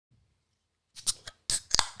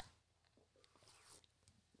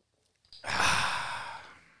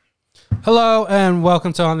Hello and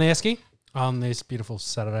welcome to On the Esky on this beautiful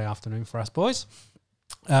Saturday afternoon for us boys.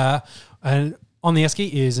 And On the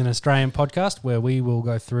Esky is an Australian podcast where we will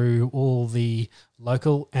go through all the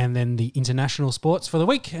local and then the international sports for the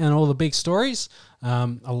week and all the big stories. A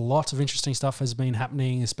lot of interesting stuff has been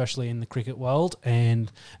happening, especially in the cricket world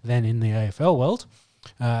and then in the AFL world.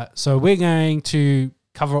 So we're going to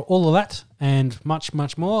cover all of that and much,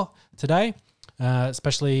 much more today.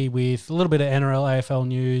 Especially with a little bit of NRL, AFL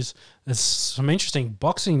news. There's some interesting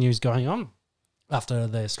boxing news going on after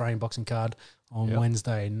the Australian boxing card on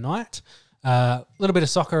Wednesday night. A little bit of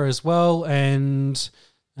soccer as well, and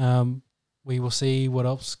we will see what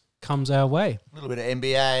else comes our way. A little bit of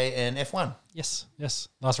NBA and F1. Yes.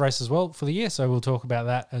 Last race as well for the year, so we'll talk about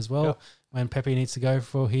that as well when Pepe needs to go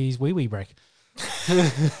for his wee break.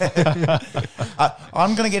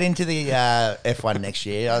 I'm going to get into the F1 next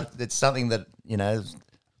year. It's something that,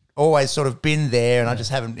 always sort of been there, and I just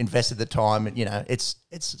haven't invested the time. And, it's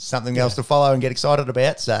something else to follow and get excited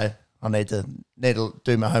about. So I need to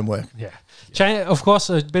do my homework. Yeah. Of course,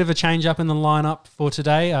 a bit of a change up in the lineup for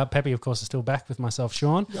today. Pepe, of course, is still back with myself,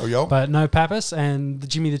 Sean. Yo. But no Pappas, and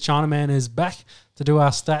Jimmy the Chinaman is back to do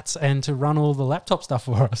our stats and to run all the laptop stuff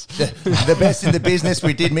for us. The best in the business.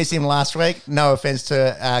 We did miss him last week. No offense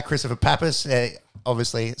to Christopher Pappas.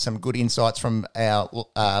 Obviously, some good insights from our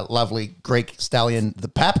lovely Greek stallion, the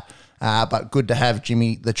Pap. But good to have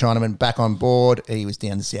Jimmy the Chinaman back on board. He was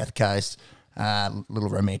down the South Coast. Little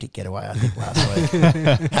romantic getaway, I think, last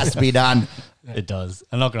week. Has to be done. It does.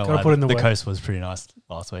 I'm not going to lie. The coast was pretty nice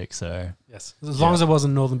last week. So yes, as long as it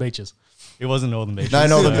wasn't Northern Beaches. It wasn't Northern Beaches. No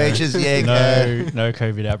Northern Beaches, yeah. No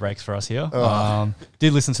COVID outbreaks for us here.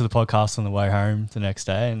 Did listen to the podcast on the way home the next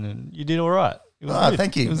day, and you did all right.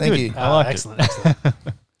 Thank you. Thank you. I liked excellent.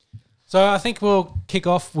 So I think we'll kick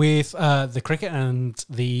off with the cricket and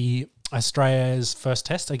the Australia's first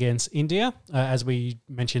test against India. As we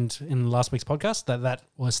mentioned in last week's podcast, that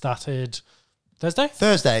was started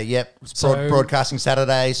Thursday, yep. So, broadcasting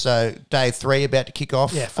Saturday, so day 3 about to kick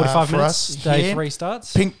off. Yeah, 45 for minutes, us day here. 3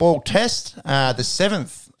 starts. Pink ball test, the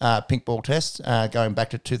 7th pink ball test, going back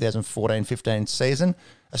to 2014-15 season.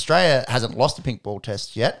 Australia hasn't lost a pink ball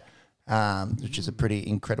test yet, which is a pretty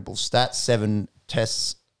incredible stat. 7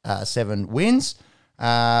 tests, 7 wins.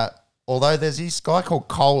 Although there's this guy called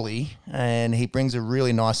Kohli, and he brings a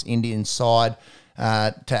really nice Indian side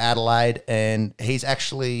to Adelaide, and he's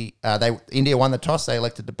actually India won the toss. They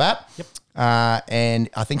elected to bat, and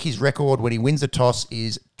I think his record when he wins the toss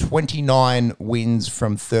is 29 wins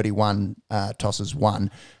from 31 tosses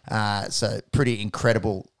won. So pretty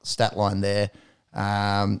incredible stat line there.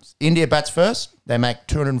 India bats first. They make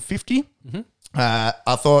 250. I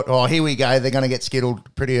thought, here we go. They're going to get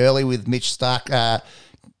skittled pretty early with Mitch Stark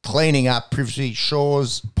cleaning up Prithvi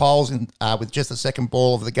Shaw's poles with just the second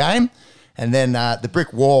ball of the game. And then the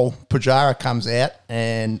brick wall, Pujara comes out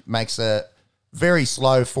and makes a very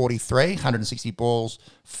slow 43, 160 balls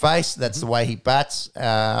face. That's the way he bats,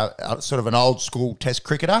 sort of an old school test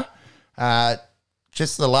cricketer.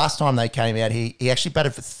 Just the last time they came out, he actually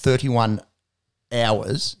batted for 31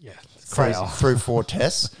 hours through 4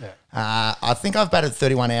 tests. I think I've batted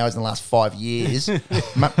 31 hours in the last 5 years.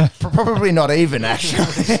 Probably not even,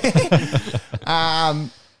 actually.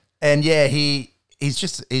 And yeah, he's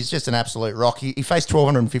just an absolute rock. He faced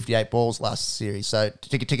 1,258 balls last series, so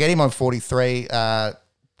to get him on 43,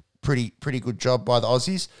 pretty good job by the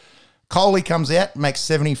Aussies. Kohli comes out, makes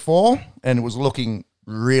 74, and was looking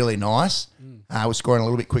really nice. Was scoring a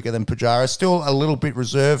little bit quicker than Pujara. Still a little bit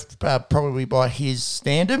reserved, probably by his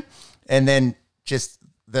standard. And then just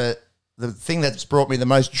the thing that's brought me the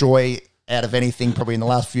most joy out of anything probably in the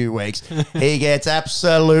last few weeks, he gets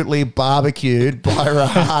absolutely barbecued by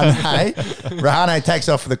Rahane. Rahane takes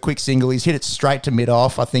off for the quick single. He's hit it straight to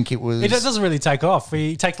mid-off. I think it was... It doesn't really take off.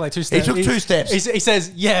 He takes like 2 steps. He took 2 steps. He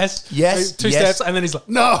says, yes. 2 steps, and then he's like,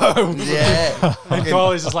 no. Yeah. And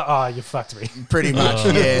Kohli's just like, you fucked me. Pretty much,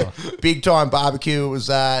 yeah. Big time barbecue. It was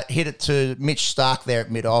hit it to Mitch Stark there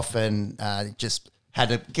at mid-off, and just... had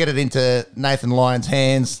to get it into Nathan Lyon's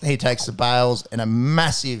hands. He takes the bails, and a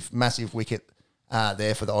massive wicket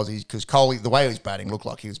there for the Aussies, because Kohli, the way he was batting, looked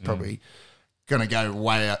like he was probably going to go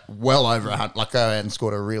well over 100, like go out and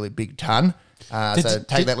scored a really big ton. So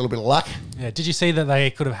take that little bit of luck. Yeah. Did you see that they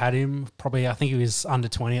could have had him probably, I think he was under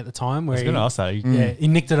 20 at the time. Where I was going to ask that. Yeah, he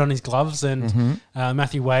nicked it on his gloves, and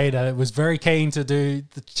Matthew Wade was very keen to do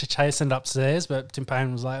the chase and upstairs, but Tim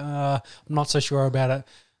Payne was like, I'm not so sure about it.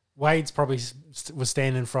 Wade's probably was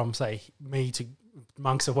standing from, say, me to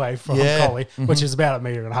monks away from Kohli, which is about 1.5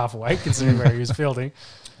 meters away, considering where he was fielding.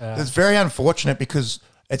 It's very unfortunate because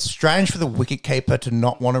It's strange for the wicketkeeper to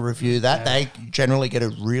not want to review that. They generally get a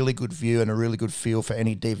really good view and a really good feel for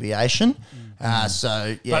any deviation.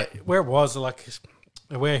 So, yeah. But where it was, like,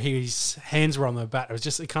 where his hands were on the bat,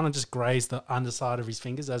 it kind of just grazed the underside of his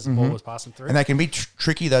fingers as the ball was passing through. And they can be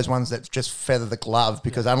tricky, those ones that just feather the glove,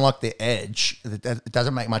 because unlike the edge, it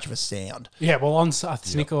doesn't make much of a sound. Yeah, well, on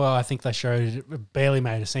Snicker, I think they showed it barely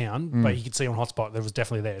made a sound, but you could see on hotspot there was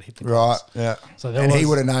definitely there. It hit the gloves. Yeah. So he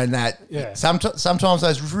would have known that. Yeah. Sometimes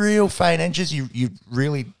those real faint edges, you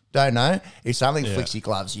really don't know. If something flicks your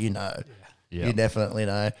gloves, you know. Yeah. You definitely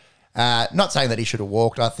know. Not saying that he should have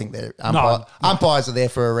walked. I think that umpires are there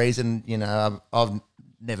for a reason. You know, I've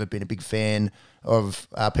never been a big fan of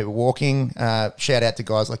people walking. Shout out to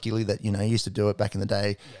guys like Gilly that used to do it back in the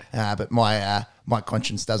day. But my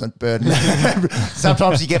conscience doesn't burden.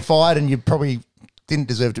 Sometimes you get fired and you probably didn't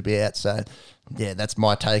deserve to be out. So yeah, that's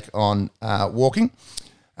my take on walking.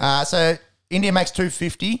 So India makes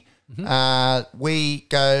 250. We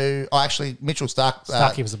go. Actually, Mitchell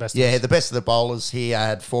Starkey was the best. Yeah, the best of the bowlers here.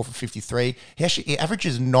 Had 4 for 53. He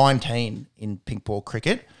averages 19 in pink ball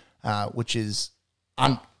cricket, which is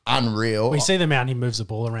unreal. We see the amount he moves the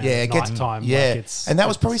ball around. Yeah, at night time. Yeah, like and that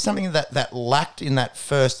was probably something that lacked in that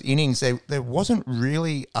first innings. There wasn't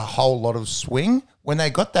really a whole lot of swing when they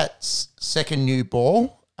got that second new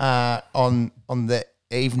ball on the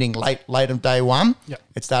evening late of day one. Yep.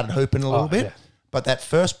 It started hooping a little bit. Yeah. But that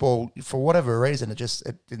first ball, for whatever reason, it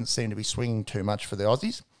didn't seem to be swinging too much for the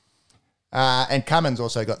Aussies. And Cummins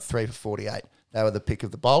also got 3 for 48. They were the pick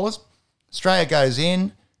of the bowlers. Australia goes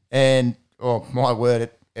in, and, oh, my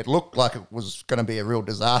word, it looked like it was going to be a real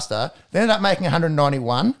disaster. They ended up making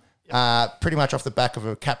 191, pretty much off the back of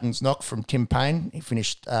a captain's knock from Tim Payne. He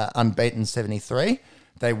finished unbeaten 73.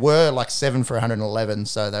 They were like 7 for 111,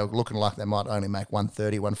 so they were looking like they might only make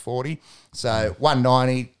 130, 140. So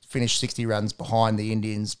 190... finished 60 runs behind the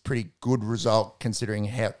Indians. Pretty good result considering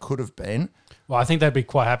how it could have been. Well, I think they'd be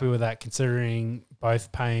quite happy with that considering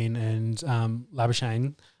both Payne and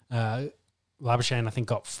Labuschagne. Labuschagne, I think,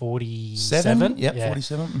 got 47. Yep, yeah,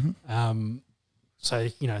 47. Mm-hmm. So,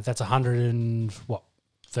 that's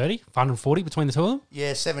 140 between the two of them?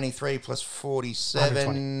 Yeah, 73 plus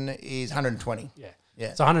 47 is 120. Yeah.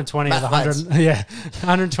 So 120 of the 100. Yeah,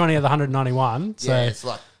 120 of the 191. So yeah, it's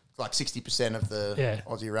like 60% of the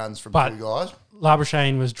Aussie runs from two guys.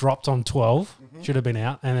 Labuschagne was dropped on 12, should have been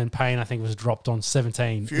out, and then Payne, I think, was dropped on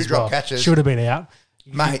 17. Few drop catches. Should have been out.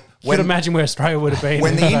 Mate, you could imagine where Australia would have been.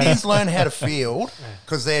 When the Indians learn how to field,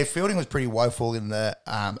 because their fielding was pretty woeful in the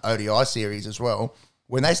ODI series as well,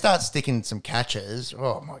 when they start sticking some catches,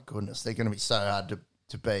 oh my goodness, they're going to be so hard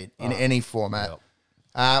to beat in any format.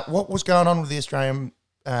 Yep. What was going on with the Australian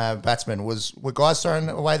batsmen? Were guys throwing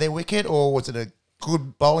away their wicket, or was it a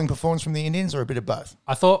good bowling performance from the Indians, or a bit of both?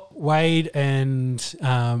 I thought Wade and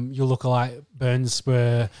your lookalike Burns,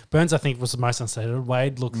 I think, was the most unsettled.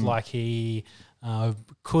 Wade looked like he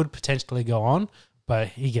could potentially go on, but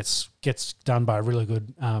he gets done by a really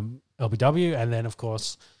good LBW. And then, of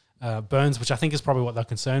course, Burns, which I think is probably what they're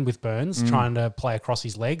concerned with Burns, trying to play across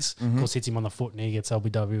his legs. Of course, hits him on the foot and he gets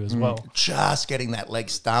LBW as well. Just getting that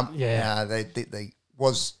leg stump. Yeah. The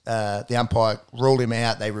umpire ruled him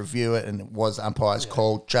out. They review it, and it was umpire's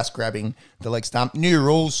call, just grabbing the leg stump. New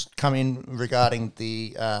rules come in regarding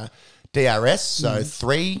the DRS, so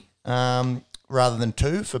 3 rather than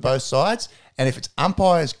 2 for both sides. And if it's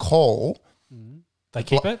umpire's call, they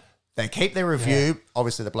keep it. They keep their review. Yeah.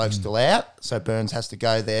 Obviously, the bloke's still out, so Burns has to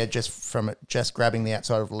go there just grabbing the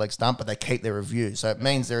outside of the leg stump, but they keep their review. So it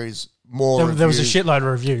means there is more There was a shitload of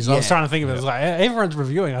reviews. I was trying to think of it. It was like, everyone's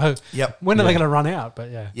reviewing. When are they going to run out?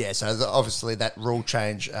 But yeah. So obviously that rule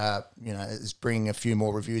change, is bringing a few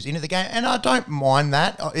more reviews into the game, and I don't mind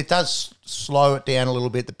that. It does slow it down a little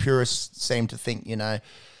bit. The purists seem to think,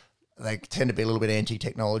 they tend to be a little bit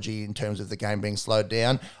anti-technology in terms of the game being slowed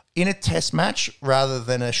down. In a test match rather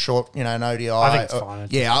than a short, an ODI. I think it's fine.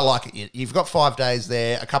 Yeah, I like it. You've got 5 days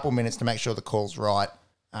there, a couple of minutes to make sure the call's right.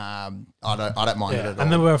 I don't mind it at all.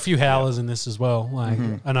 And there were a few howlers in this as well. Like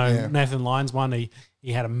I know Nathan Lyons one, he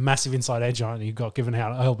had a massive inside edge on it. He got given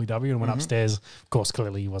out LBW and went upstairs. Of course,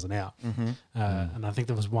 clearly he wasn't out. And I think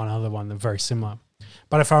there was one other one that very similar.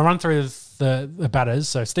 But if I run through the batters,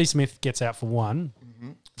 so Steve Smith gets out for 1.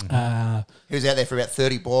 He was out there for about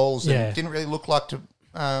 30 balls and didn't really look like to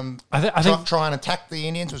I think try and attack the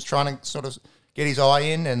Indians, was trying to sort of get his eye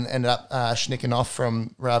in and ended up schnicking off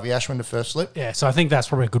from Ravi Ashwin to first slip. Yeah, so I think that's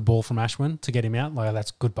probably a good ball from Ashwin to get him out. Like,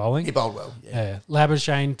 that's good bowling. He bowled well.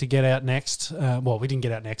 Labuschagne to get out next. We didn't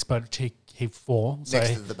get out next, but he four. So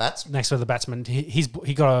Next to the bats. Next to the batsman. He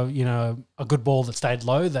got a good ball that stayed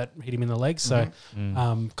low that hit him in the legs. So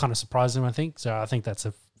kind of surprised him, I think. So I think that's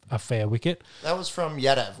a fair wicket. That was from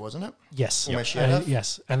Yadav, wasn't it? Yes. Umesh Yadav?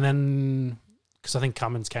 Yes. And then, because I think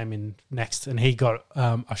Cummins came in next and he got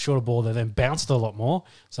a shorter ball that then bounced a lot more.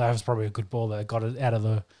 So that was probably a good ball that got it out of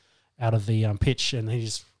the pitch, and he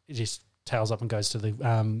just tails up and goes to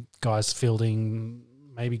the guys fielding,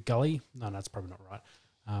 maybe gully. No, that's probably not right.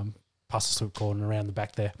 Past the slip cord and around the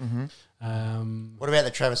back there. What about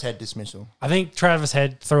the Travis Head dismissal? I think Travis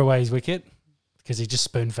Head threw away his wicket because he just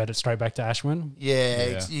spoon-fed it straight back to Ashwin.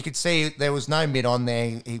 Yeah, you could see there was no mid-on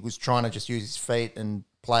there. He was trying to just use his feet and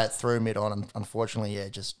play it through mid-on, and unfortunately,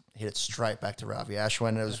 just hit it straight back to Ravi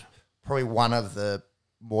Ashwin. It was probably one of the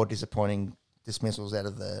more disappointing dismissals out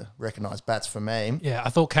of the recognised bats for me. Yeah, I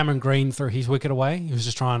thought Cameron Green threw his wicket away. He was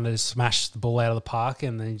just trying to smash the ball out of the park,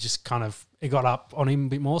 and then he just it got up on him a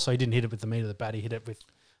bit more, so he didn't hit it with the meat of the bat. He hit it with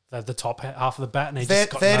the top half of the bat, and he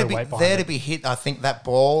just got no weight behind it. To be hit, I think that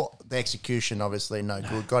ball, the execution, obviously no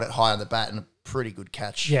good. Got it high on the bat and a pretty good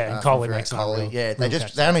catch. Yeah, and Coley makes Coley. Yeah,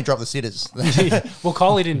 they only dropped the sitters. Well,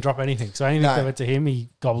 Coley didn't drop anything, so anything that went to him, he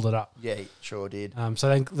gobbled it up. Yeah, he sure did. So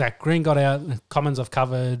then that Green got out. Commons I've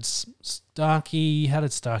covered. Starkey, how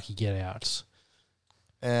did Starkey get out?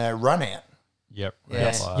 Run out. Yep.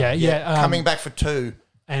 Yeah. Coming back for two,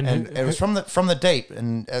 and it was from the deep,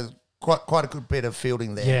 and quite a good bit of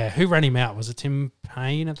fielding there. Yeah, who ran him out? Was it Tim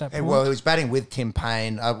Payne at that point? Well, he was batting with Tim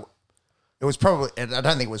Payne. It was probably, I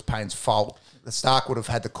don't think it was Payne's fault. The Stark would have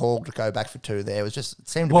had the call to go back for two there. It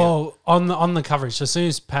seemed to be... on the coverage, so as soon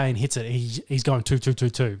as Payne hits it, he's going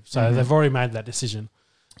 2-2-2-2. So they've already made that decision.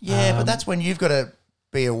 Yeah, but that's when you've got to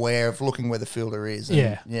be aware of looking where the fielder is.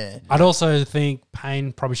 And, yeah. I'd also think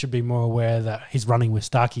Payne probably should be more aware that he's running with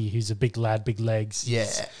Starkey, who's a big lad, big legs. Yeah,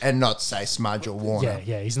 and not say Smudge or Warner.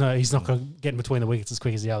 Yeah. He's not going to get in between the wickets as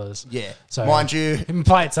quick as the others. Yeah. So mind you,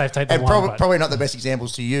 play it safe, take the and one. Probably not the best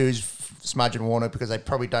examples to use, Smudge and Warner, because they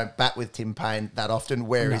probably don't bat with Tim Payne that often,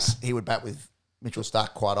 whereas he would bat with Mitchell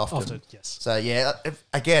Stark quite often. Yes. So, yeah,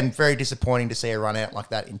 again, very disappointing to see a run out like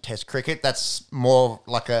that in Test cricket. That's more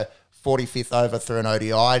like a 45th over through an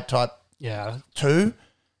ODI type two.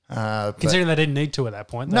 Considering they didn't need to at that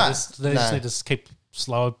point. They just need to keep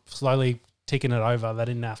slowly ticking it over. They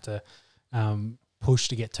didn't have to push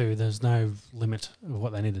to get two. There's no limit of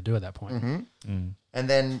what they need to do at that point. And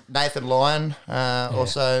then Nathan Lyon,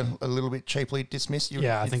 also a little bit cheaply dismissed.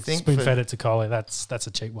 I think spoon-fed it to Coley. That's a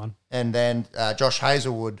cheap one. And then Josh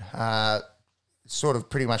Hazlewood sort of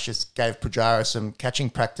pretty much just gave Pujara some catching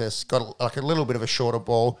practice, got like a little bit of a shorter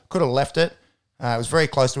ball, could have left it. It was very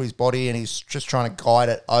close to his body, and he's just trying to guide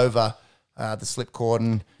it over the slip cord.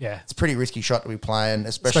 And it's a pretty risky shot to be playing,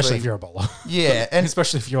 especially if you're a bowler. Yeah, and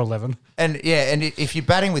especially if you're 11. And if you're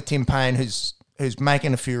batting with Tim Payne, who's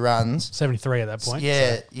making a few runs, 73 at that point.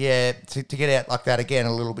 To get out like that again,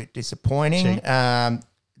 a little bit disappointing.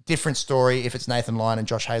 Different story if it's Nathan Lyon and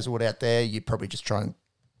Josh Hazlewood out there. You'd probably just try and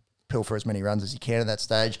pilfer as many runs as you can at that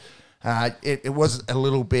stage. It was a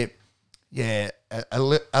little bit, to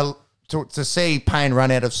see Payne run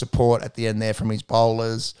out of support at the end there from his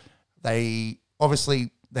bowlers. It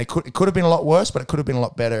could have been a lot worse, but it could have been a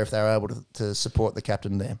lot better if they were able to support the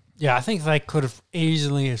captain there. Yeah, I think they could have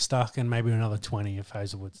easily have stuck in maybe another 20 if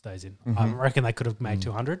Hazlewood stays in. I reckon they could have made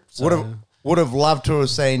 200. So. Would have loved to have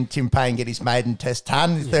seen Tim Payne get his maiden Test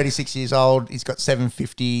ton. He's 36 years old. He's got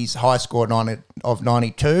 750s, high score of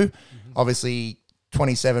 92. Obviously,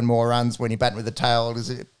 27 more runs when you're batting with the tail is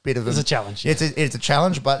a bit of a challenge. It's a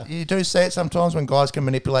challenge, but you do see it sometimes when guys can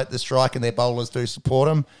manipulate the strike and their bowlers do support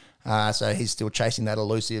him. So he's still chasing that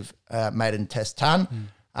elusive maiden Test ton.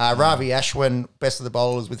 Ravi Ashwin, best of the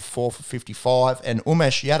bowlers with 4 for 55, and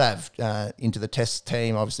Umesh Yadav into the Test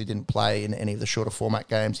team. Obviously didn't play in any of the shorter format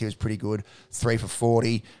games. He was pretty good, 3 for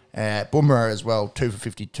 40. Bumrah as well, 2 for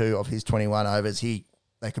 52 of his 21 overs. They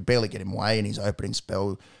could barely get him away in his opening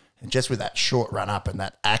spell. And just with that short run up and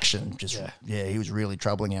that action, he was really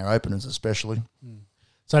troubling our openers especially.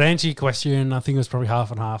 So to answer your question, I think it was probably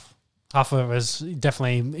half and half. Half of it was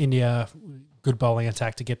definitely India good bowling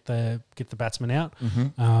attack to get the batsman out,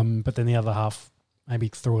 but then the other half maybe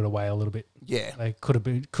threw it away a little bit. Yeah, they could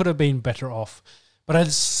have been better off. But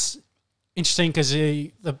it's interesting because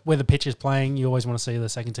where the pitch is playing, you always want to see the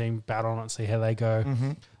second team bat on it and see how they go.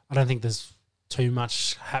 I don't think there's too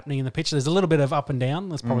much happening in the pitch. There's a little bit of up and down.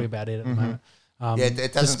 That's probably about it at the moment.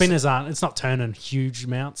 The spinners it's not turning huge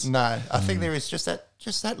amounts. No, I think there is just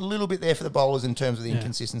that little bit there for the bowlers in terms of the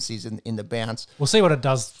inconsistencies in the bounce. We'll see what it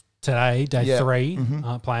does today, day 3,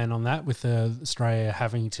 playing on that with Australia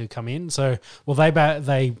having to come in. So, they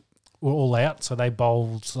were all out. So they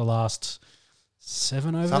bowled the last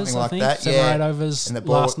 7 overs, something like I think. that. 7 or 8 overs and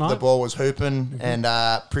last night. The ball was hooping, and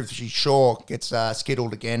Prithvi Shaw gets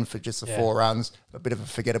skittled again for just the 4 runs. A bit of a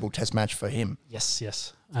forgettable test match for him.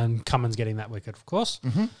 Yes. And Cummins getting that wicket, of course.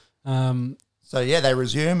 So, yeah, they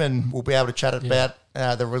resume, and we'll be able to chat about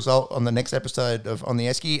the result on the next episode of On the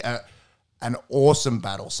Esky. An awesome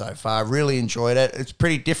battle so far. Really enjoyed it. It's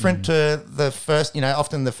pretty different to the first,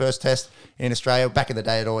 often the first test in Australia. Back in the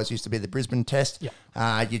day, it always used to be the Brisbane test.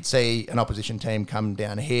 Yeah. You'd see an opposition team come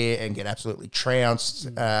down here and get absolutely trounced,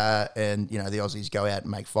 and, the Aussies go out and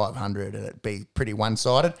make 500, and it'd be pretty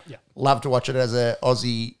one-sided. Yeah. Love to watch it as an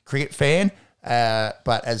Aussie cricket fan,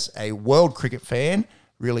 but as a world cricket fan,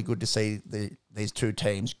 really good to see these two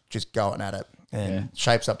teams just going at it, and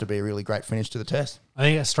shapes up to be a really great finish to the test. I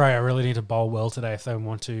think Australia really need to bowl well today if they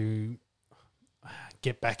want to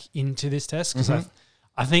get back into this test, because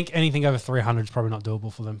I think anything over 300 is probably not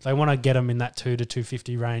doable for them. They want to get them in that 2 to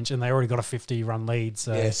 250 range, and they already got a 50-run lead.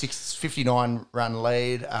 So 59-run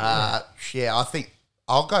lead. I think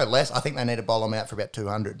I'll go less. I think they need to bowl them out for about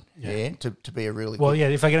 200 to be a really good.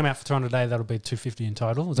 If they get them out for 200 a day, that'll be 250 in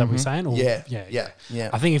total. Is that what you're saying? Or, yeah.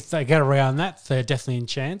 I think if they get around that, they're definitely in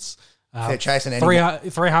chance. They're chasing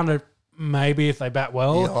 300 maybe if they bat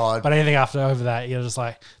well, but anything over that, you're just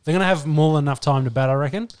like, they're going to have more than enough time to bat, I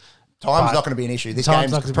reckon. Time's not going to be an issue. This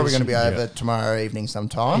game's probably going to be over tomorrow evening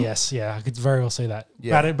sometime. Yes, I could very well see that.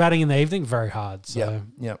 Yeah. Batting in the evening, very hard. So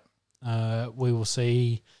we will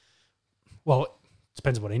see. Well, it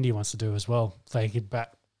depends what India wants to do as well. If they could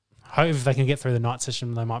bat, if they can get through the night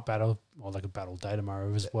session, they might battle, or they could battle day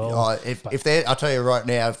tomorrow as well. I'll tell you right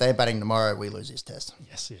now, if they're batting tomorrow, we lose this test.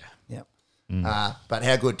 Yes, Yep. But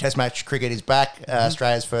how good. Test match cricket is back.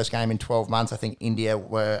 Australia's first game in 12 months. I think India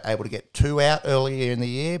were able to get 2 out earlier in the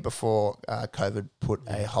year before COVID put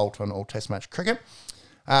a halt on all test match cricket.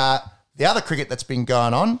 The other cricket that's been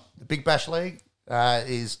going on, the Big Bash League,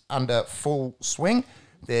 is under full swing.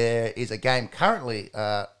 There is a game currently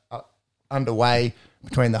underway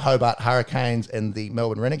between the Hobart Hurricanes and the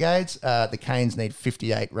Melbourne Renegades. The Canes need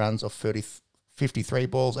 58 runs off 53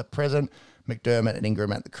 balls at present. McDermott and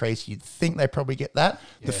Ingram at the crease. You'd think they probably get that.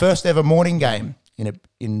 Yeah. The first ever morning game in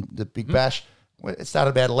the Big Bash. It started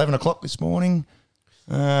about 11 o'clock this morning.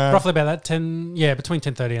 Roughly about that, between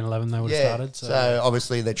 10:30 and 11 they would have started. So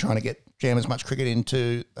obviously they're trying to jam as much cricket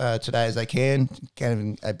into today as they can,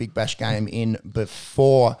 getting a Big Bash game in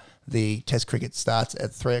before the Test cricket starts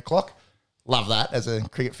at 3 o'clock. Love that as a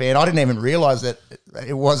cricket fan. I didn't even realise that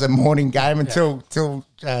it was a morning game until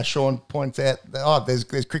Sean points out that,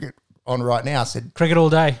 there's cricket on right now. I said, cricket all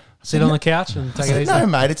day. Sit on the couch and take it easy. No,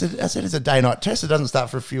 mate. I said it's a day-night test. It doesn't start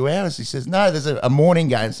for a few hours. He says, no, there's a morning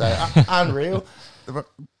game. So unreal.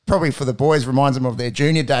 Probably for the boys reminds them of their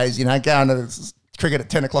junior days. Going to cricket at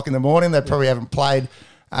 10 o'clock in the morning. They probably haven't played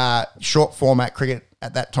short format cricket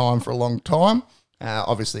at that time for a long time.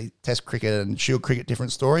 Obviously, Test cricket and Shield cricket,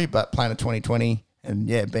 different story. But playing a 2020 and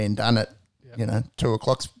being done at 2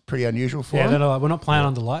 o'clock's pretty unusual for them. They're like, we're not playing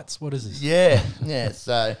under lights. What is this? Yeah.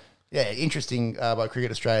 So. Yeah, interesting by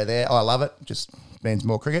Cricket Australia there. I love it. Just means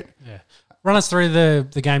more cricket. Yeah. Run us through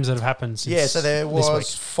the games that have happened since so there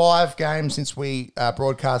was 5 games since we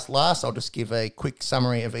broadcast last. I'll just give a quick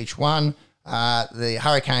summary of each one. The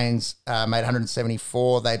Hurricanes made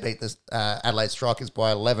 174. They beat the Adelaide Strikers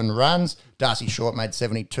by 11 runs. Darcy Short made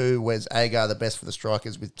 72. Wes Agar, the best for the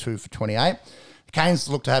Strikers, with 2 for 28. The Canes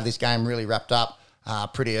looked to have this game really wrapped up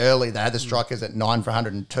pretty early. They had the Strikers at 9 for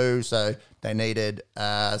 102, so they needed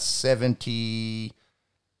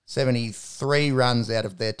 73 runs out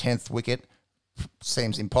of their 10th wicket.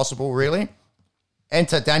 Seems impossible, really.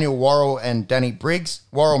 Enter Daniel Worrell and Danny Briggs.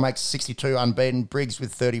 Worrell makes 62 unbeaten, Briggs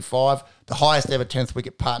with 35. The highest ever 10th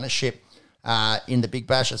wicket partnership in the Big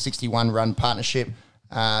Bash, a 61-run partnership,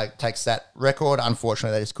 takes that record.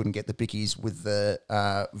 Unfortunately, they just couldn't get the Bickies with the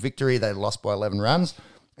victory. They lost by 11 runs.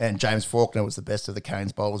 And James Faulkner was the best of the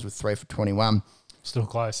Canes bowlers with 3 for 21. Still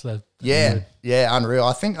close. Yeah, unreal.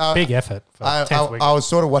 I think big effort for 10th week. I was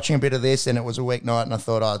sort of watching a bit of this, and it was a weeknight, and I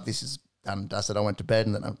thought, this is done and dusted. I went to bed,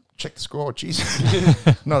 and then I checked the score.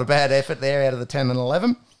 Jeez, not a bad effort there out of the 10 and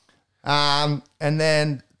 11. And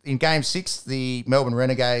then in Game 6, the Melbourne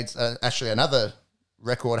Renegades, actually another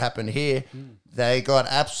record happened here. They got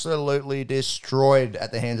absolutely destroyed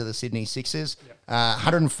at the hands of the Sydney Sixers.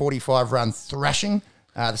 145-run thrashing.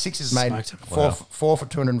 The Sixers made 4 for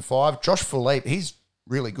 205. Josh Philippe, he's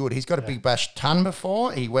really good. He's got a Big Bash ton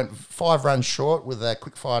before. He went 5 runs short with a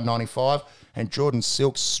quick-fire 95, and Jordan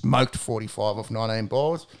Silk smoked 45 off 19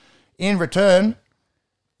 balls. In return,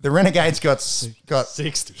 the Renegades got 60.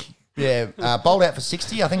 Bowled out for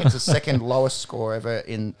 60. I think it's the second lowest score ever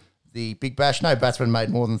in the Big Bash. No batsman made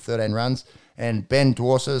more than 13 runs. and Ben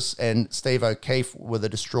Dwarsis and Steve O'Keefe were the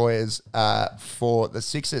destroyers for the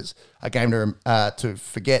Sixers. A game to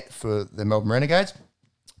forget for the Melbourne Renegades.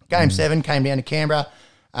 Game 7 came down to Canberra.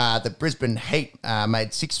 The Brisbane Heat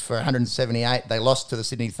made 6 for 178. They lost to the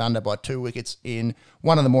Sydney Thunder by 2 wickets in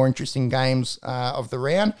one of the more interesting games of the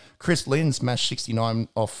round. Chris Lynn smashed 69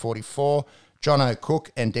 off 44. John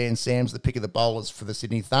O'Cook and Dan Sams, the pick of the bowlers for the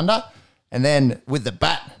Sydney Thunder. And then with the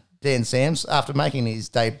bat, Dan Sams, after making his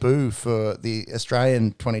debut for the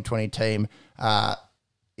Australian 2020 team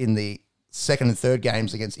in the second and third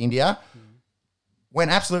games against India,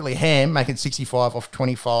 went absolutely ham, making 65 off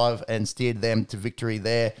 25 and steered them to victory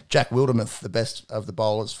there. Jack Wildermuth, the best of the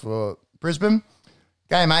bowlers for Brisbane.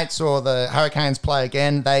 Game 8 saw the Hurricanes play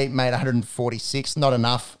again. They made 146, not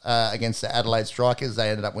enough against the Adelaide Strikers. They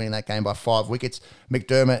ended up winning that game by 5 wickets.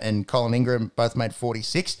 McDermott and Colin Ingram both made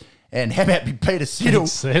 46. And how about Peter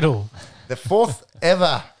Siddle? The 4th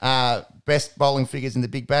ever best bowling figures in the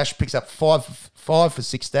Big Bash, picks up 5 for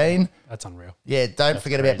 16. That's unreal. Yeah, don't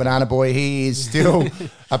forget about Banana Boy. He is still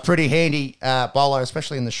a pretty handy bowler,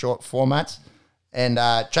 especially in the short formats. And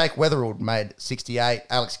Jake Weatherald made 68,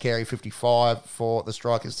 Alex Carey 55 for the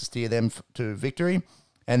Strikers to steer them to victory.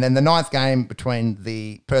 And then the 9th game between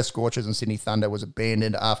the Perth Scorchers and Sydney Thunder was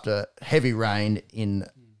abandoned after heavy rain in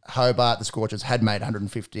Hobart. The Scorchers had made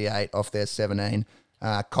 158 off their 17.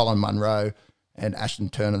 Colin Munro and Ashton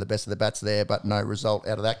Turner, the best of the bats there, but no result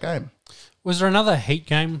out of that game. Was there another Heat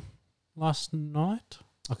game last night?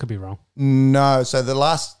 I could be wrong. No. So the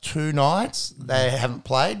last 2 nights they haven't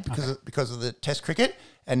played because of the Test cricket,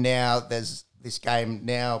 and now there's this game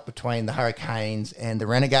now between the Hurricanes and the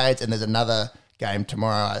Renegades, and there's another game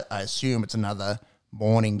tomorrow. I assume it's another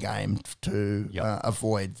morning game to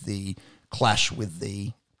avoid the clash with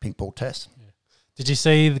the pink ball test. Yeah. Did you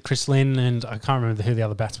see the Chris Lynn and I can't remember who the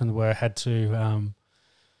other batsmen were had to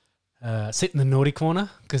sit in the naughty corner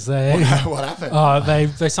because they what happened? Oh,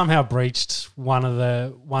 they somehow breached one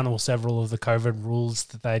or several of the COVID rules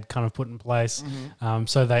that they'd kind of put in place.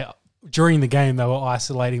 So they during the game they were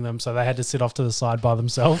isolating them, so they had to sit off to the side by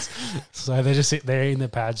themselves. So they just sit there in their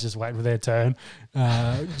pads, just waiting for their turn,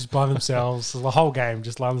 just by themselves. The whole game,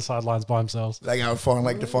 just lying on the sidelines by themselves. They go fine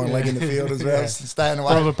leg to fine leg in the field as well, staying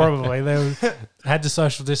away. Probably they had to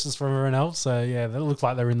social distance from everyone else. So yeah, they looked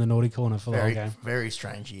like they were in the naughty corner for the whole game. Very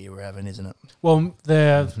strange year we're having, isn't it? Well,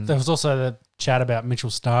 there was also the chat about Mitchell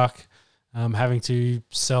Starc having to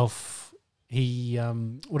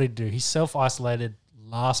what did he do? He self-isolated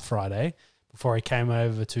last Friday before he came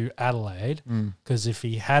over to Adelaide, because if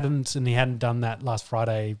he hadn't done that last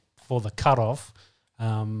Friday for the cutoff,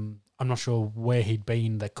 I'm not sure where he'd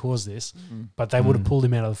been that caused this, but they would have pulled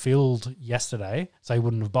him out of the field yesterday, so he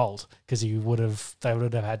wouldn't have bowled because they would have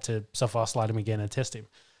had to self-isolate him again and test him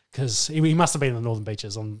because he must have been in the Northern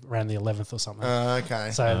Beaches around the 11th or something.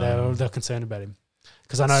 Okay. So they're concerned about him.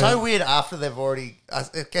 Because I know so weird after they've already. I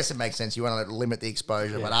guess it makes sense. You want to limit the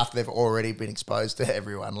exposure, but after they've already been exposed to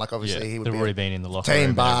everyone, like obviously he would they've be already been in the locker team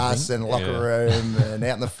room, bus and locker room, and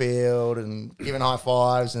out in the field and giving high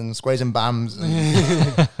fives and squeezing bums. And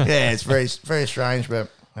it's very very strange,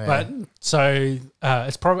 but. Yeah. But so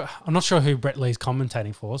it's probably I'm not sure who Brett Lee's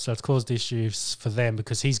commentating for, so it's caused issues for them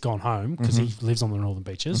because he's gone home because he lives on the Northern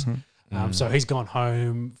Beaches. So he's gone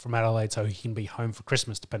home from Adelaide so he can be home for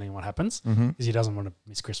Christmas, depending on what happens, because he doesn't want to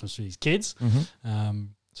miss Christmas with his kids.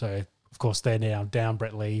 So, of course, they're now down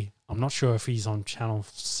Brett Lee. I'm not sure if he's on Channel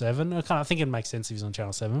 7. I think it makes sense if he's on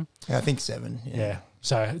Channel 7. Yeah, I think 7, yeah.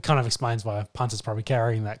 So it kind of explains why Punter's probably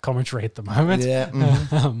carrying that commentary at the moment. Yeah.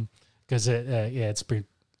 Because, it's pretty,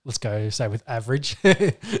 let's go, say, with average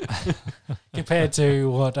compared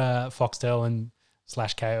to what Foxtel and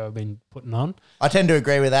 /KO have been putting on. I tend to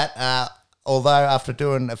agree with that. Although after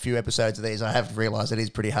doing a few episodes of these, I have realised it is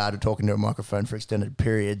pretty hard to talk into a microphone for extended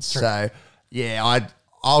periods. True. So, yeah,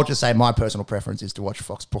 I'll just say my personal preference is to watch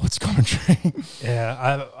Fox Sports commentary.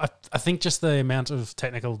 Yeah, I think just the amount of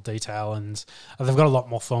technical detail, and they've got a lot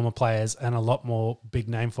more former players and a lot more big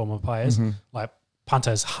name former players. Like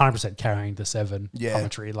Punter's 100% carrying the 7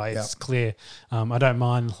 commentary. Like it's clear. I don't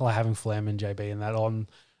mind having Flem and JB and that on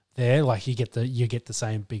there. Like you get the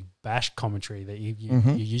same Big Bash commentary that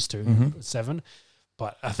you're used to 7.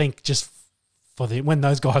 But I think just for when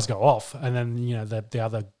those guys go off and then the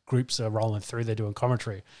other groups are rolling through, they're doing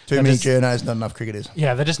commentary. Too many journos, not enough cricketers.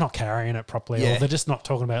 Yeah, they're just not carrying it properly, or they're just not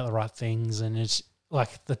talking about the right things, and it's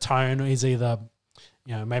like the tone is either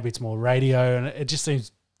maybe it's more radio, and it just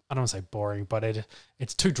seems, I don't want to say boring, but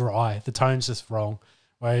it's too dry. The tone's just wrong.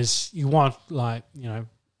 Whereas you want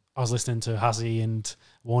I was listening to Hussey and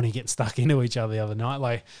Warney getting stuck into each other the other night,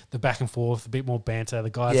 like the back and forth, a bit more banter. The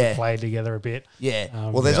guys have played together a bit. Yeah.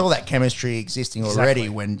 Well, there's all that chemistry existing already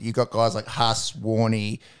when you got guys like Huss,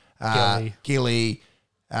 Warney, Gilly,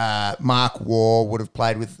 Mark Waugh would have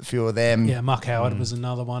played with a few of them. Yeah, Mark Howard was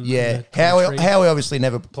another one. Yeah, Howie obviously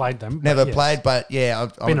never played them. Played, but yeah,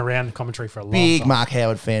 I've been around commentary for a long big time. Mark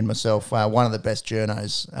Howard fan myself. One of the best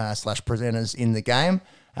journos / presenters in the game.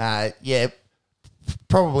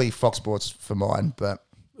 Probably Fox Sports for mine, but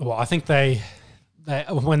well, I think they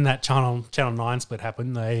when that Channel 9 split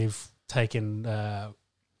happened, they've taken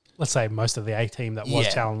let's say most of the A team that was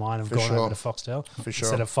Channel 9 have gone over to Foxtel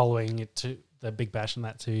instead of following it to the Big Bash and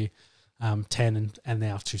that to 10 and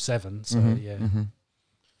now to 7. So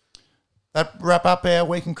that wrap up our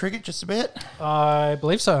week in cricket just a bit. I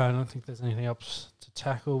believe so. I don't think there's anything else to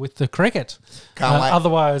tackle with the cricket. Can't wait.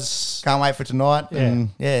 Otherwise, can't wait for tonight. Yeah.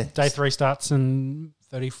 And Day 3 starts in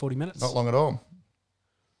 30-40 minutes. Not long at all.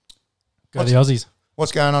 Go the Aussies.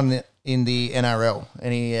 What's going on in the NRL?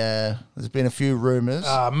 There's been a few rumours.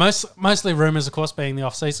 Mostly rumours, of course, being the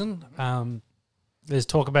off season. There's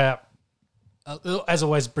talk about, as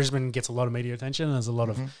always, Brisbane gets a lot of media attention. There's a lot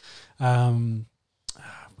of,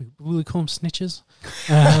 will we call them snitches?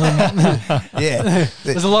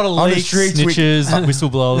 There's a lot of leaks, snitches,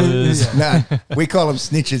 whistleblowers. No, we call them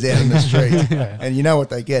snitches out in the street, and you know what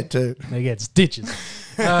they get too. They get stitches.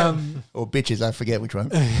 Or bitches, I forget which one.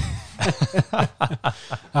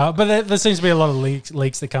 But there seems to be a lot of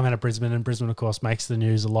leaks that come out of Brisbane, and Brisbane, of course, makes the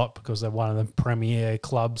news a lot because they're one of the premier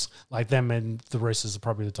clubs. Like them and the Roosters are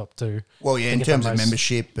probably the top two. Well, yeah, in terms of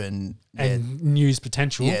membership and news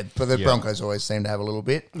potential. Yeah, but the Broncos always seem to have a little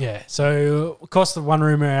bit. Yeah, so, of course, the one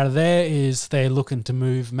rumour out of there is they're looking to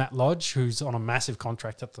move Matt Lodge, who's on a massive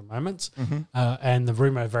contract at the moment. And the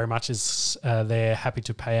rumour very much is they're happy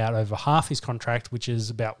to pay out over half his contract, which is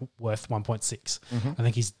about worth 1.6. I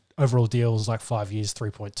think his overall deal is like 5 years,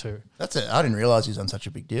 3.2. That's it. I didn't realise he was on such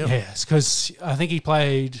a big deal. Yes, because I think he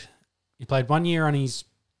played 1 year on his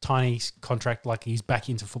tiny contract, like he's back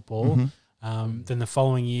into football. Then the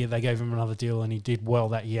following year they gave him another deal and he did well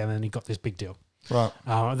that year, and then he got this big deal. Right.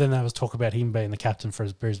 Then there was talk about him being the captain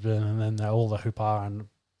for Brisbane, and then all the hoopah and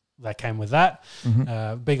that came with that.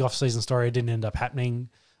 Big off-season story didn't end up happening.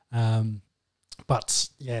 But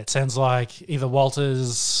yeah, it sounds like either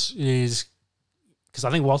Walters is, because I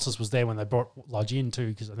think Walters was there when they brought Lodge in too,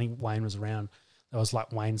 because I think Wayne was around. That was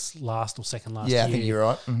like Wayne's last or second last year. Yeah, I think you're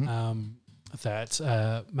right.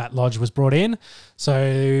 That Matt Lodge was brought in. So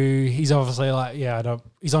he's obviously like,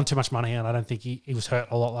 he's on too much money, and I don't think he was hurt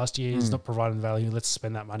a lot last year. He's not providing value. Let's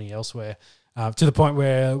spend that money elsewhere. To the point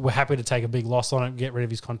where we're happy to take a big loss on it, get rid of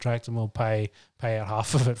his contract, and we'll pay out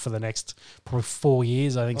half of it for the next probably 4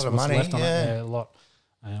 years. I think is what's left on it. Yeah, a lot.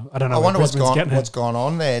 I don't know. I wonder what's gone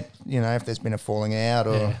on there. You know, if there's been a falling out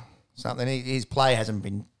or something. His play hasn't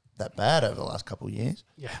been that bad over the last couple of years.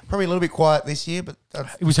 Yeah, probably a little bit quiet this year, but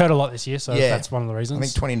he was hurt a lot this year, so that's one of the reasons. I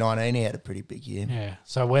think 2019 he had a pretty big year. Yeah.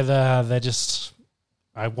 So whether they're just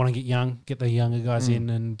want to get the younger guys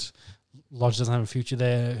in, and Lodge doesn't have a future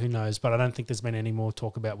there, who knows? But I don't think there's been any more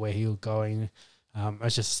talk about where he'll going.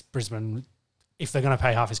 It's just Brisbane, if they're going to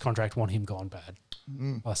pay half his contract, want him gone bad.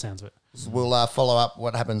 By the sounds of it. So we'll follow up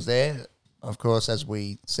what happens there. Of course, as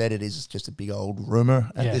we said, it is just a big old rumour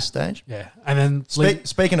at this stage. Yeah. And then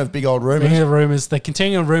speaking of big old rumours. The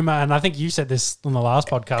continuing rumour, and I think you said this on the last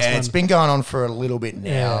podcast. Yeah, it's been going on for a little bit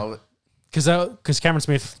now. Because Cameron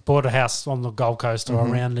Smith bought a house on the Gold Coast or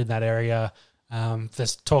around in that area.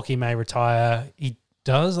 There's talk he may retire. He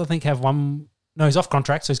does, I think, have one. No, he's off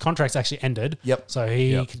contract, so his contract's actually ended. Yep. So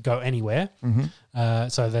he could go anywhere.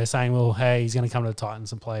 So they're saying, well, hey, he's going to come to the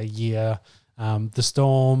Titans and play a year. The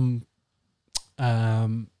Storm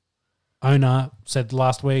owner said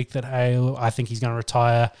last week that, hey, I think he's going to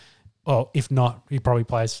retire. Or if not, he probably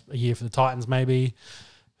plays a year for the Titans maybe.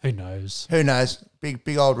 Who knows?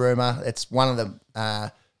 Big old rumour. It's one of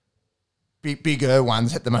the bigger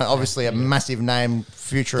ones at the moment. Obviously a massive name,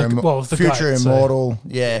 future immortal.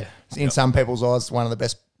 In some people's eyes, one of the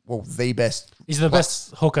best, the best. He's the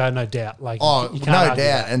best hooker, no doubt. You can't no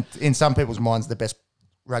doubt. And in some people's minds, the best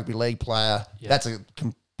rugby league player. Yeah. That's a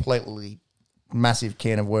completely massive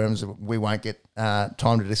can of worms that we won't get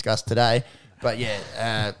time to discuss today. But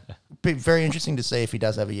be very interesting to see if he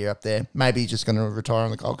does have a year up there. Maybe he's just going to retire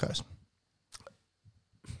on the Gold Coast.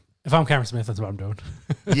 If I'm Cameron Smith, that's what I'm doing.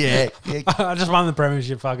 Yeah. I just won the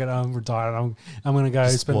premiership. Fuck it, I'm retired. I'm going to go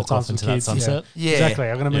spend the time with the kids. Yeah, exactly.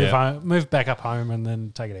 I'm going to move back up home and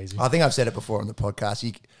then take it easy. I think I've said it before on the podcast.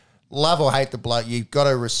 You love or hate the bloke, you've got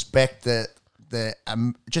to respect the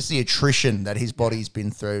just the attrition that his body's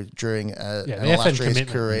been through during an the illustrious FN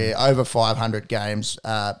career, over 500 games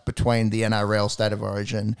between the NRL State of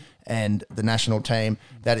Origin and the national team.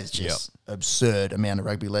 That is just absurd amount of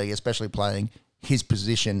rugby league, especially playing his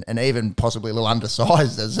position and even possibly a little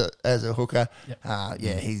undersized as a hooker.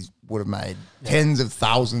 He would have made tens of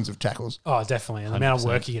thousands of tackles. Oh, definitely. And the amount of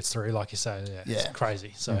work he gets through, like you say, it's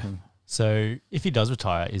crazy. So, So if he does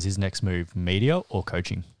retire, is his next move media or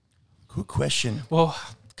coaching? Good question. well,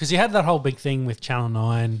 because you had that whole big thing with Channel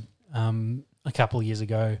 9 a couple of years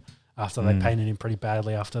ago after they painted him pretty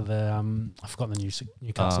badly after the, I've forgotten the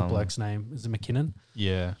Newcastle bloke's name. Is it McKinnon?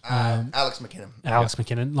 Yeah. Alex McKinnon. Alex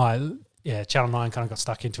McKinnon. Like, yeah, Channel 9 kind of got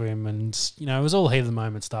stuck into him and, it was all heat of the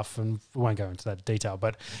moment stuff and we won't go into that detail,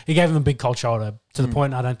 but he gave him a big cold shoulder to the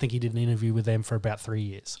point I don't think he did an interview with them for about 3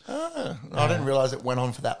 years. I didn't realise it went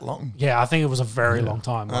on for that long. Yeah, I think it was a very long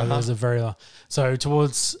time. Like, it was a very long. So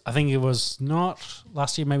towards, I think it was not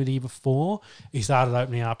last year, maybe the year before, he started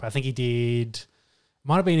opening up. I think he did,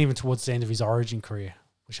 might have been even towards the end of his Origin career,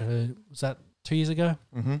 which was that 2 years ago?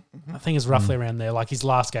 I think it's roughly around there. Like his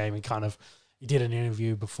last game, he did an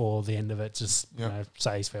interview before the end of it, just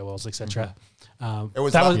say his farewells, etc.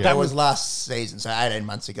 That was last season, so 18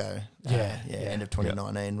 months ago. End of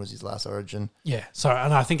 2019 was his last Origin. Yeah, so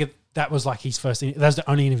and I think that was like his first. That was the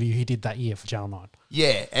only interview he did that year for Channel 9.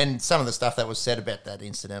 Yeah, and some of the stuff that was said about that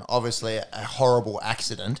incident, obviously a horrible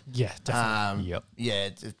accident. Yeah,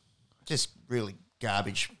 definitely. Just really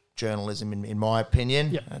garbage journalism in my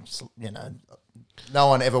opinion. No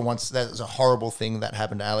one ever wants. That was a horrible thing that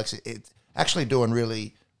happened to Alex. It's actually doing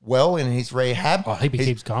really well in his rehab. Oh, he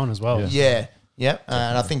keeps going as well. And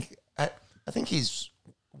I think his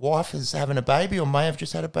wife is having a baby or may have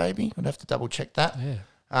just had a baby. I'd have to double check that.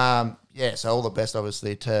 So all the best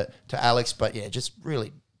obviously to Alex, but just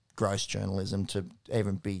really gross journalism to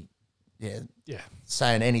even be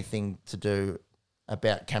saying anything to do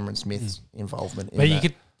about Cameron Smith's involvement in but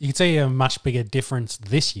that. You could see a much bigger difference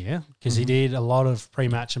this year because he did a lot of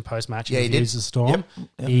pre-match and post-match interviews with Storm.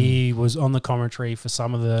 Yep. He was on the commentary for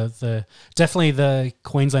some of the definitely the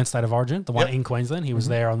Queensland State of Origin, the one in Queensland. He was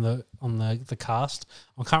there on the cast.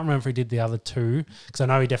 I can't remember if he did the other two because I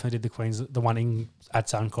know he definitely did the one at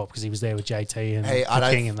Suncorp because he was there with JT and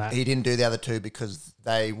King and that. He didn't do the other two because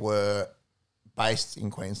they were based in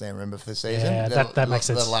Queensland, remember, for the season. Yeah, that makes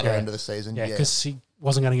sense. The latter end of the season. Yeah, because he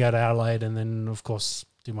wasn't going to go to Adelaide and then, of course,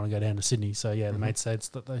 didn't want to go down to Sydney. So, the mate said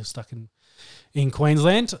that they were stuck in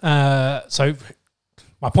Queensland. So,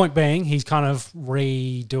 my point being, he's kind of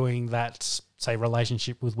redoing that, say,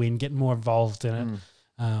 relationship with Wynn, getting more involved in it.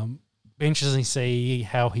 Be interesting to see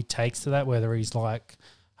how he takes to that, whether he's like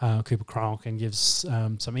Cooper Cronk and gives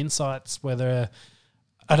some insights, whether...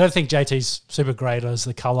 I don't think JT's super great as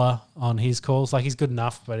the colour on his calls. Like, he's good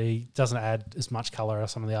enough, but he doesn't add as much colour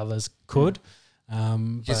as some of the others could.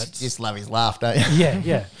 Just love his laugh, don't you?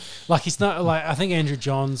 Yeah. Like, he's not like, I think Andrew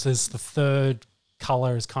Johns is the third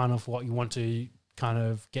colour is kind of what you want to kind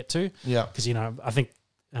of get to. Yeah. Because, I think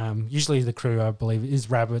usually the crew, I believe, is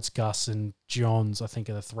Rabbits, Gus, and Johns, I think,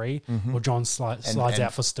 are the three. Or John slides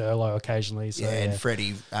out for Sterlo occasionally. So, and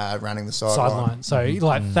Freddie running the sideline. So,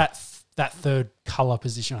 that third colour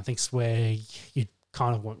position, I think, is where you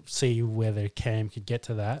kind of want to see whether Cam could get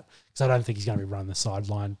to that. Because I don't think he's going to be running the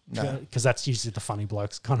sideline. Because that's usually the funny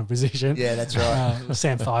blokes kind of position. Yeah, that's right.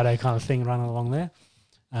 Sam Thaiday kind of thing running along there.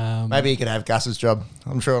 Maybe he could have Gus's job.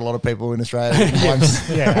 I'm sure a lot of people in Australia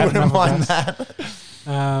wouldn't mind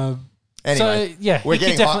that. Anyway, so, we're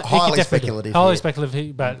getting highly speculative. Highly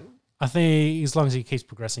speculative, but I think as long as he keeps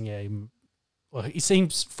progressing, he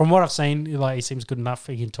seems, from what I've seen, like he seems good enough.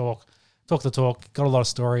 He can talk the talk, got a lot of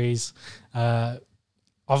stories.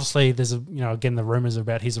 Obviously, there's again the rumours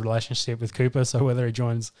about his relationship with Cooper. So whether he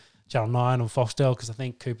joins Channel 9 or Foxtel, because I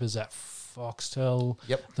think Cooper's at Foxtel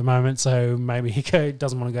at the moment. So maybe he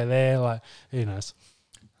doesn't want to go there. Like, who knows?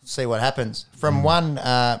 See what happens. From one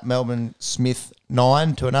Melbourne Smith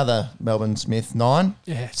 9 to another Melbourne Smith 9.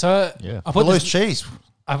 Yeah. So I put loose cheese.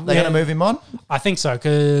 They're going to move him on? I think so,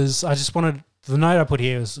 because I just wanted... The note I put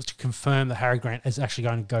here is to confirm that Harry Grant is actually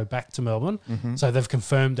going to go back to Melbourne. So they've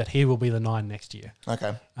confirmed that he will be the 9 next year.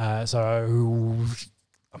 Okay. So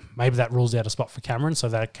maybe that rules out a spot for Cameron. So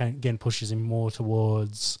that again pushes him more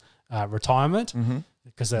towards retirement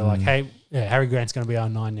because they're like, hey, Harry Grant's going to be our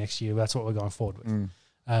 9 next year. That's what we're going forward with.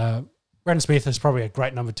 Brandon Smith is probably a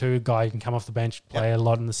great number 2 guy. You can come off the bench, play a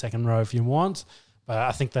lot in the second row if you want. But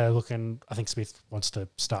I think I think Smith wants to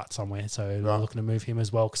start somewhere, so they're looking to move him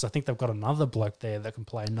as well because I think they've got another bloke there that can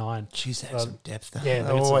play 9. Jeez, they have some depth. Yeah,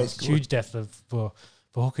 they've got some huge depth for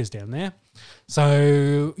hookers down there.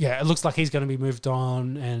 So, yeah, it looks like he's going to be moved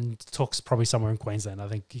on, and talks probably somewhere in Queensland. I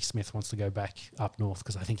think Smith wants to go back up north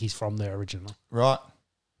because I think he's from there originally. Right.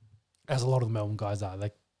 As a lot of the Melbourne guys are.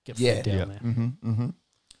 They get fed down there. Mm-hmm, mm-hmm.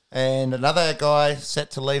 And another guy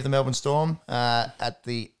set to leave the Melbourne Storm at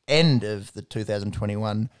the end of the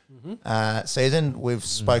 2021 season. We've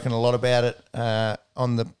spoken a lot about it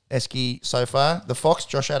on the Esky so far. The Fox,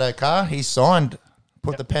 Josh Addo-Carr, he's signed,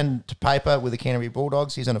 put the pen to paper with the Canterbury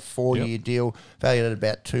Bulldogs. He's on a 4-year deal valued at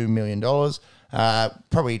about $2 million.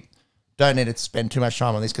 Probably don't need to spend too much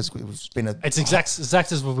time on this because it's been a... It's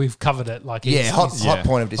exact as we've covered it. Like hot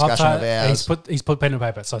point of discussion of ours. He's put pen to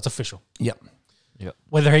paper, so it's official. Yep.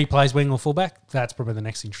 Whether he plays wing or fullback, that's probably the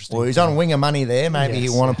next interesting. Well, he's on winger money there. Maybe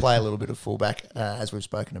he'll want to play a little bit of fullback, as we've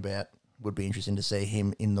spoken about. Would be interesting to see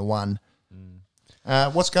him in the one.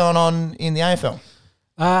 What's going on in the AFL?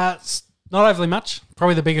 It's not overly much.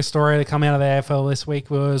 Probably the biggest story that come out of the AFL this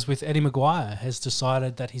week was with Eddie Maguire has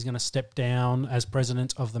decided that he's going to step down as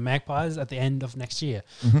president of the Magpies at the end of next year.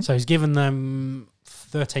 So he's given them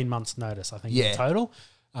 13 months notice, I think, in total.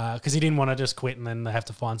 Because he didn't want to just quit and then they have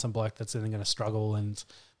to find some bloke that's then going to struggle and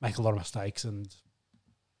make a lot of mistakes and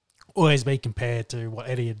always be compared to what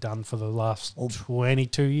Eddie had done for the last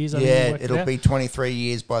 22 years. It'll be 23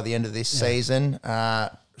 years by the end of this season.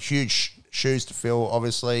 Huge shoes to fill,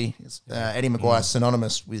 obviously. Eddie Maguire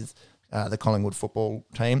synonymous with the Collingwood football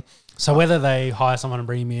team. So whether they hire someone and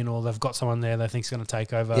bring him in or they've got someone there they think's going to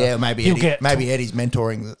take over. Yeah, maybe Eddie's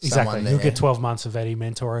mentoring someone there. He'll get 12 months of Eddie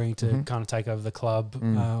mentoring to kind of take over the club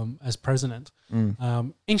as president.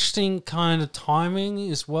 Interesting kind of timing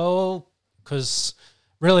as well because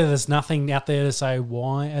really there's nothing out there to say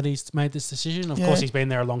why Eddie's made this decision. Of course, he's been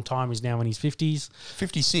there a long time. He's now in his 50s.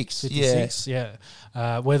 56,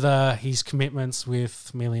 whether his commitments with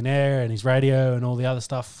Millionaire and his radio and all the other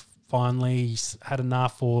stuff finally he's had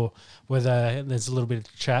enough, or whether there's a little bit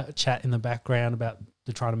of chat in the background about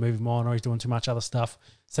they're trying to move him on or he's doing too much other stuff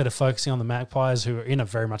instead of focusing on the Magpies, who are in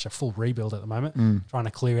very much a full rebuild at the moment, trying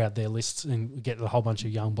to clear out their lists and get a whole bunch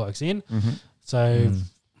of young blokes in. So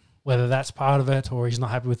whether that's part of it or he's not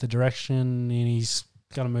happy with the direction and he's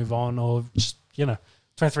going to move on, or just,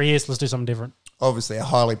 23 years, let's do something different. Obviously a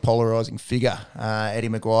highly polarising figure, Eddie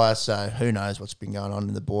Maguire, so who knows what's been going on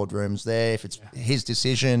in the boardrooms there, if it's his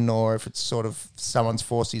decision or if it's sort of someone's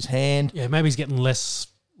forced his hand. Yeah, maybe he's getting less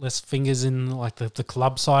fingers in like the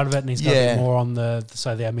club side of it, and he's got a bit more on the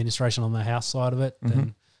administration on the house side of it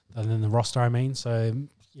than the roster, I mean. So,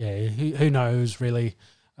 yeah, who knows really.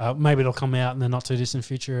 Maybe it'll come out in the not too distant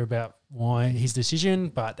future about why his decision,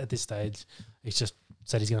 but at this stage, he's just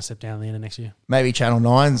said he's going to step down at the end of next year. Maybe Channel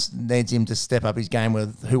 9 needs him to step up his game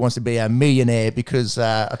with Who Wants to Be a Millionaire, because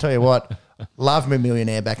I tell you what, love me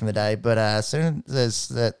Millionaire back in the day, but as soon as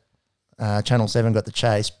that Channel 7 got the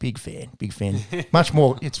chase, big fan. Much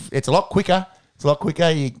more, it's a lot quicker. It's a lot quicker.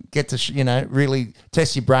 You get to, really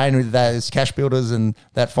test your brain with those cash builders and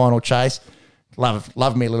that final chase.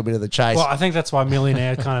 Love me a little bit of the chase. Well, I think that's why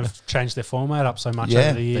Millionaire kind of changed their format up so much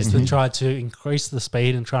over the years to try to increase the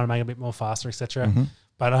speed and try to make it a bit more faster, etc.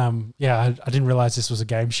 But I didn't realize this was a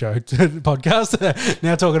game show podcast.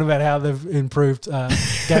 Now talking about how they've improved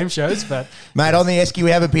game shows, but mate, on the Esky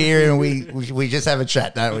we have a beer and we just have a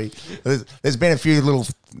chat, don't we? There's been a few little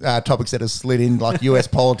topics that have slid in, like US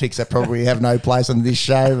politics, that probably have no place on this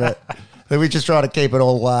show, but. We just try to keep it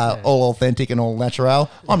all authentic and all natural.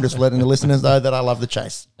 I'm just letting the listeners know that I love the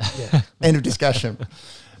chase. End of discussion.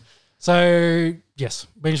 So, yes,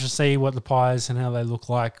 be interested to see what the Pies and how they look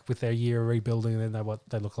like with their year of rebuilding, and then what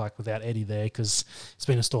they look like without Eddie there, because it's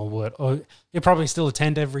been a stalwart. He'll probably still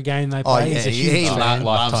attend every game they play. Yeah, he's a huge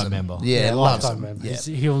lifetime member. Yeah, loves him. Member. Yeah.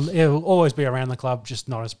 He'll always be around the club, just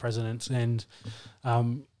not as president. And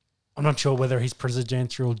I'm not sure whether his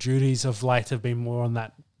presidential duties of late have been more on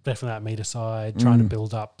that, definitely that meter side, trying to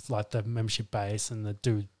build up like the membership base and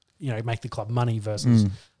make the club money versus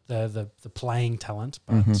the playing talent.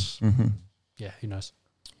 But who knows?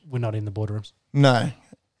 We're not in the boardrooms. No.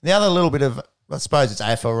 The other little bit of, I suppose it's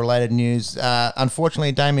AFL related news.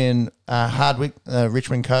 Unfortunately, Damien Hardwick,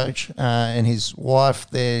 Richmond coach, and his wife,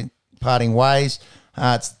 they're parting ways.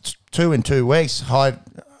 It's 2 in 2 weeks. High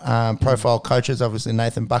profile coaches, obviously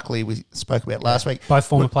Nathan Buckley we spoke about last week. Both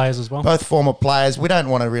former players as well. Both former players. We don't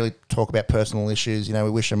want to really talk about personal issues. We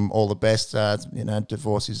wish them all the best.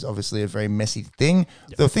 Divorce is obviously a very messy thing.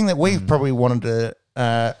 Yep. The thing that we probably wanted to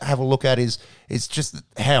have a look at is just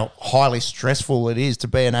how highly stressful it is to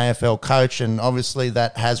be an AFL coach, and obviously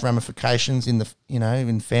that has ramifications in the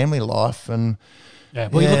in family life. And you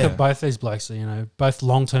look at both these blokes, both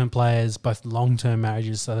long-term players, both long-term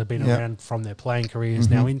marriages, so they've been around from their playing careers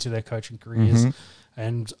now into their coaching careers.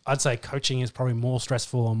 And I'd say coaching is probably more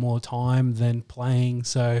stressful and more time than playing.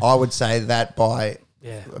 So I would say that by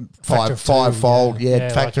fivefold,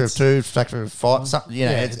 factor of 2, factor of 5.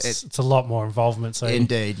 It's a lot more involvement. So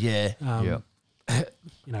indeed,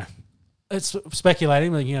 it's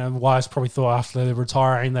speculating that, wives probably thought after they're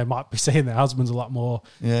retiring they might be seeing their husbands a lot more.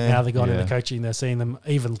 Now they've gone into coaching, they're seeing them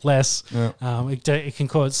even less. It can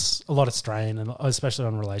cause a lot of strain, and especially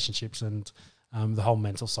on relationships and the whole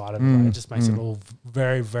mental side of it. It just makes it all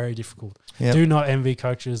very, very difficult. Do not envy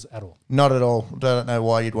coaches at all. Not at all. Don't know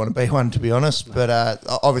why you'd want to be one, to be honest. No. But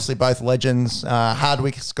obviously both legends.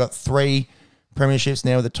 Hardwick's got 3 premierships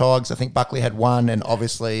now with the Tigers. I think Buckley had 1, and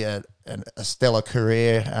obviously a stellar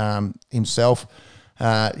career himself.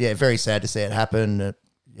 Very sad to see it happen.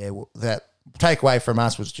 That takeaway from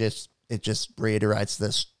us was it just reiterates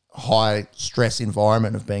this high stress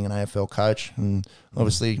environment of being an AFL coach, and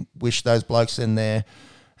obviously wish those blokes and their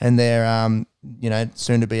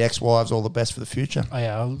soon to be ex-wives all the best for the future.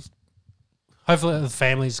 Hopefully the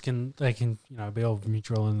families can be all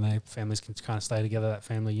mutual, and their families can kind of stay together, that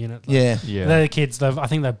family unit. They're kids. I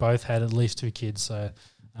think they both had at least 2 kids, so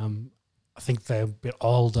I think they're a bit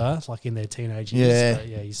older, like in their teenage years.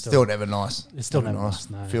 You still never nice. It's still never nice.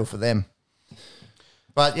 No. Feel for them.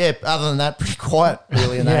 But other than that, pretty quiet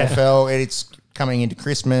really in the AFL. It's coming into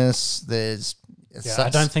Christmas. I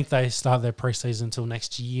don't think they start their preseason until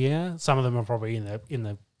next year. Some of them are probably in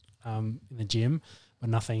the gym, but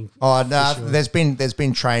nothing. Oh no, sure. There's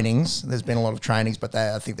been trainings. There's been a lot of trainings, but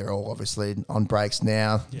I think they're all obviously on breaks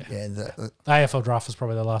now. The AFL draft was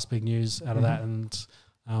probably the last big news out of that, and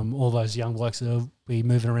all those young blokes will be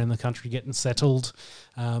moving around the country getting settled.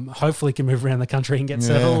 Hopefully can move around the country and get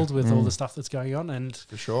settled with all the stuff that's going on, and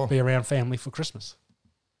for sure be around family for Christmas.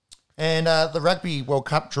 And the Rugby World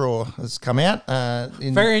Cup draw has come out.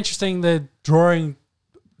 Very interesting. They're drawing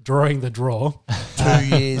the draw 2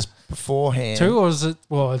 years beforehand. 2, or is it?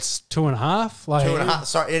 Well, it's 2.5. 2.5.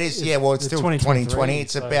 Sorry, it is. It's still 2020.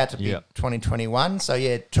 It's about to be 2021. So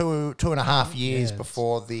 2.5 years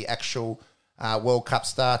before the actual World Cup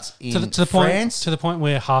starts in France. To the point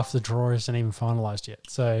where half the draw isn't even finalised yet.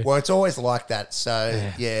 So it's always like that.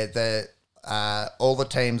 So all the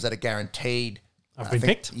teams that are guaranteed have been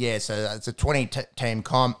picked. Yeah, so it's a 20-team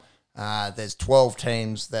comp. There's 12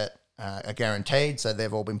 teams that are guaranteed, so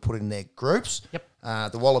they've all been put in their groups.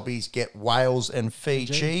 Yep. The Wallabies get Wales and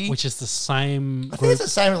Fiji, which is the same group. I think it's the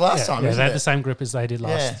same as last time, isn't they it? had the same group as they did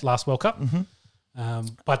last World Cup. Mm-hmm.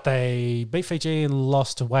 But they beat Fiji and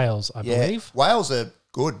lost to Wales, I believe. Wales are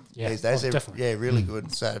good these days. They're definitely. Really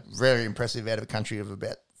good. So very impressive out of a country of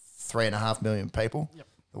about 3.5 million people. Yep.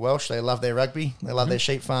 The Welsh, they love their rugby. They love their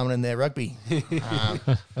sheep farming and their rugby.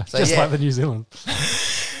 Just like the New Zealand.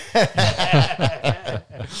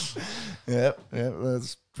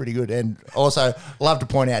 That's pretty good. And also, love to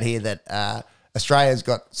point out here that Australia's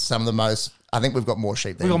got some of the most. I think we've got more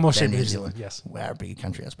sheep than New Zealand. Yes, we're a big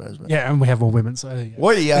country, I suppose. But. Yeah, and we have more women. So whoa.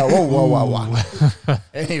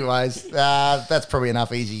 Anyways, that's probably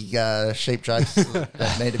enough easy sheep jokes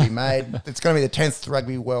that need to be made. It's going to be the 10th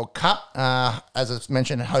Rugby World Cup, as I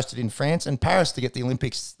mentioned, hosted in France and Paris to get the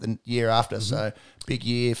Olympics the year after. So big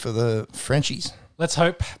year for the Frenchies. Let's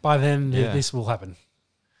hope by then this will happen.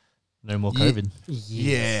 No more COVID.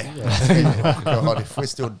 God, if we're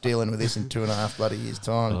still dealing with this in 2.5 bloody years'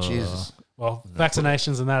 time, Jesus. Well,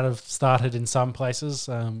 vaccinations and that have started in some places.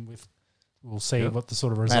 We'll see what the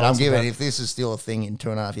sort of results. Mate, I'm giving. If this is still a thing in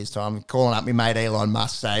 2.5 years' time, I'm calling up my mate Elon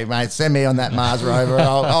Musk. Say, mate, send me on that Mars rover.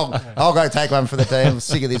 I'll go take one for the team. I'm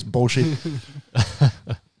sick of this bullshit.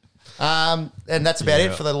 And that's about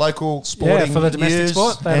it for the local sporting for the domestic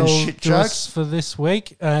sport. That'll and shit jokes us for this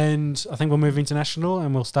week. And I think we'll move international,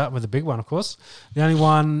 and we'll start with the big one, of course. The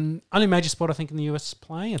only major sport I think in the US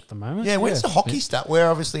playing at the moment. Yeah, where's the hockey start? We're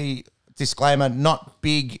obviously, disclaimer, not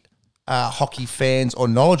big hockey fans or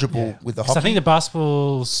knowledgeable with the hockey. So I think the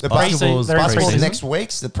basketball's next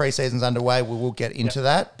week. So the preseason's underway. We will get into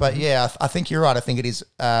that. But I think you're right. I think it is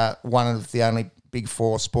one of the only big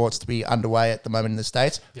 4 sports to be underway at the moment in the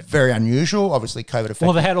States. Yep. Very unusual. Obviously, COVID affected.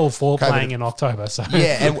 Well, they had all 4 playing in October. So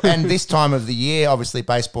and this time of the year, obviously,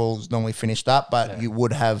 baseball's normally finished up, but you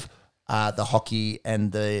would have the hockey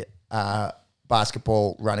and the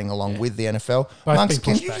basketball running along with the NFL. Monks,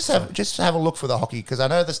 can you just have a look for the hockey? Because I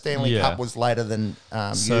know the Stanley Cup was later than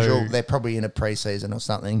usual. They're probably in a preseason or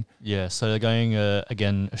something. Yeah, so they're going,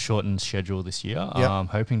 again, a shortened schedule this year.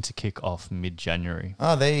 Hoping to kick off mid-January.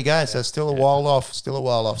 Oh, there you go. So still a while off.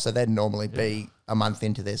 So they'd normally be a month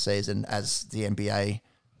into their season, as the NBA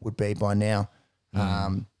would be by now.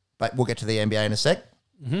 But we'll get to the NBA in a sec.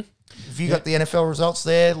 Have you got the NFL results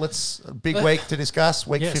there? Big week to discuss,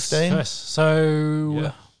 week 15. Yes.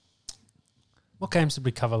 So, what games did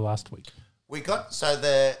we cover last week? So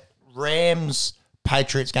the Rams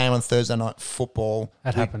Patriots game on Thursday Night Football.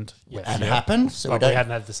 That happened. It happened. So we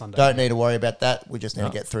hadn't had the Sunday. Don't need to worry about that. We just need to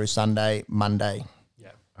get through Sunday, Monday.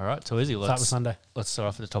 Yeah. All right, so easy. Start with Sunday. Let's start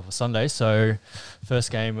off at the top of Sunday. So,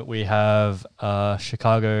 first game we have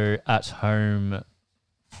Chicago at home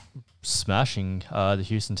smashing the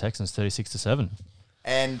Houston Texans 36-7.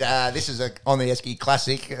 And this is on the Esky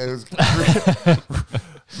Classic. It was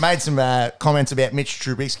made some comments about Mitch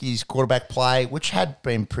Trubisky's quarterback play, which had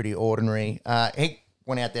been pretty ordinary. He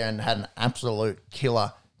went out there and had an absolute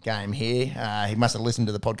killer game here. He must have listened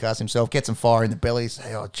to the podcast himself, get some fire in the belly,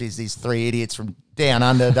 say, oh, geez, these three idiots from down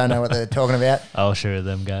under don't know what they're talking about. I'll show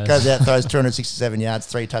them, guys. Goes out, throws 267 yards,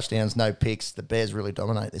 3 touchdowns, no picks. The Bears really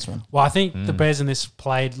dominate this one. Well, I think the Bears in this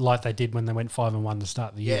played like they did when they went 5-1 to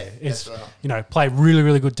start the year. That's right. Play really,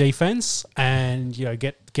 really good defense and,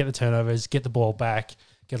 get the turnovers, get the ball back,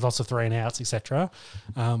 get lots of 3 and outs, etc.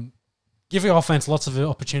 Give your offense lots of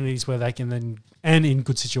opportunities where they can then, and in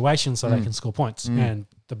good situations so they can score points. And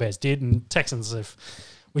the Bears did. And Texans,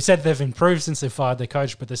 we said they've improved since they fired their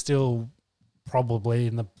coach, but they're still probably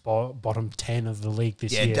in the bottom 10 of the league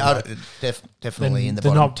this year. Definitely in the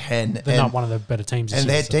bottom 10. They're not one of the better teams this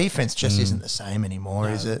year. year. And their defense just isn't the same anymore,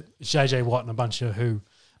 is it? JJ Watt and a bunch of who.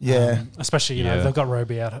 Yeah. Especially, they've got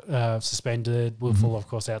Roby out suspended. Will Fuller, of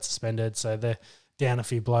course, out suspended. So they're down a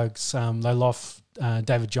few blokes. They lost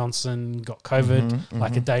David Johnson, got COVID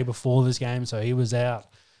like a day before this game, so he was out.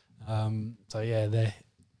 They're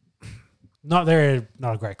not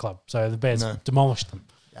a great club. So the Bears demolished them.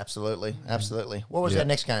 Absolutely. What was that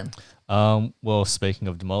next game? Well, speaking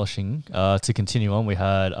of demolishing, to continue on, we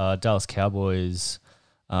had Dallas Cowboys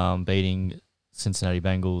beating Cincinnati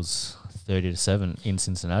Bengals 30-7 in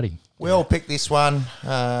Cincinnati. We all picked this one.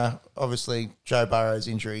 Obviously, Joe Burrow's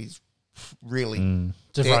injuries really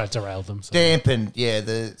derailed them. So. Dampened,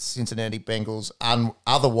 the Cincinnati Bengals'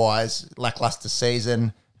 otherwise lackluster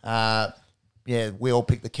season. We all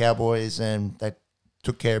picked the Cowboys and they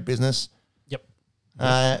took care of business. Yep.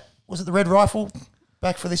 Was it the Red Rifle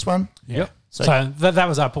back for this one? Yep. So that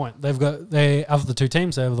was our point. Of the two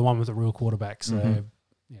teams, they were the one with the real quarterback. So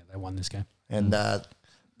they won this game. And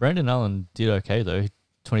Brandon Allen did okay though.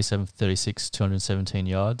 27-36, 217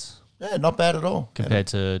 yards. Yeah, not bad at all. Compared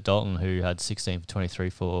to Dalton, who had 16 for 23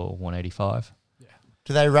 for 185. Yeah.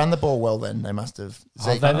 Do they run the ball well then? They must have.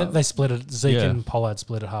 They split it. Zeke and Pollard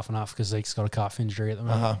split it half and half because Zeke's got a calf injury at the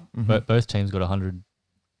moment. But both teams got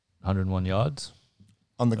 101 yards.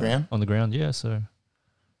 On the ground? On the ground, yeah. So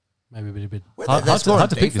maybe a bit. Hard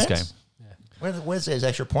to pick this game. Yeah. Where's those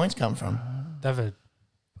extra points come from?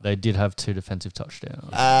 They did have 2 defensive touchdowns.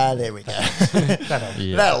 There we go.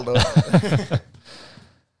 That'll do it.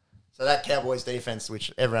 So that Cowboys defense,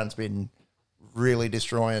 which everyone's been really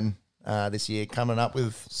destroying this year, coming up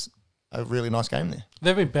with a really nice game there.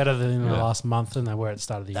 They've been better than in the last month than they were at the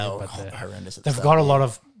start of the year. But horrendous. They've got a lot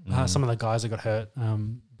of some of the guys that got hurt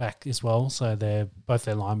back as well. So they're both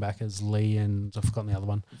their linebackers, Lee and I've forgotten the other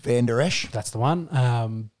one. Van Der Esch. That's the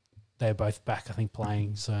one. They're both back, I think,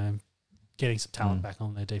 playing. So getting some talent back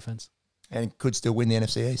on their defense. And could still win the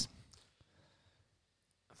NFC East.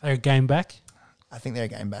 They're a game back. I think they're a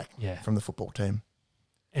game back from the football team.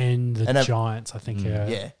 And the Giants, I think,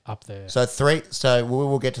 are up there. So we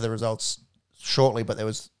will get to the results shortly, but there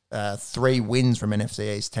was 3 wins from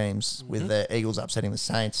NFC East teams with the Eagles upsetting the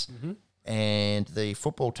Saints and the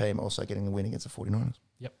football team also getting the win against the 49ers.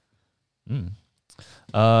 Yep.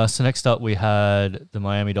 So next up we had the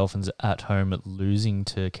Miami Dolphins at home losing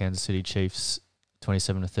to Kansas City Chiefs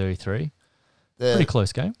 27-33. Pretty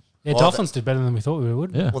close game. Yeah, Dolphins did better than we thought we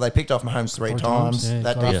would. Yeah. Well, they picked off Mahomes 3 times.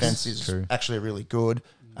 That defense is actually really good.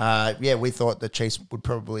 We thought the Chiefs would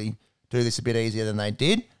probably do this a bit easier than they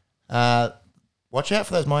did. Watch out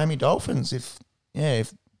for those Miami Dolphins. If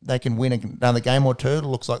they can win another game or two, it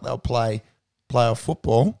looks like they'll play playoff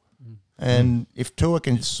football. And if Tua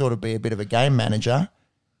can sort of be a bit of a game manager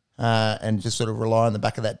and just sort of rely on the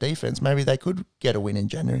back of that defense, maybe they could get a win in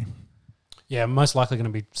January. Yeah, most likely going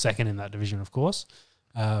to be second in that division, of course.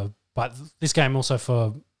 But this game also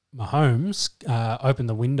for Mahomes opened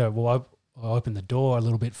the window, opened the door a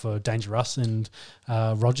little bit for Dangerous and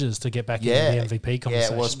Rodgers to get back into the MVP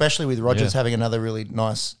conversation. Yeah, well, especially with Rodgers having another really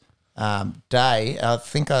nice day. I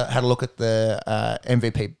think I had a look at the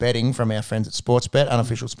MVP betting from our friends at Sportsbet,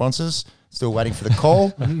 unofficial sponsors. Still waiting for the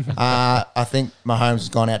call. I think Mahomes has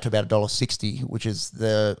gone out to about $1.60, which is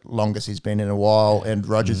the longest he's been in a while, and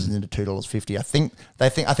Rodgers is into $2.50.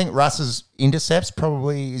 I think Russ's intercepts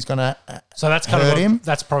probably is going to So that's kind hurt of him.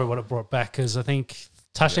 That's probably what it brought back, because I think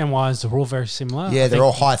touchdown wise they're all very similar. Yeah, they're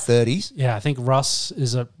all high 30s. Yeah, I think Russ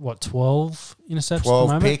is at 12 intercepts. at the 12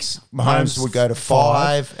 moment. picks. Mahomes would go to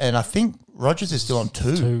 5, and I think Rodgers is still on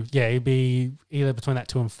 2. Yeah, he'd be either between that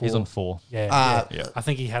 2 and 4. He's on 4. Yeah, Yeah. I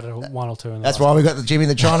think he had a 1 or 2 in the That's last why we got the Jimmy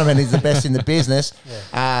the Chinaman. He's the best in the business.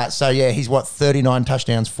 He's 39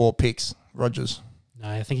 touchdowns, 4 picks. Rodgers. No,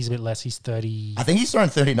 I think he's a bit less. He's 30. I think he's thrown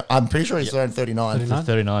 39. I'm pretty sure he's thrown 39. 39?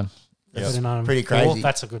 39. That's 39 and pretty 4. crazy.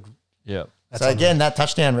 That's a good. Yeah. That's So again, that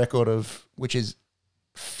touchdown record of which is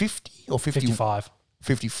 50 or 50, 55.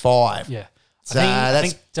 55. Yeah. So I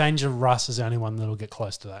think Danger Russ is the only one that'll get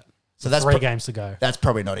close to that. So that's 3 games to go. That's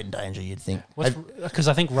probably not in danger, you'd think. Because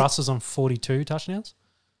I think Russ is on 42 touchdowns.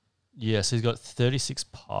 Yes, he's got 36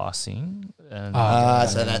 passing. And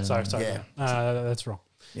so that's Sorry. yeah. That's wrong.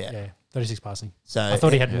 Yeah. 36 passing. So I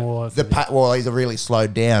thought he had more. He's really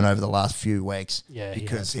slowed down over the last few weeks. Yeah,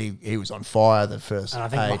 because he was on fire the first. And I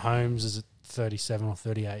think 8. Mahomes is at 37 or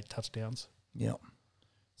 38 touchdowns. Yeah.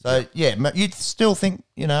 So you'd still think,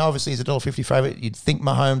 obviously he's a $1.50 favourite. You'd think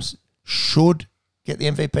Mahomes should get the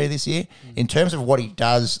MVP this year. In terms of what he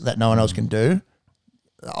does that no one else can do,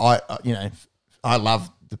 I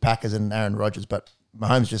love the Packers and Aaron Rodgers, but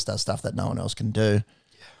Mahomes just does stuff that no one else can do.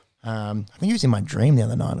 I think he was in my dream the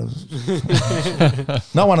other night. It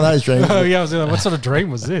was not one of those dreams. Oh, yeah. I was like, what sort of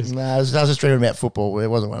dream was this? No, I was just dreaming about football. It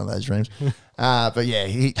wasn't one of those dreams. But yeah,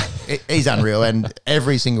 he's unreal. And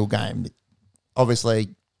every single game, obviously,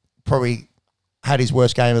 probably had his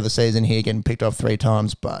worst game of the season here, getting picked off 3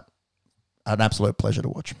 times, but an absolute pleasure to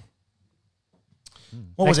watch.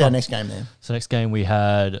 What was our next game then? So next game we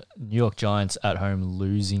had New York Giants at home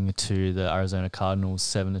losing to the Arizona Cardinals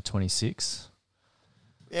 7-26.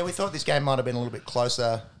 Yeah, we thought this game might have been a little bit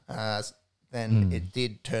closer than it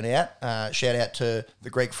did turn out. Shout out to the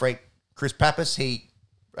Greek freak, Chris Pappas. He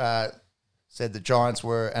said the Giants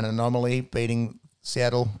were an anomaly, beating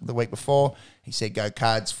Seattle the week before. He said go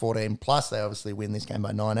Cards 14+. They obviously win this game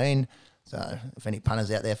by 19. So if any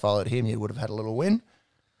punters out there followed him, you would have had a little win.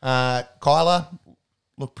 Kyler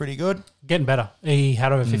looked pretty good. Getting better. He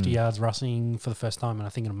had over 50 yards rushing for the first time, I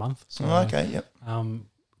think, in a month. So, Okay, yep.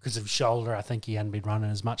 because of shoulder, I think he hadn't been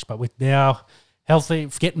running as much. But with now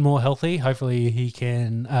getting more healthy, hopefully he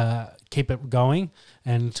can keep it going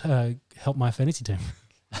and help my fantasy team.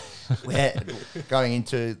 We're going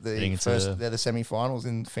into the semi-finals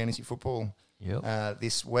in fantasy football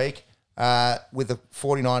this week. With the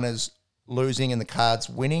 49ers losing and the Cards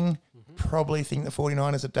winning, probably think the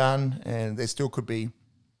 49ers are done, and there still could be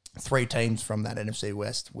 3 teams from that NFC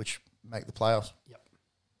West which make the playoffs. Yep.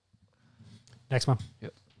 Next one.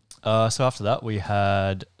 Yep. So after that, we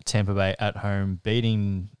had Tampa Bay at home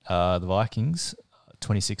beating the Vikings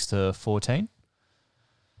 26-14.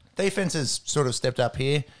 Defense has sort of stepped up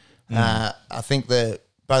here. I think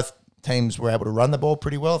both teams were able to run the ball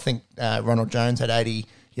pretty well. I think Ronald Jones had 80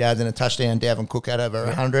 yards and a touchdown. Dalvin Cook had over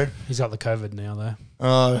 100. He's got the COVID now, though.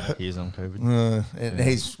 He is on COVID. And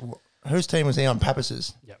whose team was he on?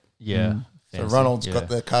 Pappas's. Yep. Yeah. So Fancy. Ronald's got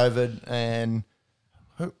the COVID, and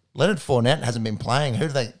Leonard Fournette hasn't been playing. Who are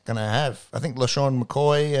they going to have? I think LaShawn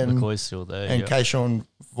McCoy and McCoy's still there. and yep. Kayshawn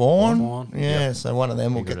Vaughn. Vaughn. Yeah, so one of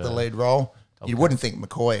them will He get got the a lead role. top You wouldn't think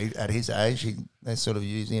McCoy at his age. They sort of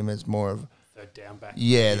use him as more of Third down back.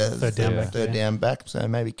 third down back. So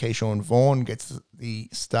maybe Keyshawn Vaughn gets the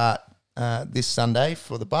start this Sunday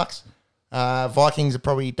for the Bucks. Vikings are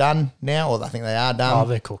probably done now, or I think they are done. Oh,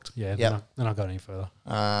 they're cooked. Yeah, Yep. they're not going any further.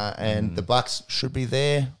 And the Bucks should be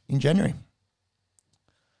there in January.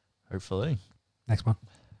 Hopefully. Next one.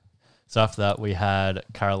 So after that, we had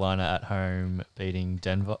Carolina at home beating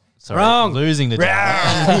Denver. Sorry, Wrong. losing to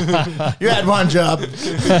Denver. You had one job.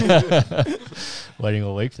 Waiting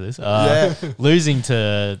all week for this. Yeah. Losing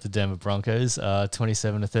to the Denver Broncos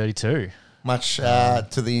 27-32. Much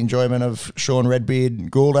to the enjoyment of Sean Redbeard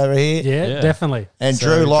Gould over here. Yeah, Yeah. definitely. And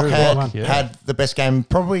So Drew Lock Drew had, Lock, yeah. had the best game,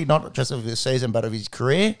 probably not just of his season, but of his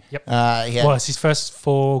career. Yep. He had Well, it's his first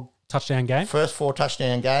 4 touchdown game. first 4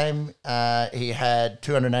 touchdown game. He had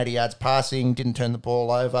 280 yards passing, didn't turn the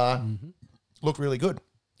ball over. Looked really good.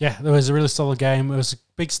 Yeah, it was a really solid game. It was a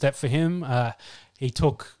big step for him. He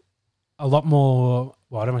took a lot more.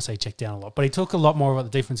 Well, I don't want to say he checked down a lot, but he took a lot more of what the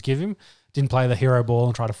defense gave him. Didn't play the hero ball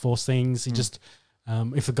and try to force things. He just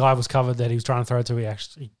If the guy was covered that he was trying to throw it to, he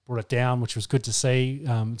actually brought it down, which was good to see.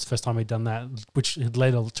 It's the first time he'd done that, which had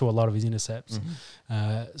led to a lot of his intercepts.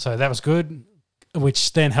 So that was good,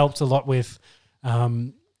 which then helped a lot with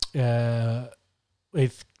trying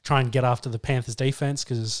to get after the Panthers defense,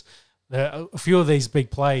 because a few of these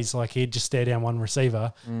big plays, like he'd just stare down one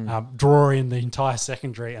receiver, draw in the entire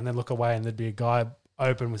secondary, and then look away, and there'd be a guy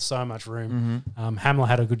open with so much room. Hamler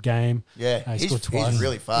had a good game. Yeah, he scored twice. He's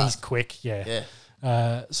really fast. He's quick, yeah.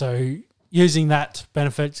 So using that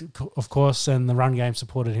benefit, of course, and the run game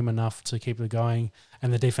supported him enough to keep it going,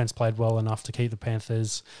 and the defense played well enough to keep the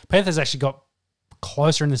Panthers. Panthers actually got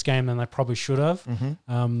closer in this game than they probably should have.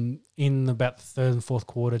 In about the third and fourth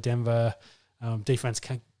quarter, Denver defense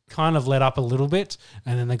kind of let up a little bit,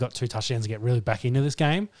 and then they got 2 touchdowns to get really back into this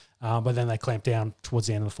game. But then they clamped down towards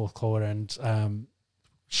the end of the fourth quarter and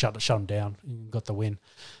shut them down and got the win.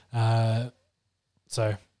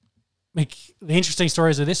 So the interesting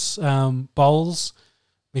stories of this, Bowles,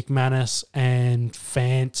 McManus, and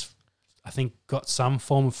Fant, I think, got some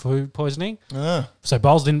form of food poisoning. So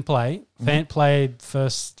Bowles didn't play. Fant played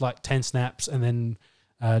first 10 snaps and then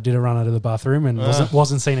did a run out of the bathroom and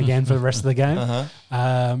wasn't seen again for the rest of the game.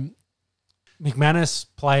 McManus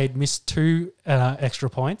missed 2 extra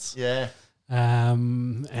points. Yeah.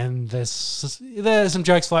 And there's some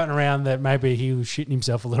jokes floating around that maybe he was shitting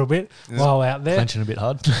himself a little bit while out there. Clenching a bit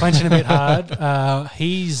hard.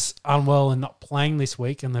 He's unwell and not playing this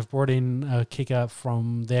week, and they've brought in a kicker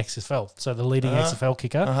from the XFL. So the leading XFL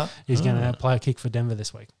kicker is going to play a kick for Denver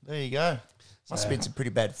this week. There you go. Must have been some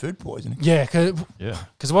pretty bad food poisoning. Yeah,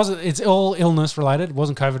 because it's all illness related. It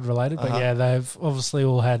wasn't COVID related, but yeah, they've obviously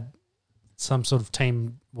all had some sort of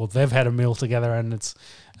team. Well, they've had a meal together, and it's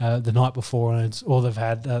the night before, and they've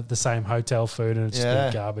had the same hotel food, and it's just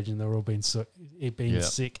been garbage, and they're all been sick. No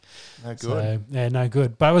good. So, no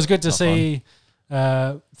good. But it was good to see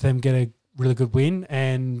them get a really good win,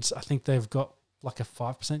 and I think they've got a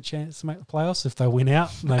 5% chance to make the playoffs if they win out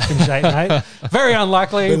and they finish 8-8. Very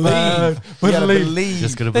unlikely. Believe.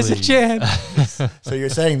 Just gotta There's believe. a chance. So you're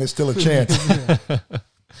saying there's still a chance?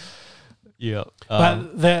 Yeah.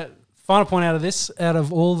 But the final point out of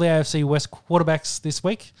all the AFC West quarterbacks this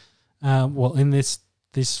week, in this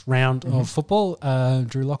round of football,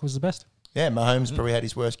 Drew Lock was the best. Yeah, Mahomes probably had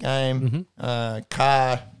his worst game.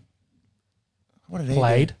 Carr, what did he do?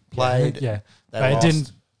 Played. Yeah. They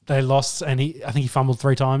lost. They lost, and I think he fumbled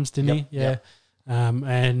 3 times, didn't he? Yeah. Yep.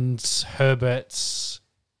 And Herbert,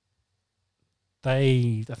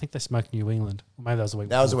 I think they smoked New England. Or maybe that was the week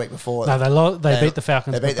before. That was the week before. No, they beat the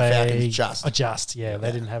Falcons. They beat the Falcons just. Yeah,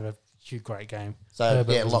 they didn't have a great game. So,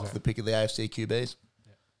 Herbert locked the pick of the AFC QBs.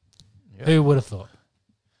 Yeah. Who would have thought?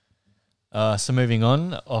 So moving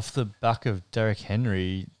on, off the back of Derrick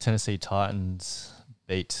Henry, Tennessee Titans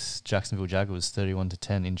beat Jacksonville Jaguars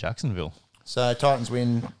 31-10 in Jacksonville. So Titans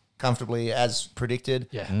win comfortably as predicted.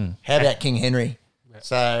 Yeah. How about King Henry? Yeah.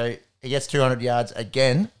 So he gets 200 yards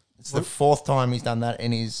again. It's the 4th time he's done that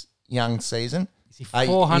in his young season. Is he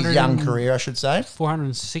 400? His young career, I should say.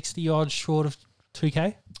 460 yards short of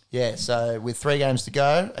 2K. Yeah. So with 3 games to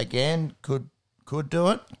go, again, could do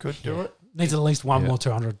it. Do it. Needs at least one more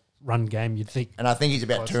 200 run game, you'd think. And I think he's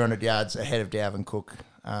about 200 yards ahead of Dalvin Cook.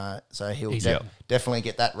 So he'll definitely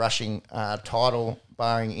get that rushing title,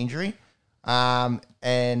 barring injury.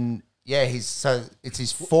 And yeah, it's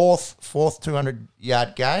his fourth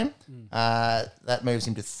 200-yard game. That moves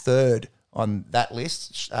him to 3rd on that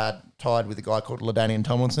list, tied with a guy called LaDainian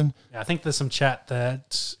Tomlinson. Yeah, I think there's some chat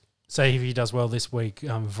that say if he does well this week,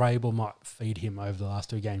 Vrabel might feed him over the last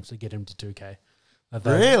 2 games to get him to 2K.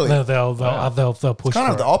 Really? They'll push. It's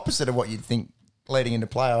kind of the opposite of what you'd think leading into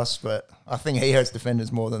playoffs, but I think he hurts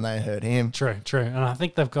defenders more than they hurt him. True. And I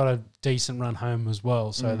think they've got a decent run home as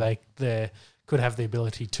well, so they could have the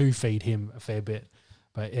ability to feed him a fair bit.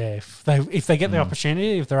 But yeah, if they get the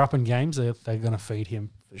opportunity, if they're up in games, they're going to feed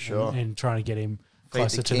him for sure and trying to get him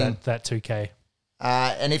closer to that 2K.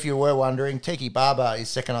 And if you were wondering, Tiki Barber is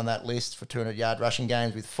second on that list for 200-yard rushing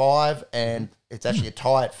games with 5, and it's actually a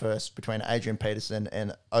tie at first between Adrian Peterson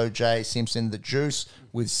and OJ Simpson, the Juice,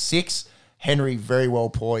 with 6. Henry very well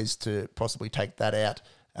poised to possibly take that out,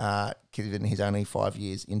 given he's only 5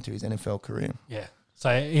 years into his NFL career. Yeah.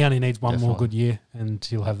 So he only needs one more good year, and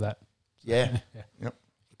he'll have that. Yeah. Yep.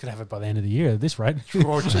 Could have it by the end of the year at this rate.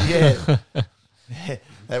 Yeah.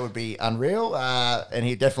 That would be unreal. And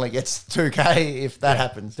he definitely gets 2K if that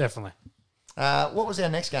happens. Definitely. What was our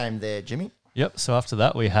next game there, Jimmy? Yep. So after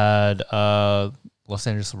that, we had Los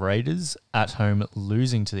Angeles Raiders at home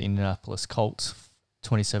losing to the Indianapolis Colts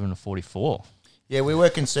 27-44. Yeah, we were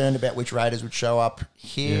concerned about which Raiders would show up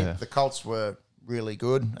here. Yeah. The Colts were really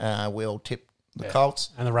good. We all tipped the Colts.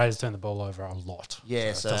 And the Raiders turned the ball over a lot.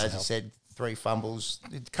 Yeah, so as you said, 3 fumbles.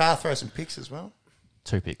 Did Carr throw some picks as well?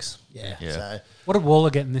 2 picks. Yeah. Yeah. So, What did Waller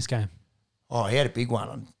get in this game? he had a big one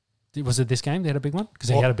on. Was it this game they had a big one? Because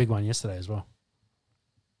he had a big one yesterday as well.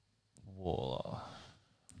 Waller.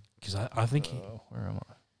 Because I think he... Where am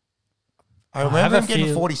I? I remember him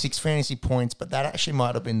getting 46 fantasy points, but that actually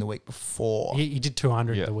might have been the week before. He did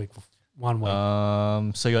 200 the week, 1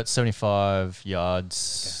 week. So you got 75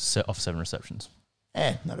 yards off 7 receptions.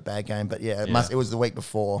 Yeah, not a bad game, but yeah, it was the week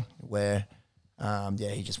before where,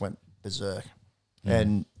 he just went berserk,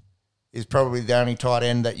 and is probably the only tight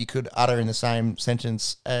end that you could utter in the same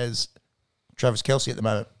sentence as Travis Kelce at the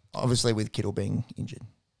moment. Obviously, with Kittle being injured.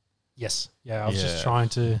 Yes, I was just trying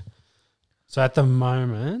to. So at the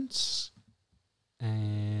moment,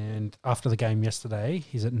 and after the game yesterday,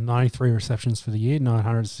 he's at 93 receptions for the year,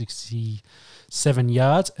 967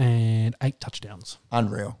 yards, and 8 touchdowns.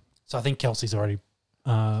 Unreal. So I think Kelsey's already.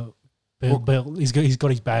 He's got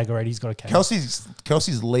his bag already. He's got a case.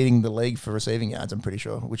 Kelsey's leading the league for receiving yards. I'm pretty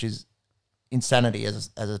sure, which is insanity as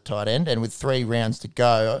a tight end. And with 3 rounds to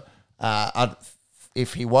go,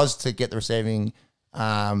 if he was to get the receiving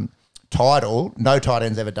title, no tight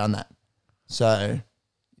end's ever done that. So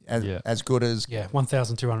as good as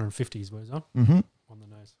 1,250 is what he's on. Mm-hmm. On the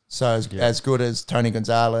nose. So as good as Tony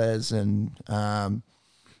Gonzalez and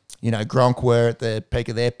Gronk were at the peak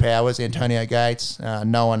of their powers, Antonio Gates,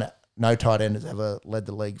 no tight end has ever led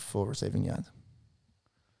the league for receiving yards.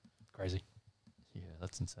 Crazy. Yeah,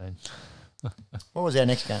 that's insane. What was our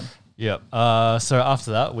next game? Yep. So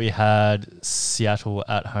after that, we had Seattle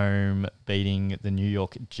at home beating the New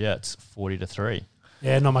York Jets 40-3.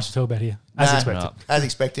 Yeah, not much to talk about here. As expected. No. As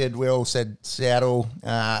expected, we all said Seattle.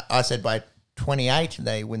 I said by 28.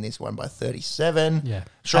 They win this one by 37. Yeah.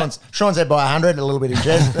 Sean said by 100, a little bit in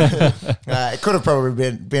jest. It could have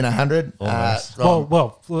probably been 100.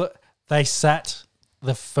 Well, they sat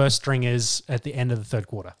the first stringers at the end of the third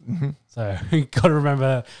quarter. Mm-hmm. So you got to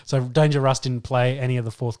remember. So Danger Russ didn't play any of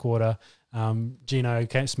the fourth quarter. Geno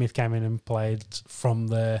Smith came in and played from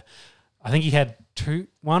the. I think he had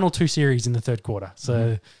 1 or 2 series in the third quarter.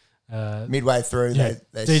 So midway through, they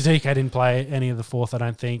DK didn't play any of the fourth, I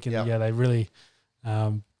don't think. And they really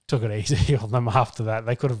took it easy on them after that.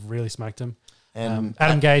 They could have really smoked him. And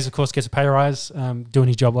Adam Gaze, of course, gets a pay rise, doing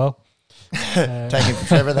his job well. Taking for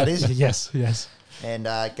Trevor, that is. Yes. And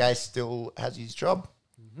Gaze still has his job.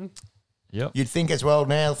 Mm-hmm. Yep. You'd think as well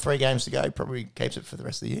now, 3 games to go, probably keeps it for the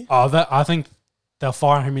rest of the year. I think they'll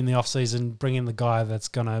fire him in the offseason, bring in the guy that's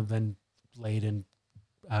going to then lead and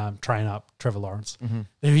train up Trevor Lawrence.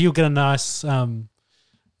 Mm-hmm. He'll get a nice...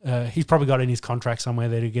 he's probably got in his contract somewhere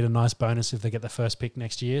there to get a nice bonus if they get the first pick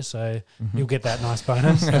next year. So he'll get that nice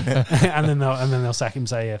bonus, and then they'll sack him. And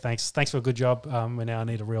say, thanks for a good job. We now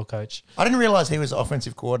need a real coach. I didn't realize he was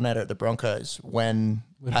offensive coordinator at the Broncos when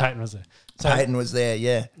Peyton was there. So, Peyton was there.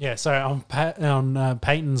 Yeah. So on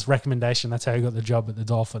Peyton's recommendation, that's how he got the job at the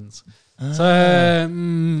Dolphins. So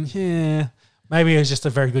maybe he was just a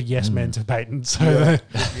very good yes man to Peyton. So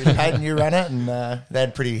Peyton, you run it, and they had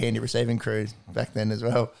a pretty handy receiving crew back then as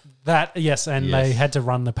well. They had to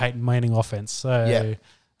run the Peyton Manning offense. So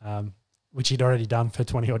which he'd already done for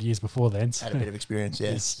 20 odd years before then. So. Had a bit of experience,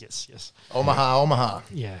 Yes. Omaha.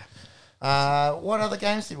 Yeah. What other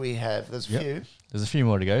games did we have? There's a few. There's a few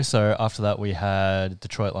more to go. So after that, we had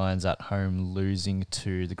Detroit Lions at home losing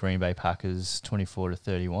to the Green Bay Packers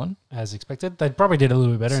 24-31. As expected. They probably did a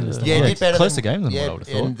little bit better in this. Yeah, did better. Closer game than what I would have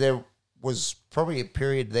thought. And there was probably a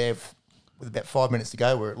period there with about 5 minutes to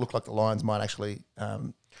go where it looked like the Lions might actually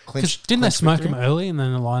clinch. Didn't they smoke victory. them early and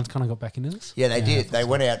then the Lions kind of got back into this? Yeah, they did. They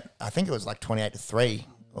went out, I think it was like 28-3.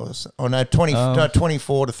 Or no,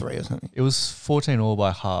 24-3 or something. It was 14-all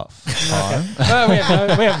by half time. We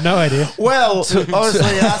have no idea. Well,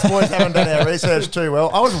 obviously, us boys haven't done our research too well.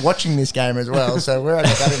 I was watching this game as well, so where I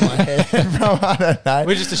got that in my head from, I don't know.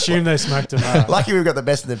 We just assumed they smoked them. Lucky we've got the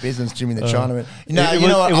best of the business, Jimmy the Chinaman. I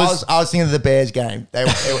was thinking of the Bears game,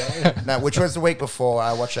 which was the week before.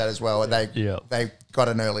 I watched that as well, and they got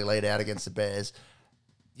an early lead out against the Bears.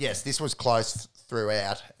 Yes, this was close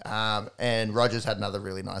throughout, and Rodgers had another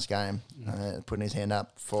really nice game, putting his hand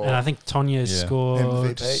up for. And I think Tonya's scored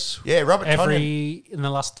MVP. Yeah, Robert Tonyan. In the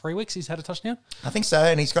last 3 weeks, he's had a touchdown. I think so,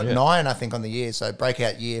 and he's got 9, I think, on the year. So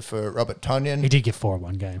breakout year for Robert Tonyan. He did get 4 in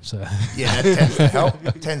one game, so yeah,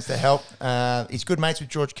 that tends to help. He's good mates with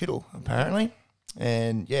George Kittle, apparently,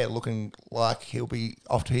 and looking like he'll be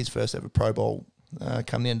off to his first ever Pro Bowl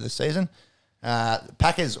come the end of the season.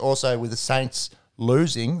 Packers also with the Saints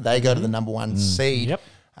losing, they go to the number 1 seed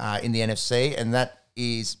in the NFC, and that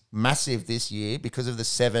is massive this year because of the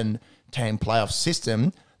 7-team playoff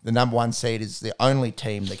system. the number 1 seed is the only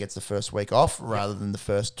team that gets the first week off rather than the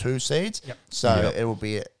first 2 seeds. Yep. So it will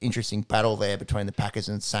be an interesting battle there between the Packers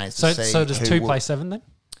and Saints. So to see so does who 2 will- play 7 then?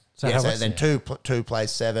 So Yeah, how so works- then two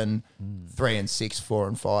plays 7, 3 and 6, 4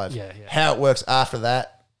 and 5. Yeah, yeah. How it works after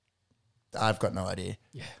that, I've got no idea.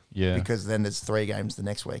 Yeah. Because then there's 3 games the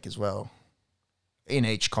next week as well in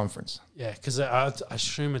each conference. Yeah, because I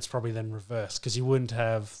assume it's probably then reversed because you wouldn't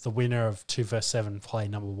have the winner of 2 versus 7 play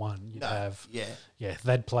number 1. You'd have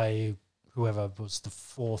they'd play whoever was the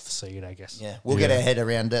 4th seed, I guess. Yeah, we'll get our head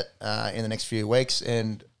around it in the next few weeks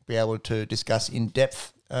and be able to discuss in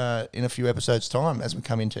depth in a few episodes' time as we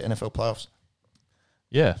come into NFL playoffs.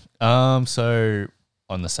 Yeah. So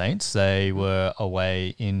on the Saints, they were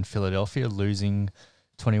away in Philadelphia, losing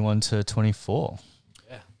 21-24.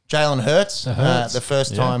 Jalen Hurts, Hurts. the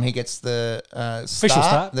first time he gets the Official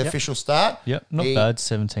start, the yep. official start. Yep, not bad.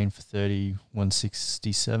 17 for 30,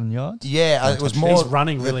 167 yards. Yeah, it was more He's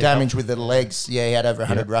running the really damage with the legs. Yeah, he had over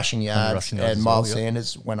 100 rushing yards, rushing yards and as well, Miles yep.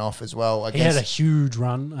 Sanders went off as well. He had a huge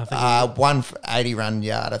run, I think. 1 for 80 run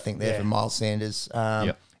yard, I think, there Yeah. for Miles Sanders.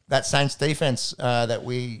 Yep. That Saints defense that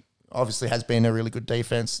we obviously has been a really good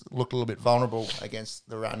defense, looked a little bit vulnerable against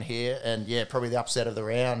the run here, and yeah, probably the upset of the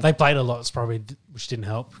round. They played a lot, which didn't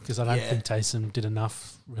help because I don't Yeah. think Taysom did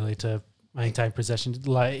enough really to maintain possession.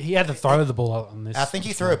 Like he had to throw the ball on this. I think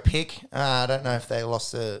he threw a pick. I don't know if they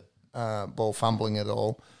lost the ball fumbling at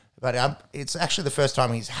all, but it's actually the first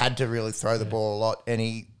time he's had to really throw the ball a lot, and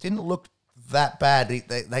he didn't look that bad.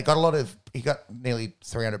 They got he got nearly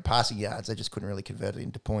 300 passing yards. They just couldn't really convert it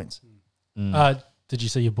into points. Did you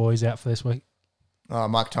see your boys out for this week? Oh,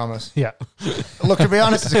 Mike Thomas. Yeah. Look, to be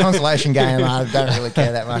honest, it's a consolation game. I don't really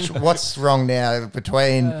care that much. What's wrong now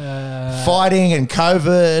between fighting and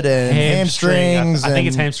COVID and hamstrings? I think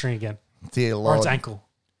it's and- hamstring again. Dear Or Lord. it's ankle.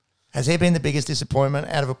 Has he been the biggest disappointment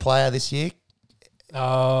out of a player this year?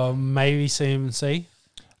 Maybe CMC.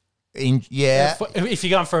 Yeah. If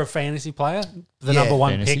you're going for a fantasy player, the Yeah. number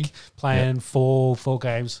 1 Fantasy. pick playing four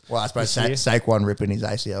games. Well, I suppose this year. Saquon ripping his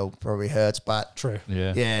ACL probably hurts, but True.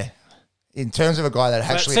 Yeah. yeah. In terms of a guy that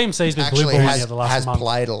actually, CMC's been actually blue balling has, the last has month.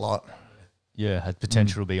 played a lot. Yeah, had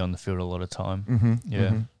potential to be on the field a lot of time.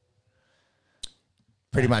 Yeah.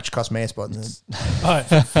 Pretty much cost me a spot. Oh,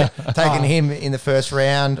 Taking him in the first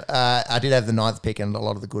round, I did have the 9th pick, and a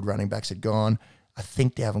lot of the good running backs had gone. I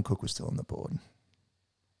think Dalvin Cook was still on the board.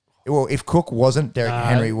 Well, if Cook wasn't, Derrick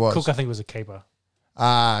Henry was. Cook, I think, was a keeper.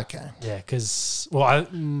 Okay. Yeah, because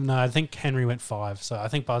I think Henry went 5. So I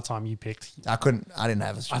think by the time you picked, I didn't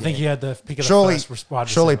have a I think you had the pick of Surely, the first wide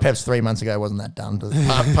surely receiver. Pep's 3 months ago wasn't that dumb to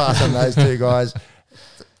pass on those 2 guys.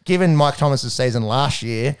 Given Mike Thomas's season last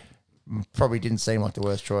year, probably didn't seem like the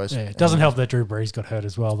worst choice. Yeah, it doesn't help that Drew Brees got hurt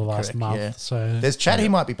as well the last Correct, month. yeah. So There's chat he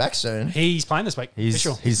might be back soon. he's playing this week. He's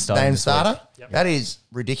Official. starting Name this week. starter? Yep. That is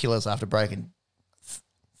ridiculous after breaking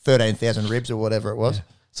 13,000 ribs or whatever it was.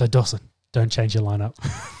 So Dawson, don't change your lineup.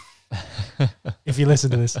 If you listen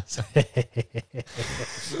to this,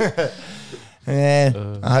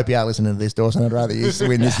 Yeah, I hope you are listening to this, Dawson. I'd rather you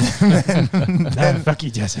win this. no, fuck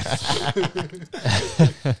you, Joseph.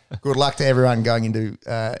 Good luck to everyone going into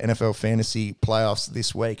NFL fantasy playoffs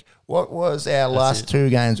this week. What was our last 2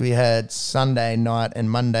 games? We had Sunday night and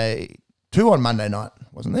Monday. 2 on Monday night,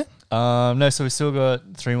 wasn't there? No, so we still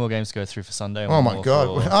got 3 more games to go through for Sunday. and Oh one my more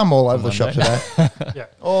God. for- I'm all over the on shop Monday. today. Yeah.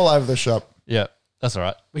 All over the shop. Yeah, that's all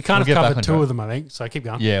right. We kind We'll get of back covered on 2 track. of them, I think. So keep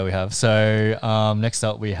going. Yeah, we have. So next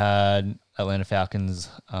up we had Atlanta Falcons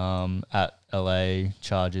at LA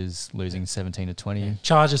Chargers losing 17-20.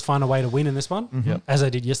 Chargers find a way to win in this one, Yep. as they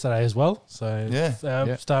did yesterday as well. So Yeah. they're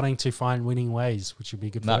Yeah. starting to find winning ways, which would be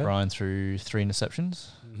good for Matt them. Ryan threw 3 interceptions.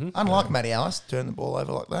 Unlike Matty Ellis, turn the ball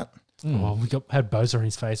over like that. Well, we had Bosa in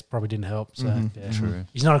his face, probably didn't help. So yeah. True.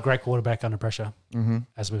 He's not a great quarterback under pressure,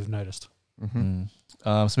 as we've noticed. So moving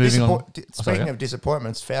on. Speaking of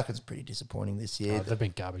disappointments, Falcons are pretty disappointing this year. They've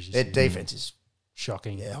been garbage this Their year. defense is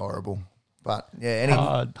Shocking. horrible. But yeah,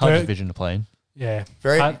 Hard Gurley- division to play in. Yeah.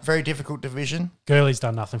 very difficult division. Gurley's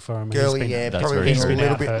done nothing for him. He's Gurley, been- That's probably very been true. a little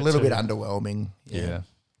He's bit, been little bit hurt underwhelming. Yeah.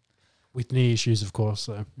 with knee issues, of course.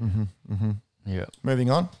 So Yeah.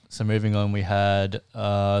 Moving on. So moving on, we had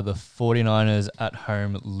the 49ers at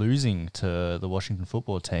home losing to the Washington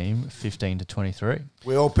football team 15-23.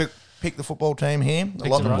 We all pick the football team here. A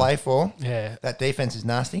lot to right. play for. yeah, That defense is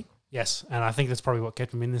nasty. yes, and I think that's probably what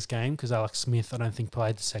kept him in this game because Alex Smith, I don't think,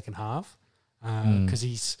 played the second half because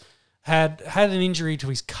he's had an injury to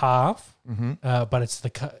his calf, but it's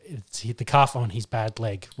hit the calf on his bad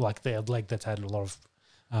leg, like the leg that's had a lot of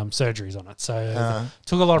surgeries on it. So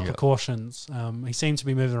took a lot of precautions. He seemed to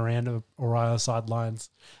be moving around Orion sidelines.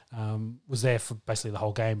 Was there for basically the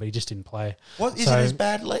whole game, but he just didn't play. What is it his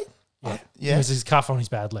bad leg? Yeah. It was his cuff on his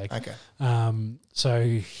bad leg. Okay.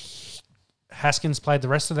 So Haskins played the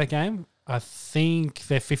rest of that game. I think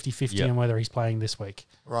they're 50-50 on whether he's playing this week.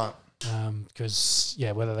 Right. Because,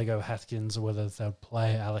 whether they go with Haskins or whether they'll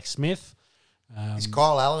play Alex Smith. Is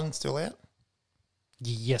Kyle Allen still out?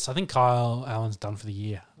 Yes, I think Kyle Allen's done for the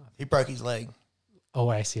year. He broke his leg.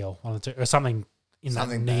 Or ACL, one of the two, or something in that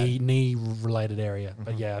knee-related area.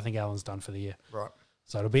 But, I think Allen's done for the year. Right.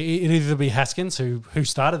 So it'll either be Haskins, who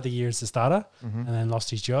started the year as the starter and then lost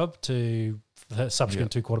his job to the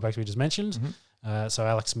subsequent two quarterbacks we just mentioned. So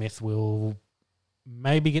Alex Smith will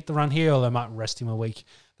maybe get the run here, or they might rest him a week.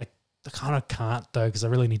 They kind of can't, though, because they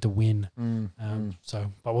really need to win.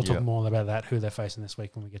 But we'll talk more about that, who they're facing this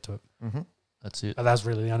week when we get to it. That's it. But that was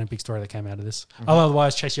really the only big story that came out of this.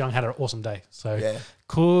 Otherwise, Chase Young had an awesome day. So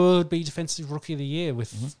could be Defensive Rookie of the Year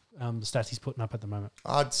with the stats he's putting up at the moment.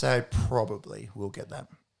 I'd say probably we'll get that.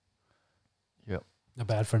 Yep. Not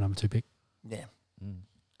bad for a number 2 pick. Yeah.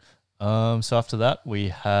 So after that, we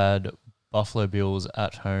had Buffalo Bills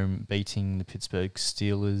at home beating the Pittsburgh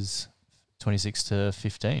Steelers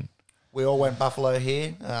 26-15. We all went Buffalo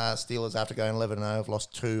here. Steelers, after going 11-0, have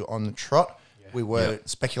lost 2 on the trot. We were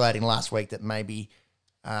speculating last week that maybe,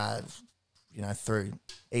 through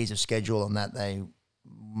ease of schedule and that they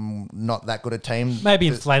not that good a team. Maybe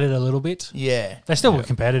inflated a little bit. Yeah. They still were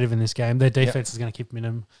competitive in this game. Their defense is going to keep them in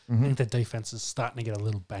them. I think their defense is starting to get a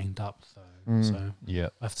little banged up. So we'll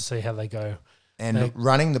have to see how they go. And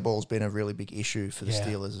running the ball's been a really big issue for the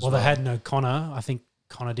Steelers as well. Well, they had no Connor. I think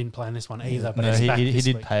Connor didn't play in this one either. But he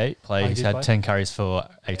did play. He's had 10 carries for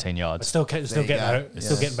 18 yards. But still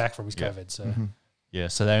getting back from his COVID. So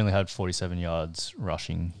so they only had 47 yards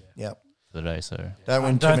rushing for the day. So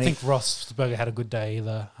don't think Roethlisberger had a good day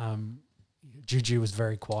either. Juju was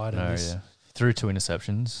very quiet. Threw 2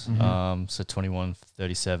 interceptions. So 21 for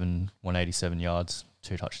 37, 187 yards,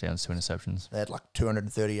 2 touchdowns, 2 interceptions. They had like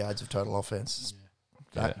 230 yards of total offense.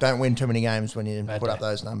 Don't win too many games when you put up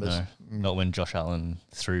those numbers. No, not when Josh Allen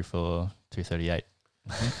threw for 238.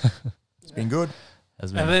 It's been good.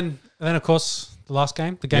 And then of course the last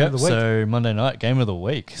game, the game of the week. So Monday night, game of the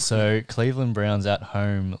week. So Cleveland Browns at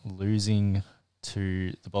home losing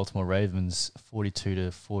to the Baltimore Ravens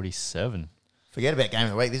 42-47. Forget about game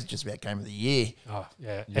of the week. This is just about game of the year. Oh,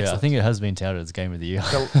 yeah. Yeah, I think it has been touted as game of the year.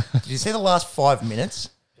 Did you see the last 5 minutes?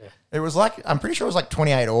 Yeah. It was like, I'm pretty sure it was like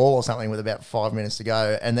 28 all or something with about 5 minutes to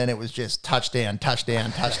go. And then it was just touchdown.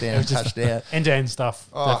 End-to-end stuff.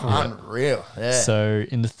 Oh, definitely. Unreal. Yeah. So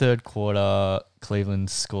in the third quarter,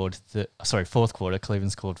 fourth quarter,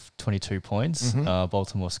 Cleveland scored 22 points.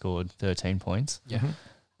 Baltimore scored 13 points. Yeah.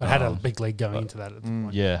 But had a big lead going into that at the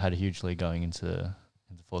point. Yeah, had a huge lead going into the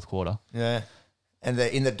fourth quarter. Yeah. And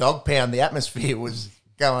in the dog pound, the atmosphere was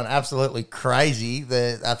going absolutely crazy.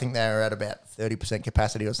 I think they were at about 30%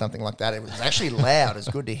 capacity or something like that. It was actually loud. It's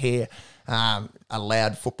good to hear a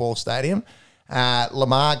loud football stadium.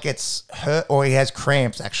 Lamar gets hurt, or he has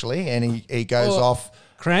cramps, actually, and he goes off.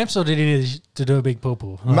 Cramps, or did he need to do a big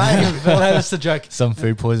poo-poo? Maybe. That's the joke. Some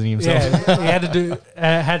food poisoning himself. Yeah, he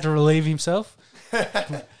had to relieve himself.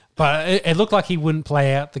 But it looked like he wouldn't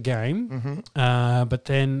play out the game. But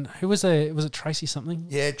then, who was it? Was it Tracy something?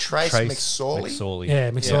 Yeah, Trace McSorley.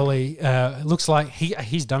 Yeah, McSorley. Looks like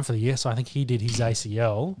he's done for the year, so I think he did his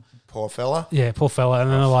ACL. Poor fella. Yeah, poor fella.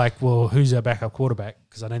 And then they're like, well, who's our backup quarterback?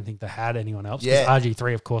 Because I don't think they had anyone else. Yeah.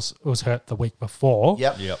 RG3, of course, was hurt the week before.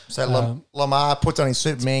 Yep. So Lamar puts on his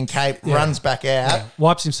Superman cape, runs back out.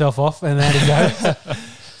 Wipes himself off, and there he goes.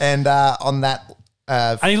 And on that...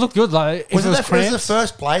 and he looked good. Like it was the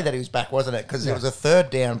first play that he was back, wasn't it? Because it was a third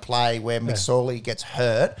down play where McSorley gets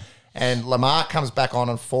hurt and Lamar comes back on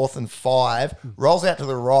 4th and 5, rolls out to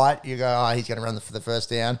the right. You go, he's going to run for the first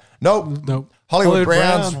down. Nope. Hollywood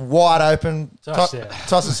Browns wide open,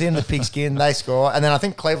 tosses in the pigskin, they score. And then I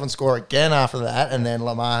think Cleveland score again after that, and then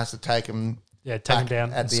Lamar has to take him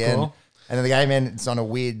down at the end. And then the game ends on a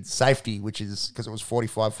weird safety, which is because it was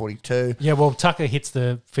 45-42. Yeah, well, Tucker hits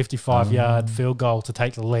the 55-yard field goal to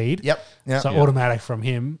take the lead. Yep. Automatic from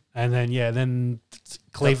him. And then, then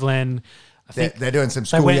Cleveland... I think they're doing some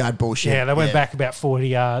schoolyard bullshit. Yeah, they went back about 40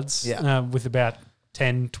 yards with about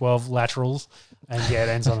 10, 12 laterals. And, it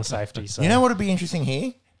ends on a safety. So. You know what would be interesting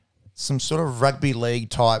here? Some sort of rugby league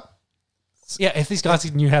type... Yeah, if these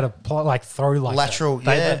guys knew how to throw like lateral,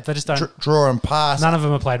 that, they just don't draw and pass. None of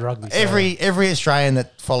them have played rugby. So. Every Australian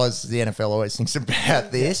that follows the NFL always thinks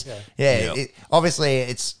about this. Obviously,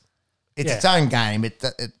 it's its own game.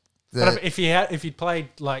 But if you'd played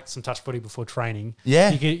like some touch footy before training,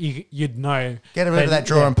 Yeah. you'd know. Get a bit of that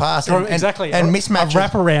draw and pass. Exactly. And a mismatch.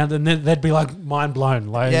 wrap around, and then they'd be like mind blown.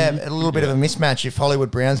 Like, Yeah, a little bit of a mismatch if Hollywood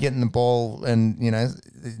Brown's getting the ball and, you know,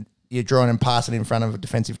 you're drawing and passing in front of a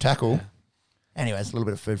defensive tackle. Yeah. Anyways, a little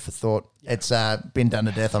bit of food for thought. Yeah. It's been done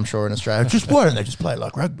to death, I'm sure, in Australia. Why don't they just play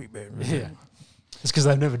like rugby, man? Yeah. It's because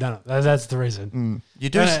they've never done it. That's the reason. You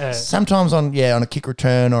do sometimes on a kick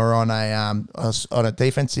return or on a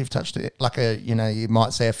defensive touch, like you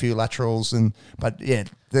might see a few laterals but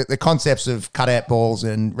the concepts of cutout balls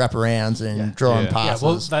and wraparounds and drawing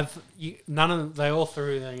passes. Yeah, well, none of them. They all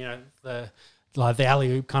threw the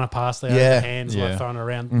alley oop kind of pass there, the hands like throwing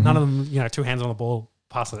around. Mm-hmm. None of them, 2 hands on the ball,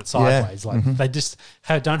 passing it sideways. They just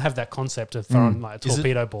don't have that concept of throwing like a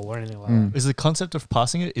torpedo ball or anything like that. Is the concept of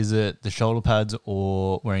passing it? Is it the shoulder pads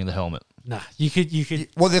or wearing the helmet? Nah, you could.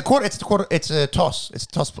 Well, it's a toss. It's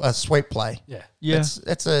a sweep play. Yeah.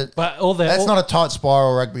 That's not a tight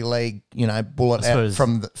spiral rugby league. Bullet out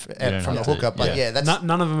from the hooker. But that's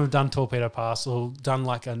none of them have done torpedo pass or done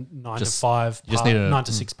like a 9 to 5, just need 9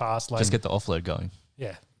 to 6 pass. Like, just get the offload going.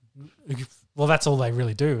 Yeah. Well, that's all they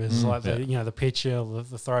really do is the pitch,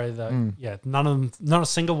 the throw. None of them, not a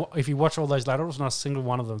single. If you watch all those laterals, not a single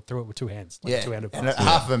one of them threw it with 2 hands. Two-handed and pass.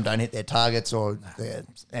 half of them don't hit their targets or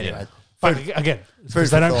anyway. Yeah. But again,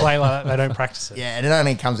 because they don't play like that, they don't practice it. Yeah, and it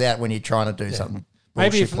only comes out when you're trying to do something.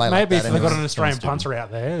 Maybe if like they've got an Australian punter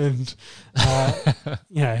out there, and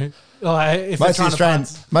if most of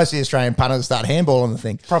the Australian punters start handballing the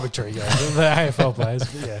thing. Probably true, yeah. The AFL players,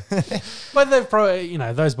 but they've probably,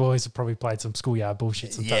 those boys have probably played some schoolyard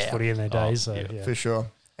bullshit, some touch footy in their days. For sure.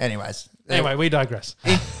 Anyways, we digress.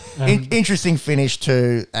 Interesting finish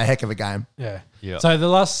to a heck of a game. Yeah. So the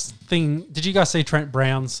last thing, did you guys see Trent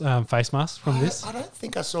Brown's face mask from this? I don't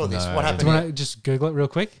think I saw this. What happened? Do you want to just Google it real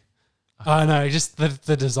quick? Oh no, just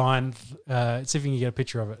the design. See if you can get a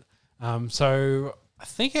picture of it. So I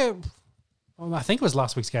think it was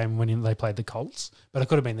last week's game when they played the Colts, but it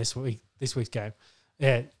could have been this week's game.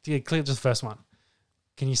 Yeah, click just the first one.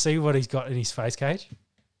 Can you see what he's got in his face cage?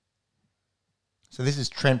 So this is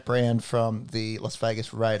Trent Brown from the Las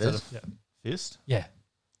Vegas Raiders. Fist? Yeah.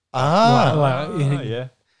 Yeah.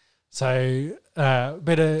 So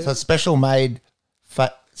bit of so special made.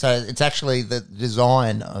 So it's actually the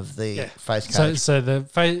design of the face cage. So the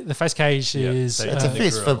face cage is it's a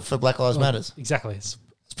fist for Black Lives Matters. Exactly. It's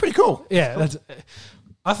pretty cool. Yeah.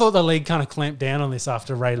 I thought the league kind of clamped down on this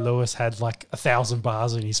after Ray Lewis had like 1,000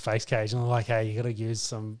 bars in his face cage, and they're like, "Hey, you got to use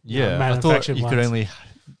some manufactured I thought you ones." could only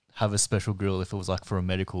have a special grill if it was like for a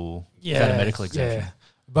medical exemption. Yeah.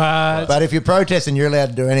 But if you're protesting, you're allowed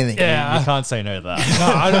to do anything. Yeah, you can't say no to that. No,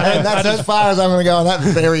 I don't, and that's as far as I'm going to go on that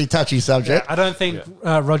very touchy subject. I don't think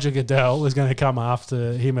Roger Goodell is going to come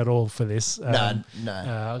after him at all for this. No.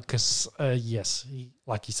 Because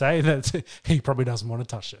like you say, that he probably doesn't want to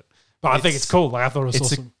touch it. But I think it's cool. Like I thought it was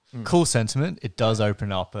awesome. Cool sentiment. It does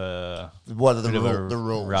open up what are the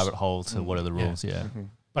rules? Rabbit hole to what are the rules? Yeah. Mm-hmm.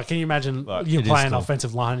 But can you imagine you're playing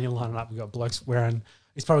offensive line, you're lining up, you've got blokes wearing.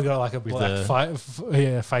 He's probably got like a black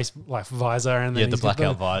face like visor, and then the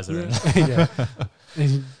blackout visor. Yeah. And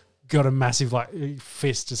he's got a massive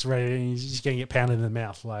fist just ready, and he's just going to get pounded in the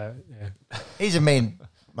mouth. He's a mean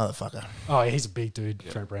motherfucker. Oh, yeah, he's a big dude,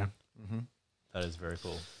 Trent Brown. Mm-hmm. That is very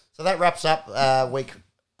cool. So that wraps up week.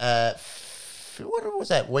 What was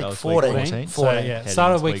that? Week 14. So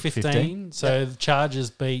started week 15. So the Chargers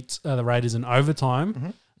beat the Raiders in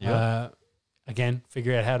overtime. Mm-hmm. Again,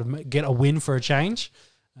 figure out how to get a win for a change.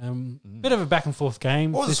 Bit of a back and forth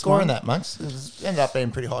game. What was the score in that, Monks? It ended up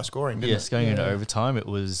being pretty high scoring, didn't it? Yes, going into overtime, it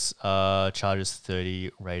was Chargers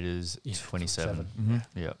 30, Raiders 27. Mm-hmm.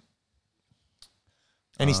 Yeah.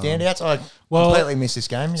 Any standouts? I completely missed this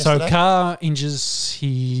game yesterday. So Carr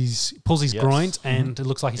pulls his groin, and it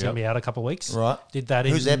looks like he's going to be out a couple of weeks. Right. Did that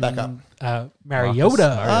Who's their backup?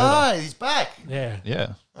 Mariota. He's back.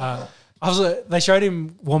 Yeah. They showed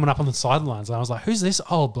him warming up on the sidelines, and I was like, "Who's this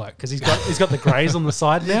old bloke?" Because he's got the greys on the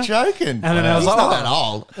side now. You're joking. And then I was he's like, not that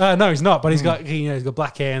old. No, he's not. But he's got he's got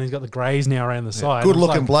black hair, and he's got the greys now around the side. Good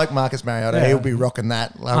looking bloke, Marcus Mariota. Yeah. He'll be rocking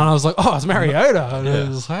that. And I was like, "Oh, it's Mariota." And I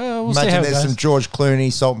was like, we'll see how there's some George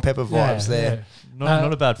Clooney, salt and pepper vibes there. Yeah.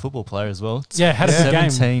 Not a bad football player as well. Had a good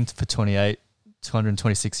game. 17 for 28.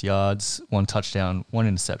 226 yards, 1 touchdown, 1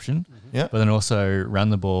 interception. Yeah. But then also ran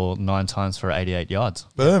the ball 9 times for 88 yards.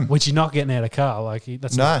 Boom. Which you're not getting out of Carr.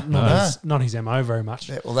 That's not his MO very much.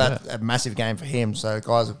 Yeah, well, that's a massive game for him. So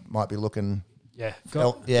guys might be looking. Yeah.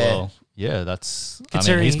 That's.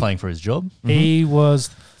 He's playing for his job. He was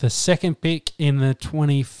the second pick in the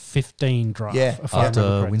 2015 draft. Yeah.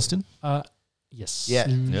 After Winston? Yes. Yeah.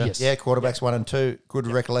 Yes. Yeah, quarterbacks 1 and 2. Good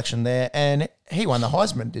recollection there. And he won the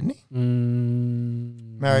Heisman, didn't he?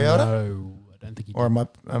 Mariota? No, I don't think he did. Or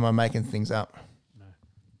am I making things up? No.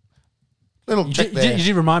 Little You trick did, there. you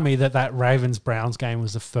did remind me that Ravens-Browns game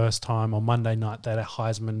was the first time on Monday night that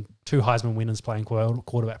two Heisman winners playing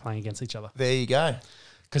quarterback playing against each other. There you go.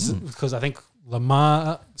 Because I think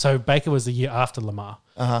Lamar... So Baker was the year after Lamar.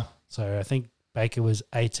 Uh-huh. So I think Baker was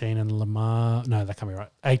 18 and Lamar... No, that can't be right.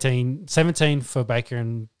 17 for Baker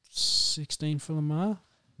and 16 for Lamar?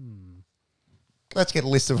 Let's get a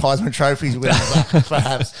list of Heisman trophies winners,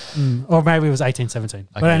 perhaps. Or maybe it was 18-17.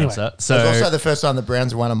 But anyway. So It was also the first time the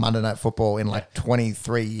Browns won a Monday Night Football in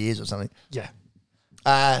 23 years or something.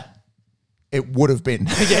 Yeah. It would have been.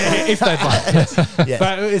 Yeah, if they'd won. Yes. Yeah.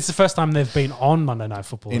 But it's the first time they've been on Monday Night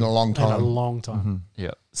Football. In a long time. In a long time.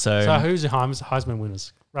 yeah. So who's the Heisman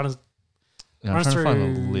winners? Run us I'm trying to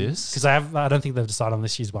find the list. Because I don't think they've decided on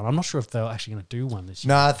this year's one. I'm not sure if they're actually going to do one this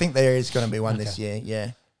year. No, I think there is going to be one this year,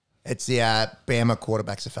 yeah. It's the Bama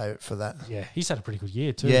quarterback's a favourite for that. Yeah, he's had a pretty good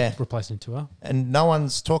year too. Yeah. Replacing Tua. And no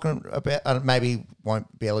one's talking about, maybe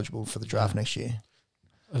won't be eligible for the draft next year.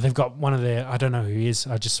 They've got one of their, I don't know who he is.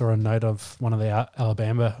 I just saw a note of one of their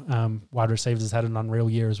Alabama wide receivers has had an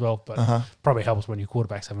unreal year as well. But probably helps when your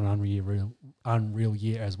quarterbacks have an unreal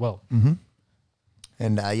year as well. Mm-hmm.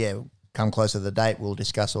 And come closer to the date, we'll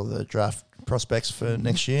discuss all the draft prospects for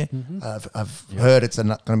next year. I've heard it's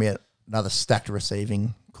going to be another stacked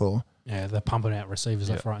receiving core. Yeah, they're pumping out receivers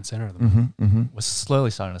left, right, and centre at the moment. We're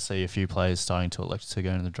slowly starting to see a few players starting to elect to go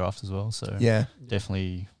into the draft as well. So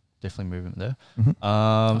definitely movement there.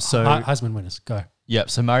 So Heisman winners, go. Yep.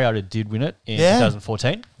 So Mariota did win it in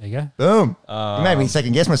 2014. There you go. Boom. You made me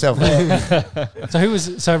second guess myself there.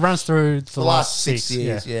 So it runs through for the last 6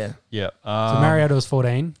 years, yeah. Yeah. So Mariota was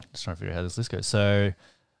 14. Just trying to figure out how this list goes. So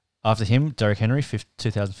after him, Derrick Henry,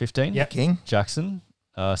 2015. Yep. King. Jackson,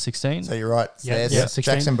 16. So you're right. Yeah, There's 16.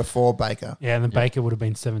 Jackson before Baker. Yeah, and then Baker would have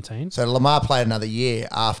been 17. So Lamar played another year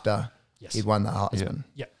after Yes. he'd won the Heisman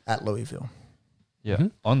Yeah. at Louisville. Yeah.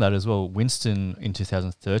 On that as well, Winston in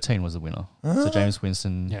 2013 was the winner. So James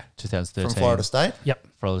Winston, 2013. From Florida State. Yep.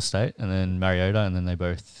 Florida State, and then Mariota, and then they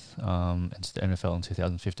both entered the NFL in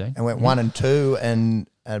 2015. And went 1 and 2 and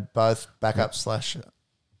both backup slash...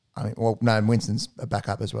 Winston's a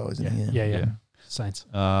backup as well, isn't he? Yeah. Saints.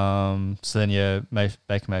 So then,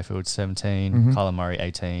 Baker Mayfield 17, Kyler Murray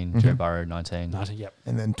 18, Joe Burrow 19. 19, yep.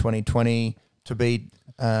 And then 2020 to be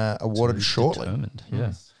awarded shortly. Determined,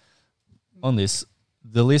 yeah. On this,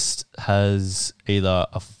 the list has either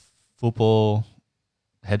a football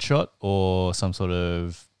headshot or some sort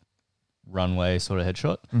of runway sort of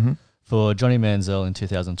headshot. For Johnny Manziel in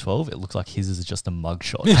 2012, it looks like his is just a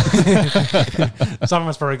mugshot.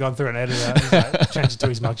 Someone's probably gone through and edited it, changed it to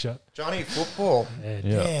his mugshot. Johnny Football. Yeah.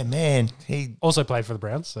 Yeah, man. He Also played for the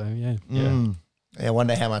Browns, so yeah. I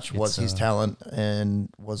wonder how much was his talent and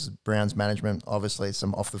was Brown's management. Obviously,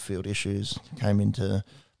 some off-the-field issues came into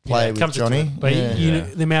play with Johnny. But you know,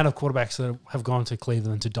 the amount of quarterbacks that have gone to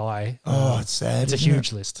Cleveland to die. It's sad. It's a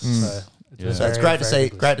huge list. So it's great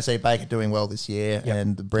to see Baker doing well this year,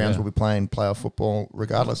 and the Browns will be playing playoff football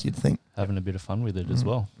regardless, you'd think. Having a bit of fun with it as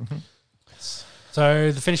well.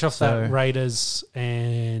 So to finish off that Raiders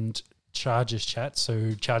and Chargers chat,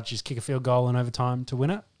 so Chargers kick a field goal in overtime to win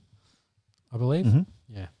it, I believe.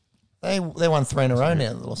 Yeah. They won 3 in a row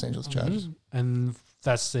now, the Los Angeles Chargers. And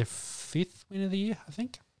that's their 5th win of the year, I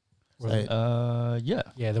think. Yeah.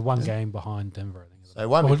 Yeah, they're one game behind Denver, I think. So it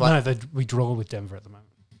won't be we draw with Denver at the moment.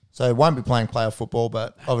 So it won't be playing playoff football,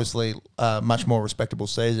 but obviously much more respectable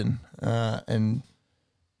season. And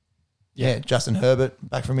Justin Herbert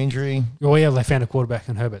back from injury. Oh yeah, they found a quarterback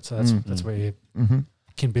in Herbert, so that's where you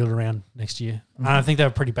can build around next year. And I think they were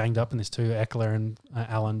pretty banged up in this too. Eckler and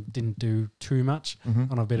Allen didn't do too much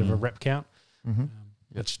on a bit of a rep count,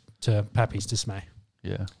 which to Pappy's dismay.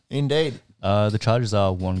 Yeah. Indeed. The Chargers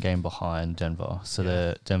are 1 game behind Denver,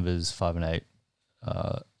 so Denver's 5-8.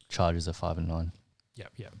 Chargers are 5-9.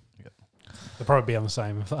 Yep. They'll probably be on the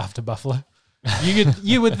same after Buffalo.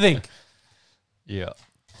 You would think. Yeah.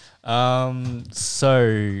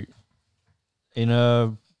 So in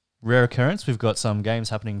a rare occurrence, we've got some games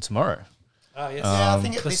happening tomorrow. Oh yes. I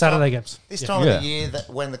think the Saturday games. This time of the year, that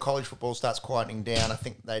when the college football starts quietening down, I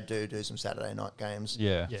think they do some Saturday night games.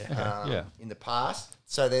 Yeah. In the past,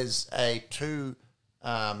 so there's a two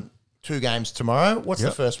games tomorrow. What's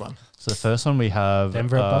the first one? So the first one we have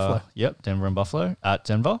Denver and Buffalo. Yep, Denver and Buffalo at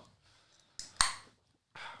Denver.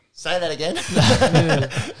 Say that again.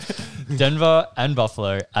 Denver and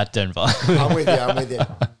Buffalo at Denver. I'm with you.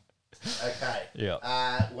 Okay.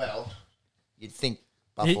 Yeah. Well, you'd think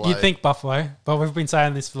Buffalo. You'd think Buffalo, but we've been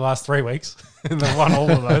saying this for the last 3 weeks. And they've won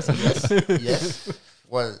all of those. Yes.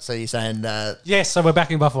 What? So you're saying? Yes, so we're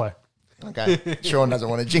backing Buffalo. Okay. Sean doesn't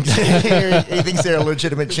want to jinx it. He thinks they're a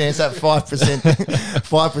legitimate chance. That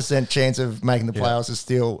 5% chance of making the playoffs is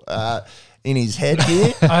still in his head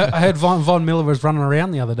here. I heard Von Miller was running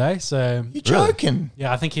around the other day. So You're joking.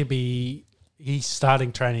 yeah, I think he's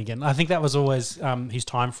starting training again. I think that was always his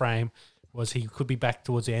time frame was he could be back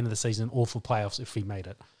towards the end of the season or for playoffs if he made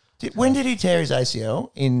it. When did he tear his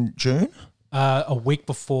ACL? In June? A week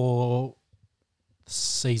before the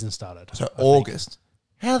season started. So I August. think.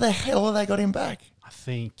 How the hell have they got him back? I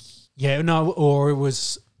think, or it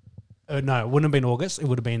was, no, it wouldn't have been August. It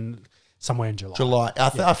would have been somewhere in July.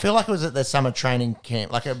 I feel like it was at the summer training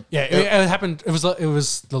camp. It happened. It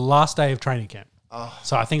was the last day of training camp. Oh.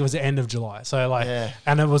 So I think it was the end of July. So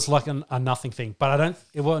and it was like a nothing thing. But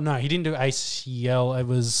he didn't do ACL. It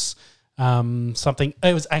was something.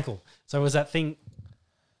 It was ankle. So it was that thing.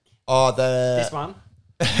 Oh, this one.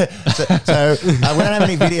 so we don't have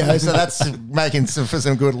any videos, so that's making for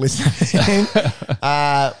some good listening.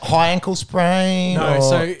 High ankle sprain. No,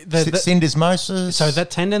 so syndesmosis. So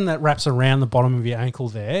that tendon that wraps around the bottom of your ankle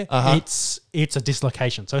there, it's a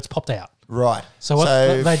dislocation. So it's popped out. Right. So what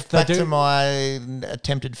they back do, to my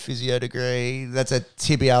attempted physio degree, that's a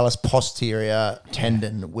tibialis posterior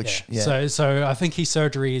tendon, which So I think his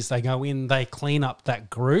surgery is they go in, they clean up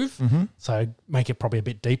that groove, so make it probably a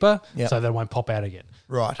bit deeper, so that it won't pop out again.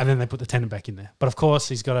 Right. And then they put the tendon back in there. But of course,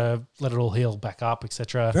 he's got to let it all heal back up,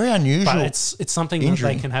 etc. Very unusual. But it's something injury.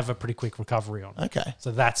 that they can have a pretty quick recovery on. Okay.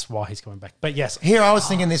 So that's why he's coming back. But yes. Here I was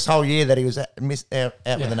thinking this whole year that he was out with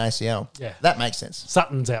an ACL. Yeah. That makes sense.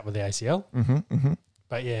 Sutton's out with the ACL.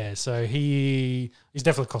 But yeah, so he's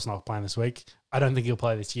definitely cost not playing this week. I don't think he'll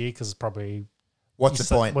play this year because it's probably... What's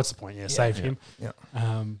the point? What's the point? Yeah, save him. Yeah.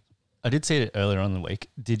 I did see it earlier on in the week.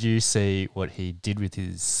 Did you see what he did with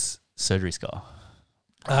his surgery scar?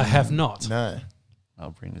 I have not. No.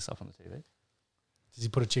 I'll bring this up on the TV. Does he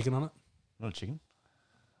put a chicken on it? Not a chicken.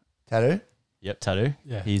 Tattoo? Yep, tattoo.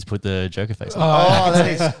 Yeah. He's put the Joker face on. Oh, that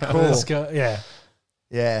is cool. Yeah.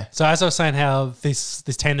 Yeah. So as I was saying, how this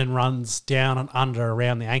tendon runs down and under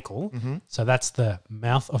around the ankle. So that's the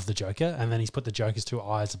mouth of the Joker, and then he's put the Joker's two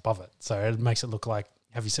eyes above it. So it makes it look like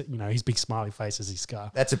have you seen, his big smiley face as his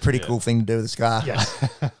scar. That's a pretty cool thing to do with a scar. Yes.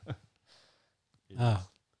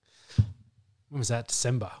 When was that?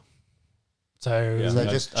 December. So, So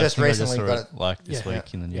just recently got it like this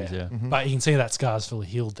week in the news. Yeah. But you can see that scar's fully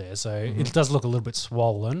healed there. So it does look a little bit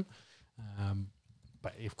swollen.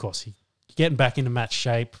 But of course, he getting back into match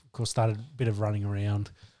shape. Of course, started a bit of running around.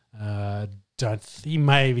 He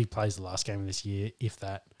maybe plays the last game of this year, if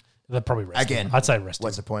that. They'll probably rest again. him. I'd say rest.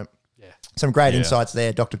 What's him. the point? Yeah. Some great insights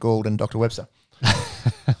there, Dr. Gould and Dr. Webster.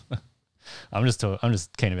 I'm just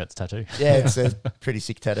keen about the tattoo. Yeah, it's a pretty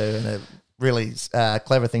sick tattoo and a really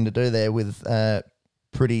clever thing to do there with a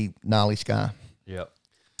pretty gnarly scar. Yep.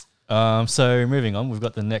 So moving on, we've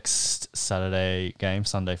got the next Saturday game,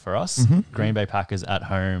 Sunday for us. Green Bay Packers at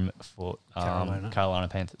home for Carolina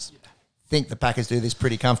Panthers. Think the Packers do this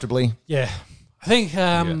pretty comfortably. Yeah. I think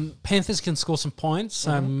Panthers can score some points,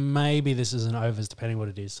 so maybe this is an overs, depending what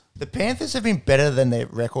it is. The Panthers have been better than their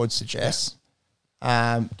record suggests.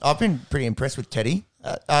 I've been pretty impressed with Teddy.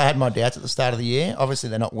 I had my doubts at the start of the year. Obviously,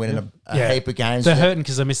 they're not winning a heap of games. They're hurting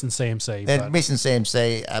because they're missing CMC. They're missing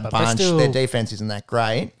CMC a bunch. Their defense isn't that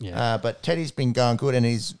great. Yeah. But Teddy's been going good, and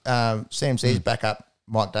his CMC's back up.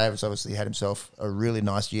 Mike Davis obviously had himself a really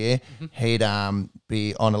nice year. He'd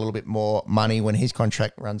be on a little bit more money when his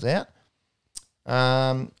contract runs out.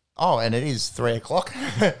 And it is 3 o'clock.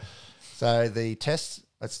 So the test,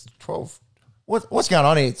 that's 12. What's going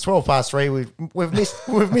on here? It's 12 past 3. We've missed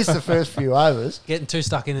the first few overs. Getting too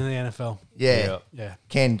stuck in the NFL. Yeah.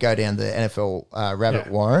 Can go down the NFL rabbit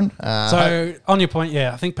warren. So on your point,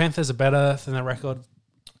 I think Panthers are better than their record.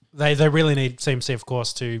 They really need CMC, of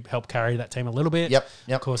course, to help carry that team a little bit. Yep.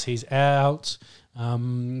 Of course, he's out.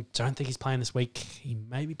 Don't think he's playing this week. He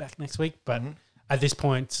may be back next week, but at this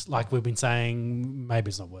point, like we've been saying, maybe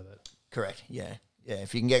it's not worth it. Correct. Yeah.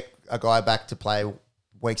 If you can get a guy back to play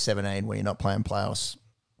week 17 when you're not playing playoffs,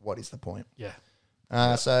 what is the point? Yeah.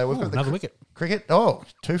 So we've got another wicket. Cricket. 2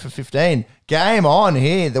 for 15. Game on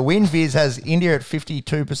here. The win viz has India at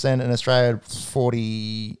 52% and Australia at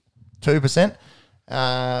 42%.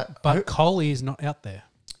 But Kohli is not out there.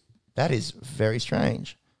 That is very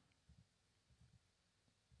strange.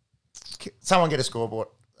 Someone get a scoreboard.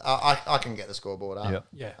 I can get the scoreboard up.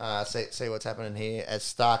 Yeah. See what's happening here as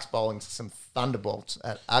Stark's bowling some thunderbolts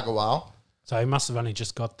at Agarwal. So he must have only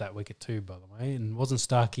just got that wicket too, by the way. And wasn't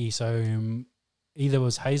Starkey, so either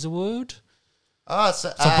was Hazelwood Oh, So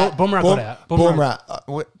Bumrah got out.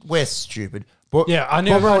 Bumrah. We're stupid. Yeah, I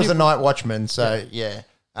knew. Bumrah was a night watchman, so yeah.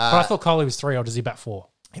 But I thought Coley was 3, or does he bat 4?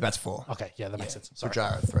 He bats 4. Okay, yeah, that makes sense. Sorry.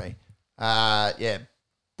 Pujara 3. Yeah.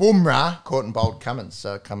 Bumrah caught and bowled Cummins,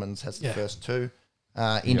 so Cummins has the first 2.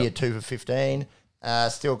 India 2 for 15.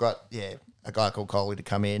 Still got a guy called Coley to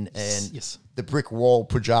come in, and the brick wall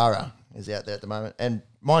Pujara is out there at the moment. And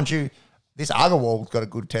mind you, this Agarwal's got a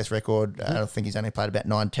good test record. I think he's only played about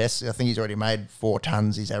 9 tests. I think he's already made 4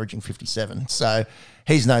 tons. He's averaging 57. So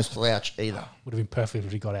he's no slouch either. Would have been perfect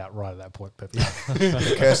if he got out right at that point. But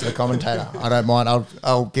The curse of the commentator. I don't mind.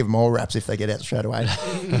 I'll give them all raps if they get out straight away.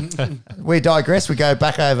 We digress. We go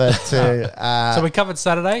back over to... so we covered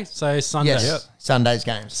Saturday. So Sunday. Yes, Sunday's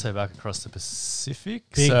games. So back across the Pacific.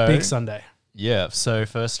 Big Sunday. Yeah. So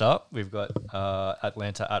first up, we've got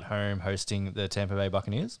Atlanta at home hosting the Tampa Bay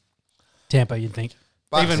Buccaneers. Tampa, you'd think.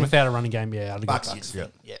 Bucks, even without a running game, I'd go Bucks. Bucks.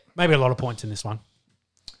 Yeah. Maybe a lot of points in this one.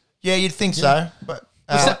 Yeah, you'd think so. But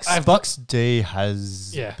Bucks D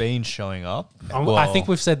has been showing up. I think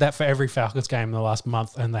we've said that for every Falcons game in the last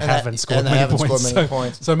month, and they haven't scored many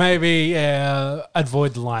points. So maybe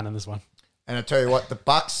avoid the line on this one. And I tell you what, the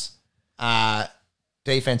Bucks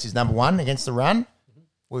defense is number 1 against the run.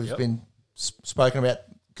 We've been spoken about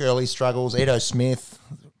Gurley's struggles, Edo Smith,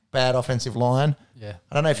 bad offensive line. Yeah,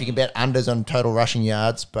 I don't know if you can bet unders on total rushing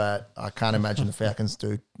yards, but I can't imagine the Falcons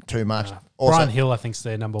do too much. Also, Brian Hill, I think, is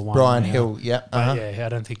their number 1. Brian Hill, yeah. But I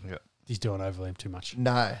don't think he's doing overly too much.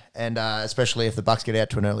 No, and especially if the Bucks get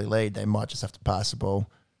out to an early lead, they might just have to pass the ball.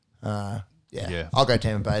 I'll go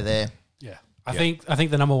Tampa Bay there. Yeah, I think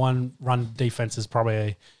the number 1 run defense is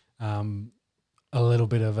probably a little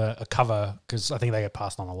bit of a cover because I think they get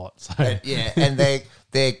passed on a lot. So and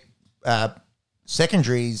they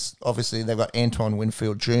secondaries, obviously, they've got Antoine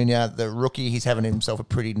Winfield Jr., the rookie. He's having himself a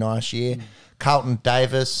pretty nice year. Carlton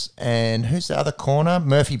Davis, and who's the other corner?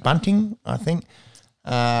 Murphy Bunting, I think.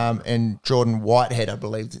 And Jordan Whitehead, I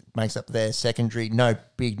believe, makes up their secondary. No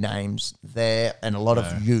big names there, and a lot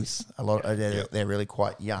of youth. They're really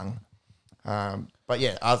quite young. But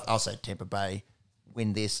yeah, I'll say Tampa Bay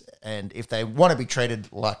win this. And if they want to be treated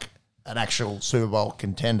like an actual Super Bowl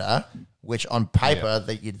contender, which on paper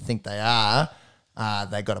that you'd think they are,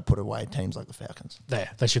 they got to put away teams like the Falcons.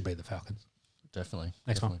 They should be the Falcons. Definitely.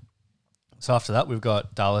 Next one. So after that, we've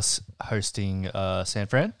got Dallas hosting San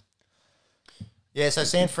Fran. Yeah, so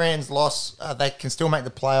San Fran's loss, they can still make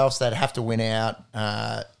the playoffs. They'd have to win out.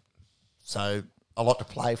 So a lot to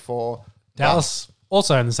play for. Dallas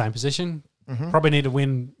also in the same position. Probably need to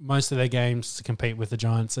win most of their games to compete with the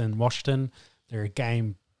Giants and Washington. They're a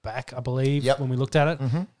game back, I believe, when we looked at it.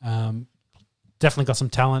 Definitely got some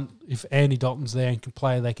talent. If Andy Dalton's there and can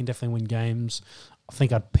play, they can definitely win games. I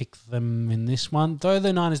think I'd pick them in this one, though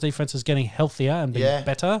the Niners defense is getting healthier and being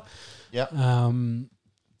better. Yep.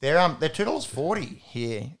 They're $2.40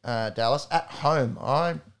 here, Dallas at home.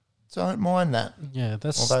 I don't mind that. Yeah,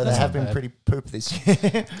 although they have been pretty poop this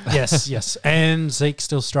year. yes, and Zeke's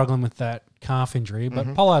still struggling with that calf injury,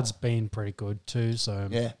 but Pollard's been pretty good too. So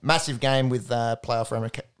yeah, massive game with playoff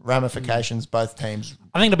ramifications. Both teams.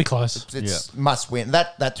 I think it'll be close. It's must win.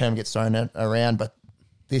 That term gets thrown around, but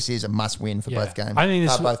this is a must win for both games. I think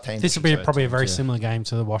both teams. This will be probably a very similar game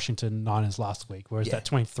to the Washington Niners last week, whereas that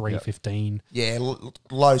 23-15. Yeah,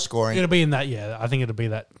 low scoring. It'll be in that. Yeah, I think it'll be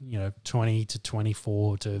that 20 to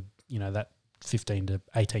 24 to that 15 to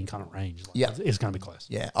 18 kind of range. It's going to be close.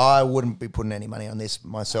 Yeah, I wouldn't be putting any money on this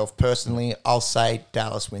myself personally. I'll say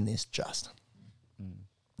Dallas win this just.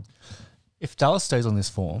 If Dallas stays on this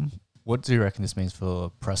form, what do you reckon this means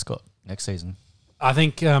for Prescott next season? I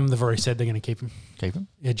think they've already said they're going to keep him. Keep him?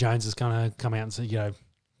 Yeah, Jones is going to come out and say,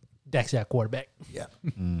 Dak's our quarterback. Yeah.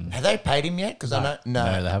 Have they paid him yet? Because I know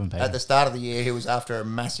No, they haven't paid him. At the start of the year, he was after a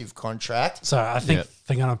massive contract. So I think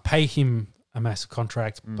they're going to pay him a massive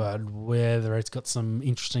contract, but whether it's got some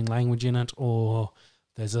interesting language in it or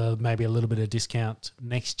there's maybe a little bit of discount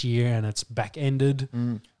next year and it's back-ended.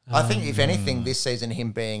 I think, if anything, this season,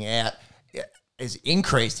 him being out has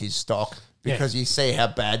increased his stock because you see how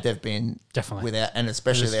bad they've been without, and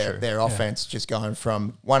especially their offense just going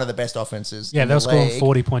from one of the best offenses. Yeah, in they were the scoring league.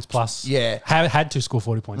 40 points plus. Yeah. Had to score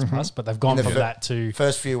 40 points plus, but they've gone from that to...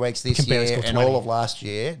 First few weeks this barely year score and 20. all of last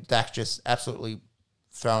year, Dak just absolutely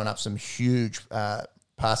throwing up some huge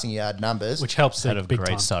passing yard numbers. Which helps Had the a big great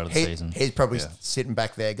time. start of the season. He's probably sitting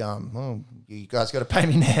back there going, "Oh, you guys got to pay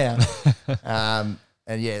me now."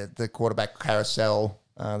 And the quarterback carousel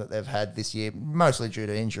that they've had this year, mostly due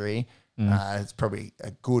to injury, it's probably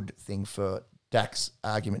a good thing for Dak's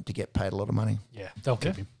argument to get paid a lot of money. Yeah, they'll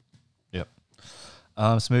keep him. Yep.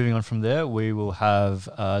 So moving on from there, we will have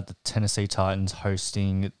the Tennessee Titans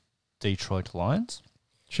hosting Detroit Lions.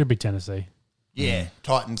 Should be Tennessee. Yeah,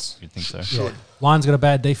 Titans. You'd think so. Should. Lions got a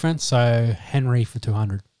bad defense, so Henry for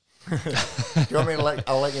 200. Do you want me to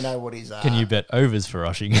I'll let you know what his... Can you bet overs for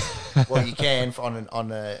rushing? Well, you can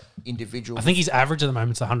on a individual... I think his average at the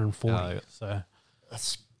moment is 140. Oh, yeah. So,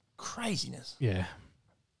 That's craziness. yeah.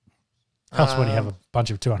 Helps when you have a bunch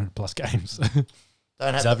of 200-plus games. Don't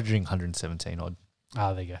He's have, averaging 117 odd.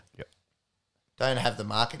 There you go. don't have the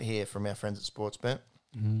market here from our friends at Sportsbet.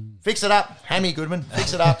 Fix it up. Hammy Goodman.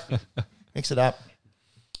 Fix it up. Fix it up.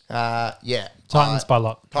 Yeah. Titans by a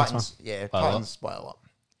lot. Titans. Yeah, By a lot. Titans by a lot.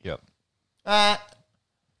 Yep.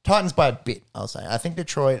 Titans by a bit, I'll say. I think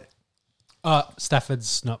Detroit...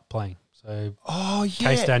 Stafford's not playing. So Oh, yeah.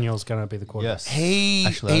 Case Daniel's going to be the quarterback. Yes. He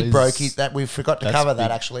Actually, that broke is- his... that we forgot to that's cover that,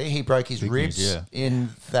 big- actually. He broke his big ribs news, yeah. in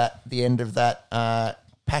the end of that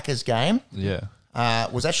Packers game. Yeah.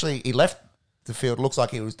 Was actually... He left the field, looks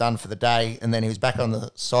like he was done for the day, and then he was back on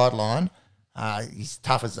the sideline. He's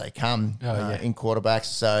tough as they come in quarterbacks.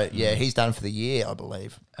 So, yeah, he's done for the year, I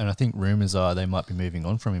believe. And I think rumours are they might be moving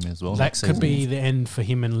on from him as well. That next could season. be the end for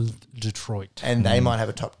him in Detroit. And they might have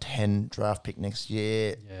a top 10 draft pick next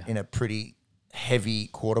year Yeah. in a pretty heavy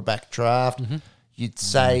quarterback draft. You'd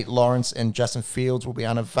say Lawrence and Justin Fields will be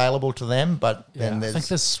unavailable to them, but then I there's... think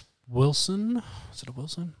there's Wilson. Is it a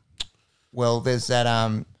Wilson? Well, there's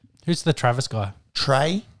that Who's the Travis guy?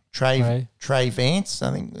 Trey Vance,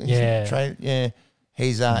 I think. Yeah. Trey, yeah.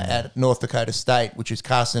 He's at North Dakota State, which is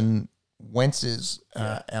Carson Wentz's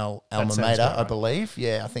alma sounds mater, about I right. believe.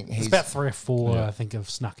 Yeah, I think he's... It's about 3 or 4, I think, have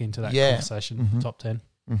snuck into that Yeah. conversation. Top 10.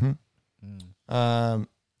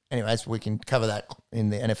 Anyways, we can cover that in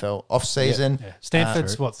the NFL off-season. Yeah.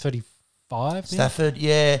 Stanford's, 35 now? Stafford,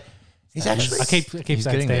 yeah. He's actually... I keep he's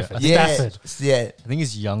saying getting there. Stanford. yeah, Stafford. yeah. I think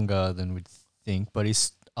he's younger than we'd think, but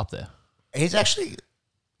he's up there. He's actually...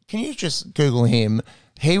 Can you just Google him?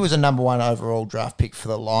 He was a number 1 overall draft pick for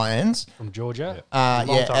the Lions. From Georgia. Yeah.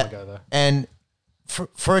 Long time ago, though. And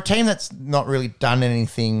for a team that's not really done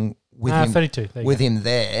anything with him 32. There you with go. him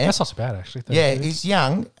there... That's not so bad, actually. 32. Yeah, he's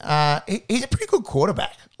young. He's a pretty good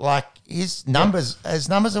quarterback. Like his numbers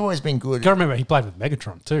have always been good. You got to remember, he played with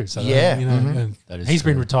Megatron, too. So, Yeah. and That is he's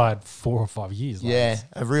been true. retired 4 or 5 years. like Yeah, this.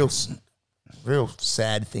 a real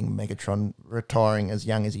sad thing. Megatron retiring as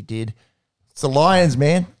young as he did. It's the Lions,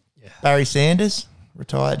 man. Yeah. Barry Sanders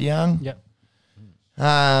retired young. Yep.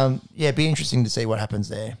 It'd be interesting to see what happens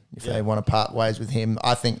there if they want to part ways with him.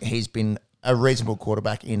 I think he's been a reasonable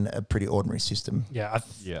quarterback in a pretty ordinary system. Yeah.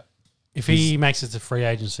 Yeah. If he makes it to free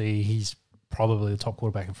agency, he's probably the top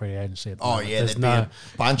quarterback in free agency. At the Oh moment. yeah, There's there'd be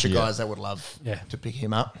a bunch of guys that would love Yeah. to pick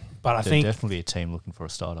him up. But I They're think definitely a team looking for a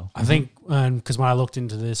starter. I think because when I looked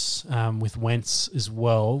into this with Wentz as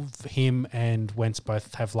well, him and Wentz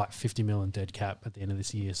both have like 50 million dead cap at the end of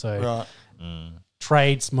this year. So Right,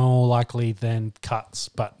 trades more likely than cuts.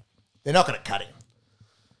 But they're not going to cut him.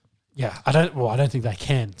 yeah, I don't think they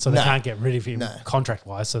can. So they No. can't get rid of him No. contract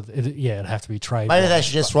wise. So it'd have to be trade. Maybe they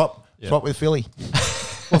should just swap with Philly.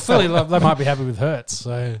 Well, Philly they might be happy with Hurts.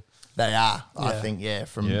 So They are, I Yeah. think,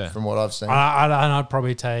 from what I've seen. I'd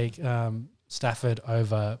probably take Stafford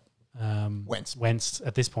over Wentz.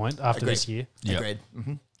 at this point after Agreed. this year. Yeah. Agreed.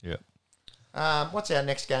 Yeah. What's our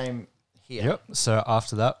next game here? Yep. So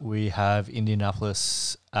after that, we have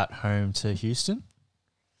Indianapolis at home to Houston.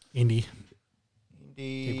 Indy.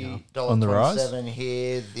 Indy, On the rise? $1.27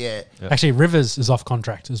 here. Yeah. Yep. Actually, Rivers is off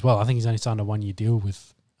contract as well. I think he's only signed a 1-year deal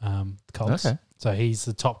with the Colts. Okay. So he's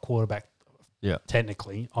the top quarterback Yeah.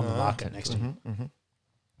 technically on the market next year.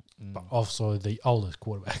 But also the oldest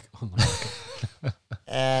quarterback on the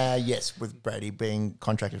market. Yes, with Brady being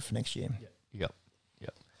contracted for next year. Yep.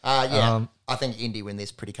 Yep. I think Indy win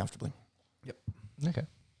this pretty comfortably. Okay.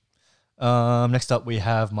 Next up, we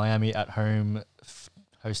have Miami at home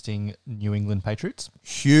hosting New England Patriots.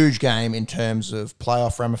 Huge game in terms of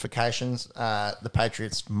playoff ramifications. The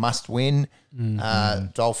Patriots must win.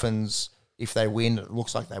 Dolphins, if they win, it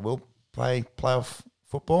looks like they will play playoff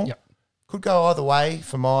football. Yep. Could go either way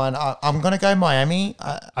for mine. I'm going to go Miami.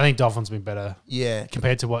 I think Dolphins been better Yeah.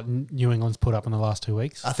 compared to what New England's put up in the last 2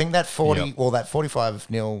 weeks. I think that 40, Yep. that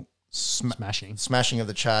 45-0 Smashing. smashing of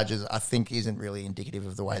the Chargers, I think, isn't really indicative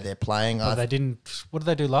of the way they're playing. But they didn't. What did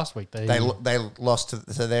they do last week? They lost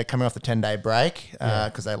to, so they're coming off the 10-day break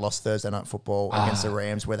because they lost Thursday Night Football against the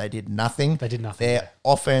Rams where they did nothing. They did nothing, Their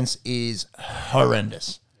offense is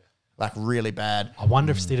horrendous, like really bad. I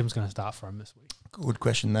wonder if Stidham's going to start for him this week. Good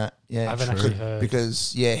question that. Yeah, I haven't true. actually heard.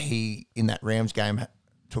 Because he in that Rams game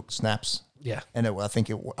took snaps Yeah. and I don't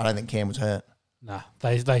think Cam was hurt. Nah.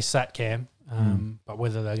 They sat Cam, but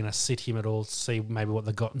whether they're going to sit him at all, see maybe what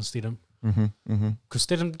they got in Stidham. Because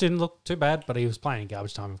didn't look too bad, but he was playing in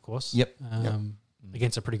garbage time, of course. Yep.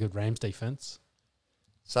 Against a pretty good Rams defense.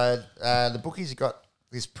 So the bookies have got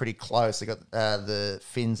this pretty close. They got the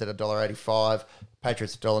Finns at $1.85,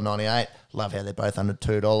 Patriots at $1.98. Love how they're both under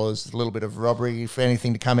 $2. A little bit of robbery. If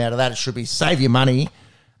anything to come out of that, it should be save your money.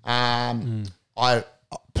 I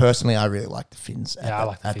personally, I really like the Finns at, I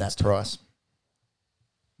like the at Finns that too. price.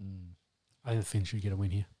 I think the Finns should get a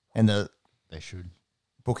win here. And the They should.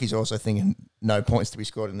 bookies also thinking no points to be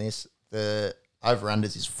scored in this. The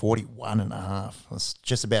over-unders is 41.5. That's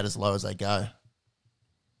just about as low as they go.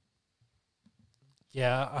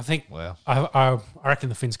 Yeah, I think. Wow. I reckon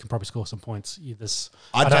the Finns can probably score some points.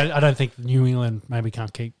 I don't think New England maybe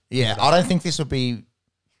can't keep. Yeah, I don't think this will be.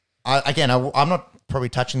 I'm not probably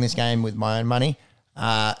touching this game with my own money.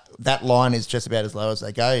 That line is just about as low as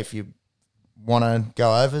they go if you want to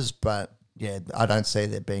go overs, but yeah, I don't see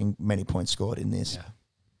there being many points scored in this. Yeah.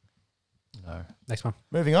 No. Next one.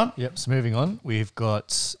 Moving on. Yep. So moving on, we've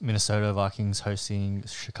got Minnesota Vikings hosting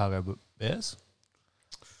Chicago Bears.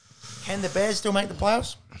 Can the Bears still make the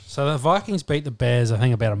playoffs? So the Vikings beat the Bears, I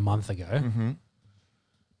think, about a month ago. Mm-hmm.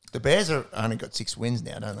 The Bears are only got 6 wins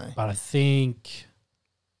now, don't they? But I think.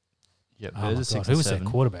 Yep. Oh Bears my are 6 God, who and was 7.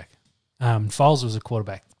 their quarterback? Foles was a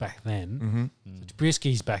quarterback back then. Mm-hmm. So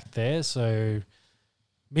Trubisky's back there. So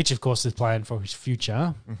Mitch, of course, is playing for his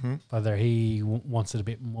future. Mm-hmm. Whether he wants it a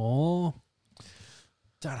bit more,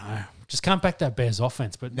 don't know. Just can't back that Bears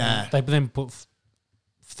offense. But Nah. they then put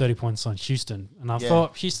 30 points on Houston. And I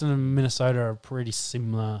thought Houston and Minnesota are pretty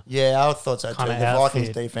similar. Yeah, I thought so too. Kinda The Vikings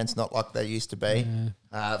outfit. defense not like they used to be.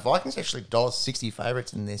 Vikings actually $1.60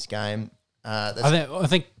 favourites in this game. I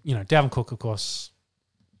think Dalvin Cook, of course,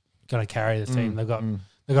 going to carry the team. They've got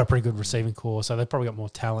a pretty good receiving core, so they've probably got more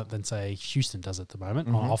talent than say Houston does at the moment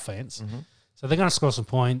on offense. So they're going to score some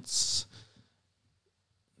points.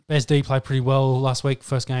 Bears D played pretty well last week.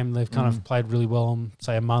 First game they've kind of played really well in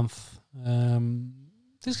say a month.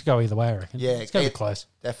 This could go either way, I reckon. Yeah, it's going to be close.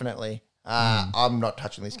 Definitely. I'm not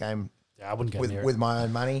touching this game Yeah, I wouldn't go near with my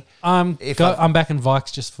own money. I'm backing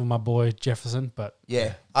Vikes just for my boy Jefferson, but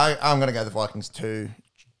Yeah, I'm going to go the Vikings too,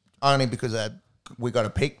 only because we got a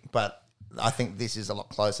pick, but I think this is a lot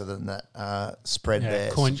closer than that spread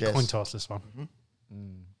there. coin suggests. toss this one.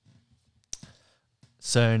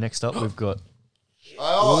 So next up, we've got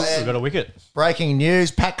and we've got a wicket. breaking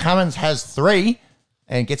news, Pat Cummins has 3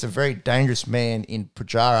 and gets a very dangerous man in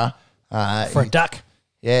Pujara. For a duck.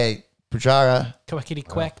 Yeah, Pujara. Quackity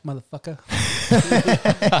quack, motherfucker.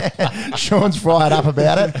 Sean's fired up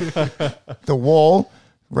about it. The wall.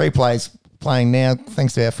 Replays playing now,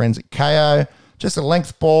 thanks to our friends at KO. Just a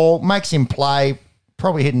length ball, makes him play,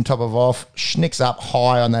 probably hitting top of off, schnicks up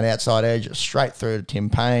high on that outside edge, straight through to Tim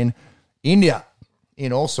Payne. India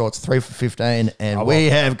in all sorts, 3 for 15, and we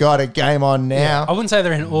have got a game on now. I wouldn't say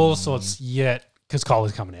they're in all sorts yet because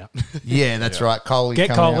Coley's coming out. Yeah, that's right. Coley Get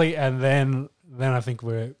coming out. Coley, and then I think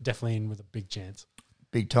we're definitely in with a big chance.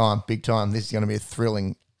 Big time, big time. This is going to be a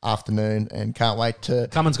thrilling afternoon, and can't wait to.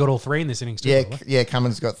 Cummins got all 3 in this innings too. Yeah,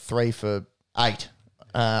 Cummins got 3 for 8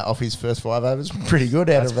 off his first 5 overs. Pretty good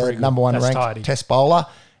out That's of the pretty good. number 1 That's ranked tidy. test bowler.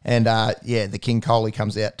 And the King Coley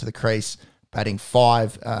comes out to the crease, batting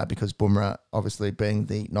 5 because Bumrah obviously being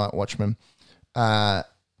the night watchman.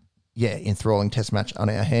 Enthralling test match on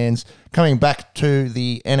our hands. Coming back to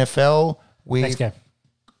the NFL, Next game.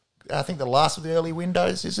 I think the last of the early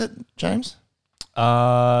windows, is it, James?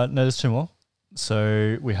 No, there's 2 more.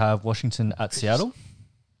 So we have Washington at Seattle.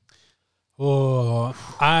 Oh,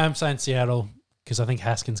 I'm saying Seattle because I think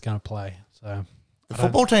Haskins going to play. So The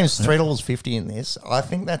football team's $3.50 in this. I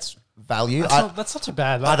think that's value. that's not too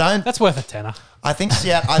bad. don't- That's worth a tenner. I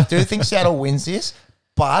do think Seattle wins this,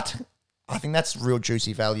 but I think that's real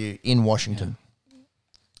juicy value in Washington.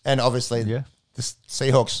 And obviously, Yeah. the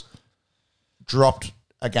Seahawks dropped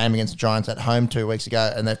a game against the Giants at home 2 weeks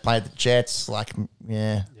ago, and they've played the Jets.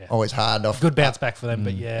 Always hard off. Good bounce back for them,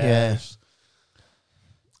 but Yeah.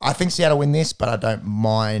 I think Seattle win this, but I don't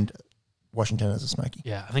mind Washington as a smoky.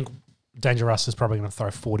 Yeah, I think Danger Russ is probably going to throw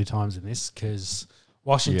 40 times in this because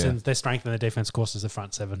Washington, their strength in their defense, of course, is the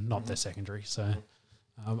front 7, not their secondary. So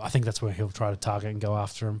I think that's where he'll try to target and go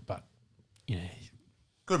after him. But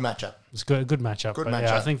Good matchup. it's a good matchup. Good But matchup.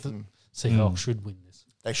 Yeah, I think the Seahawks should win this.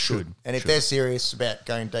 They should. And if they're serious about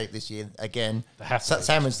going deep this year, again, They have to.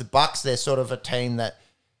 same as the Bucks, they're sort of a team that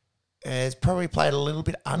has probably played a little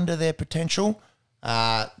bit under their potential.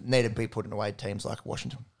 Need to be putting away teams like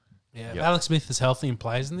Washington. Yeah, if Alex Smith is healthy and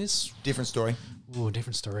plays in this. Different story. Ooh,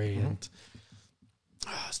 different story. And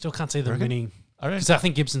still can't see them winning. I don't Because I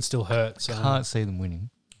think Gibson's still hurt. So can't see them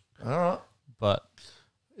winning, All right. but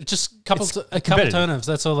Just a couple turnovers.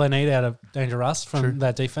 That's all they need out of Danger Russ from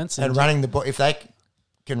that defense. And running the ball, if they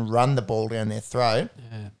can run the ball down their throat.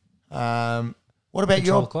 Yeah. What about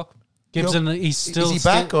Control the clock? Gibson, he's still... Is he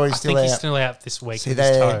back or is he still out? I think he's still out this week with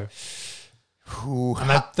his toe.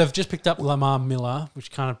 And they've just picked up Lamar Miller, which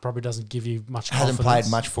kind of probably doesn't give you much confidence. Hasn't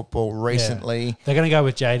played much football recently. Yeah. They're going to go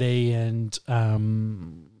with JD and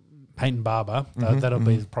Peyton Barber. That'll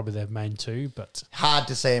be probably their main two. But hard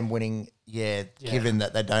to see them winning, given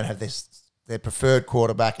that they don't have their preferred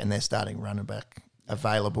quarterback and their starting running back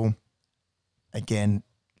available. Again,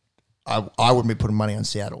 I wouldn't be putting money on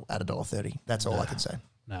Seattle at $1.30. That's all I can say.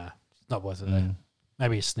 Nah, it's not worth it.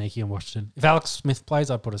 Maybe a sneaky on Washington. If Alex Smith plays,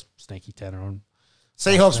 I'd put a sneaky tenner on.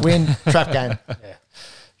 Seahawks win. Trap game. Yeah.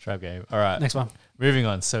 Trap game. All right. Next one. Moving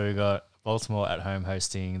on. So we got Baltimore at home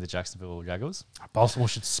hosting the Jacksonville Jaguars. Baltimore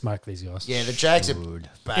should smoke these guys. Yeah, the Jags are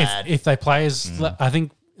bad. If they play as... I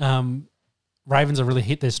think Ravens have really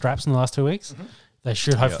hit their straps in the last 2 weeks. They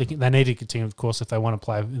should hopefully... They need to continue, of course, if they want to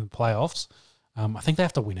play in the playoffs. I think they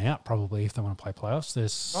have to win out probably if they want to play playoffs.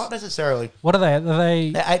 There's not necessarily. What are they?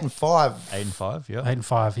 They're 8-5. 8-5, yeah.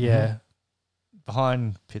 8-5, yeah.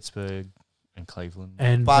 Behind Pittsburgh and Cleveland.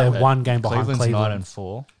 And they're one game behind Cleveland's Cleveland.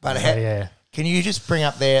 9-4. But can you just bring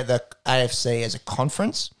up there the AFC as a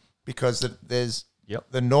conference? Because there's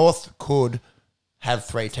the North could have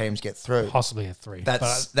 3 teams get through. Possibly have 3. That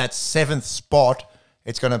 7th spot,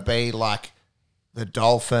 it's going to be like the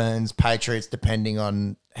Dolphins, Patriots, depending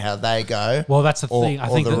on how they go. Well, that's the thing. I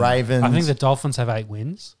think the Ravens. I think the Dolphins have 8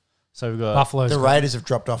 wins. So we've got Buffalo's the Raiders have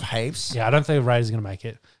dropped off heaps. Yeah, I don't think the Raiders are going to make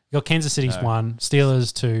it. You got Kansas City's 1,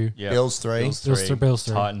 Steelers 2, Bills 3, Bills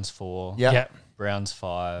 3, Titans 4, Browns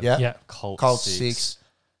 5, Colts 6.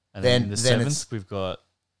 And then the 7th we've got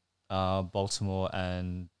Baltimore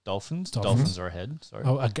and Dolphins. Dolphins are ahead. Sorry.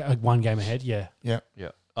 Oh, one game ahead. Yeah.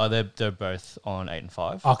 Oh, they're both on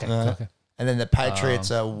 8-5. Okay. And then the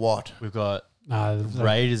Patriots are what? We've got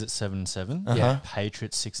Raiders at 7-7.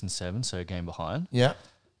 Patriots 6-7, so a game behind.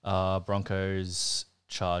 Broncos,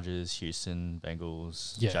 Chargers, Houston,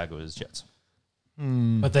 Bengals, Jaguars, Jets.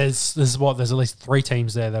 But there's at least 3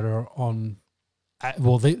 teams there that are on.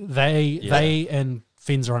 Well, they and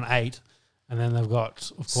Finns are on 8, and then they've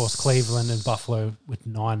got, of course, Cleveland and Buffalo with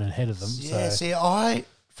 9 ahead of them. Yeah. See,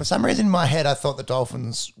 for some reason in my head I thought the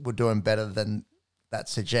Dolphins were doing better than that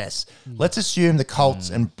suggests. Let's assume the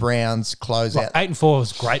Colts and Browns close out. 8-4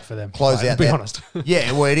 was great for them. Close out. To be honest.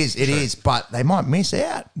 Yeah, well, it is. It is, but they might miss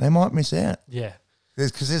out. Yeah.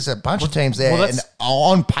 Because there's a bunch of teams there, and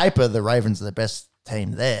on paper, the Ravens are the best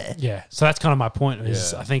team there. Yeah, so that's kind of my point.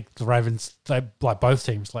 Is I think the Ravens, they like both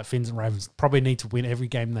teams, like Finns and Ravens, probably need to win every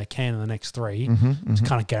game they can in the next 3 to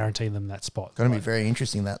kind of guarantee them that spot. Going to be very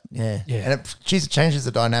interesting. That and it changes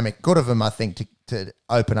the dynamic. Good of them, I think, to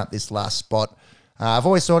open up this last spot. I've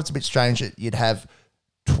always thought it's a bit strange that you'd have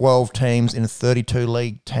 12 teams in a 32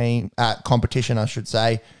 league team competition, I should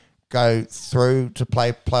say, go through to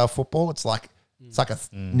play playoff football. It's like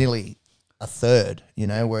nearly a third,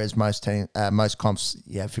 whereas most comps,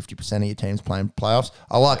 you have 50% of your teams playing playoffs.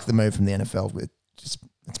 I like the move from the NFL. It's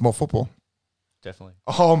more football. Definitely.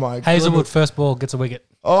 Oh, my God. Hazelwood, first ball, gets a wicket.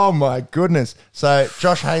 Oh, my goodness. So,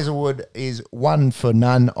 Josh Hazelwood is 1 for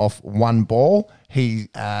none off 1 ball. He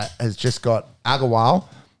has just got Agarwal,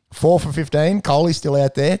 4 for 15. Coley's still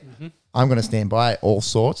out there. I'm going to stand by all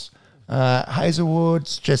sorts.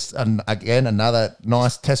 Hazelwood's just, again, another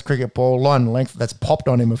nice test cricket ball, line and length that's popped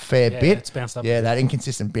on him a fair bit. It's bounced up. Yeah, that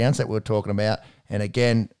inconsistent bounce that we were talking about. And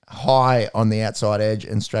again, high on the outside edge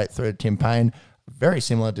and straight through to Tim Payne. Very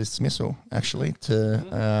similar dismissal, actually,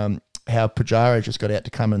 to how Pujara just got out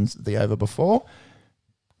to Cummins the over before.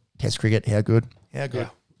 Test cricket, how good? How good?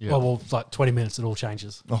 Yeah. Well, like 20 minutes, it all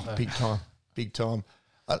changes. Oh, so. Big time.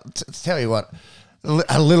 Tell you what,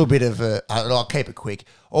 a little bit of I'll keep it quick.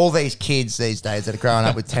 All these kids these days that are growing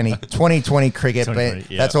up with 2020 cricket,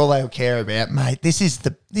 that's all they'll care about, mate. This is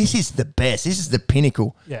the best. This is the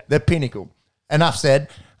pinnacle. Yeah. The pinnacle. Enough said.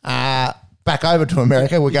 Back over to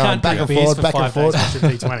America. We're going back and forth, back and forth.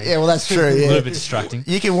 Yeah, well, that's true. Yeah. A little bit distracting.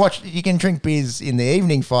 You can drink beers in the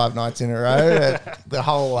evening 5 nights in a row. The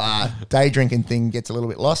whole day drinking thing gets a little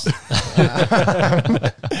bit lost.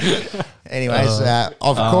 Anyways,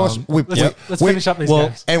 of course, let's finish up these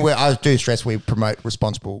games. And I do stress we promote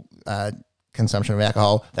responsible consumption of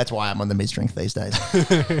alcohol. That's why I'm on the mid-drink these days.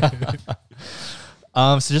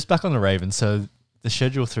 So just back on the Ravens. So the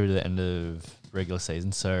schedule through to the end of regular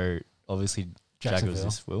season. So obviously Jaguars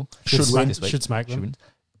this will should win this week. Should smack them. Win.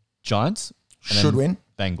 Giants and should win.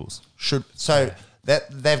 Bengals that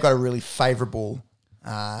they've got a really favourable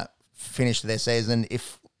finish to their season.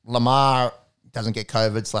 If Lamar doesn't get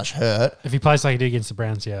COVID/hurt, If he plays like he did against the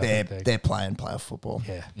Browns, yeah, they're playing playoff football.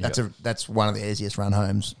 Yeah. That's one of the easiest run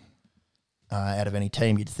homes out of any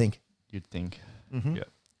team, you'd think. You'd think. Mm-hmm. Yeah.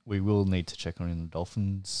 We will need to check on the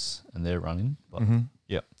Dolphins and their running. But Mm-hmm.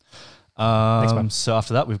 yeah. Next one. So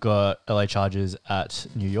after that, we've got LA Chargers at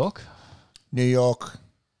New York. New York,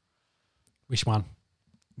 Which one?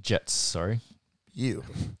 Jets, sorry. you.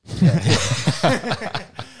 Yeah.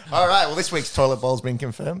 All right, well, this week's toilet bowl's been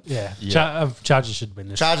confirmed. Yeah. Yeah. Chargers should win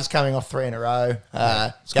this. Chargers coming off 3 in a row.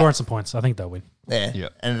 Scoring some points. I think they'll win. Yeah. Yeah.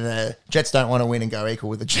 And the Jets don't want to win and go equal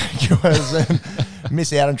with the Jaguars and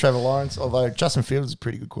miss out on Trevor Lawrence, although Justin Fields is a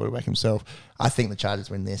pretty good quarterback himself. I think the Chargers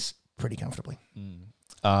win this pretty comfortably.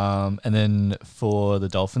 And then for the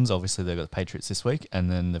Dolphins, obviously they've got the Patriots this week,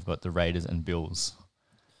 and then they've got the Raiders and Bills.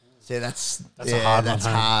 Yeah, that's a hard one that's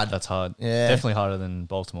home. hard. That's hard. Yeah. Definitely harder than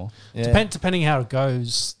Baltimore. Yeah. Depending how it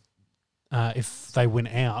goes, if they win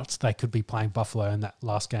out, they could be playing Buffalo in that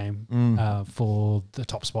last game for the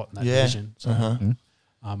top spot in that division. So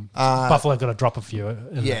Buffalo got to drop a few.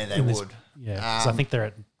 They would. Yeah, because I think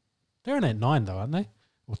they're in at 9 though, aren't they?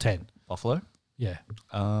 Or 10? Buffalo? Yeah,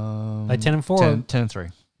 They 10 and 4. 10 and 3.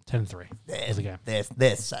 10-3 for the game.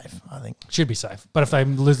 They're safe, I think. Should be safe. But if they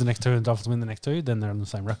lose the next two and the Dolphins win the next two, then they're on the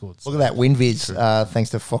same records. Look at that WinViz, thanks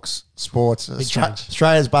to Fox Sports. change.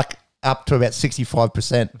 Australia's back up to about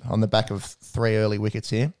 65% on the back of 3 early wickets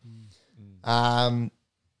here. So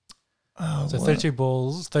 32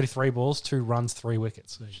 balls, 33 balls, 2 runs, 3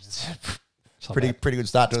 wickets. Pretty good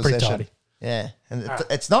start to a pretty session. tidy. Yeah, and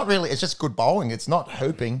it's not really. It's just good bowling. It's not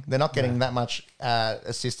hooping. They're not getting that much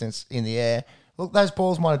assistance in the air. Look, those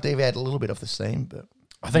balls might have deviated a little bit off the seam, but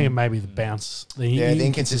I think it may be the bounce. The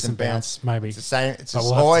inconsistent bounce. maybe. It's the same. It's But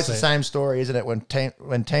we'll always have the to see same story, isn't it?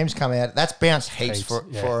 When teams come out, that's bounce heaps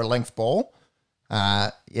for a length ball.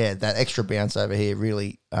 That extra bounce over here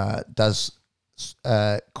really does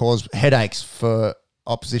cause headaches for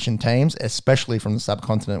opposition teams, especially from the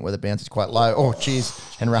subcontinent where the bounce is quite low. Oh, geez.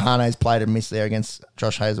 And Rahane's played a miss there against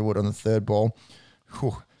Josh Hazlewood on the third ball.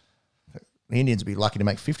 Whew. The Indians would be lucky to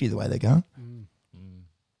make 50 the way they're going.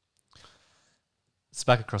 It's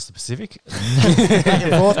back across the Pacific.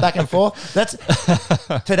 Back and forth. That's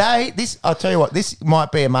today. I'll tell you what. This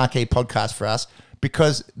might be a marquee podcast for us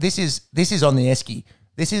because this is on the Esky.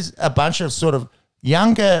 This is a bunch of sort of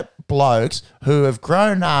younger blokes who have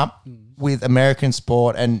grown up with American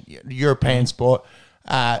sport and European sport.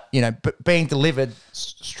 Being delivered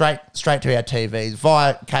straight to our TVs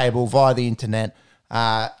via cable, via the internet,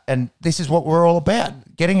 and this is what we're all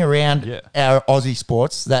about: getting around our Aussie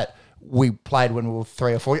sports that we played when we were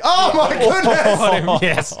 3 or 4. Oh my goodness!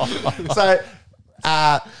 Yes. So,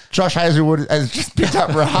 Josh Hazlewood has just picked up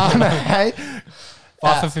Rahane. Hey?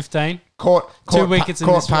 5 for 15. Caught 2 wickets in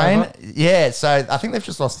caught this Payne. over. Yeah, so I think they've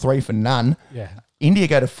just lost 3 for none. Yeah. India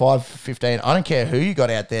go to 5 for 15. I don't care who you got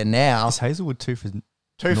out there now. Is Hazelwood 2 for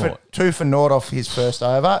Two for naught off his first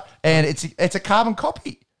over, and it's a carbon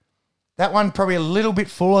copy. That one probably a little bit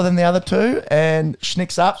fuller than the other two, and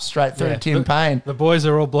schnicks up straight through to Tim Payne. The boys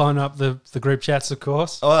are all blowing up the group chats, of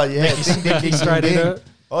course. Oh yeah, ding, ding, ding, straight ding, into ding. it.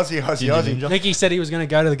 Aussie. Nicky said he was going to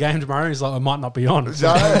go to the game tomorrow. He's like, I might not be on.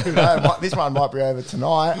 No, this one might be over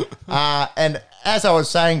tonight. And as I was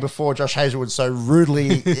saying before, Josh Hazlewood so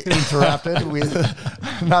rudely interrupted with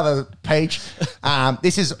another peach.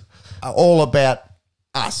 This is all about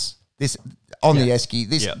us. This on the Esky.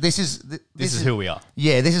 This is who we are.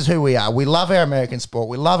 Yeah, this is who we are. We love our American sport.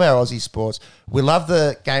 We love our Aussie sports. We love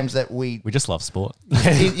the games that we just love sport.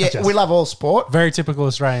 we love all sport. Very typical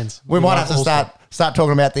Australians. We might have to start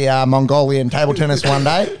talking about the Mongolian table tennis one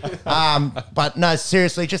day. But no,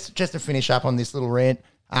 seriously, just to finish up on this little rant,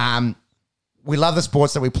 we love the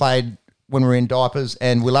sports that we played when we were in diapers,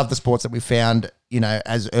 and we love the sports that we found,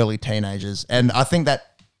 as early teenagers. And I think that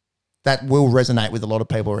will resonate with a lot of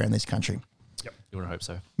people around this country. Yep, you would hope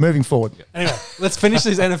so. Moving forward. Yep. Anyway, let's finish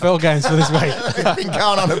these NFL games for this week. It's been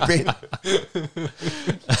going on a bit.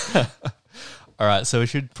 All right, so we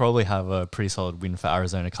should probably have a pretty solid win for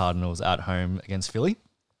Arizona Cardinals at home against Philly.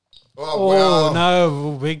 Oh,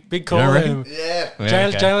 no, big call. You don't reckon? Yeah.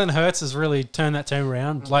 Jalen Hurts has really turned that team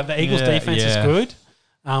around. Like the Eagles' defense is good,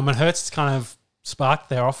 and Hurts has kind of sparked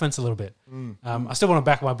their offense a little bit. I still want to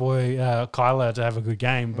back my boy Kyler to have a good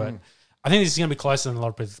game, but I think this is going to be closer than a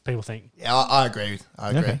lot of people think. Yeah, I agree.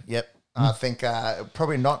 Okay. Yep. I think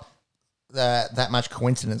probably not that much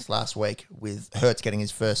coincidence last week with Hurts getting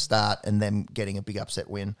his first start and them getting a big upset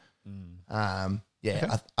win. I'll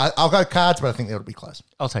go Cards, but I think that'll be close.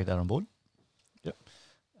 I'll take that on board. Yep.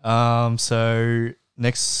 So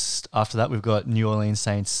next after that, we've got New Orleans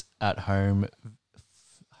Saints at home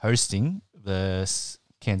hosting the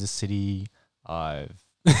Kansas City I've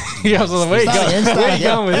Yeah, so where you Start going? again, start Where you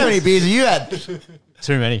again. going with How many this? beers have you had?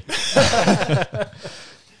 too many.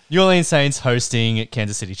 New Orleans Saints hosting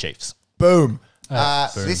Kansas City Chiefs. Boom. Boom.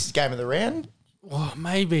 So this is game of the round. Oh,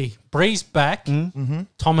 maybe. Breeze back.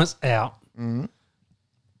 Thomas out.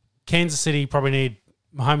 Kansas City probably need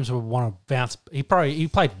Mahomes will want to bounce. He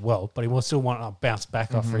played well, but he will still want to bounce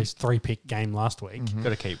back after his 3-pick game last week. Got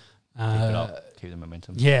to keep it up, keep the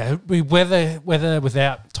momentum. Yeah, whether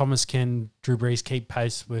without Thomas, can Drew Brees keep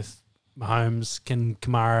pace with Mahomes? Can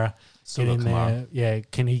Kamara Still get in got Kamara. there? Yeah,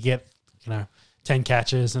 can he get 10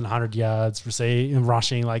 catches and 100 yards receive and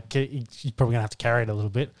rushing? Like he's probably gonna have to carry it a little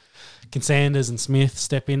bit. Can Sanders and Smith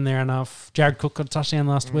step in there enough? Jared Cook got a touchdown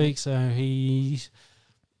last week, so he's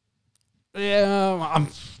I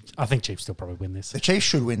think Chiefs still probably win this. The Chiefs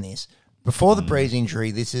should win this. Before the Breeze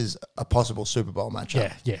injury, this is a possible Super Bowl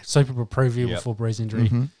matchup. Yeah. Super Bowl preview Yep. before Brees injury.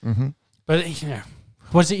 But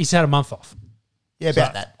what is it? He's had a month off. Yeah,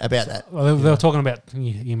 about that. Well, they were talking about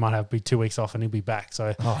he might be 2 weeks off and he'll be back.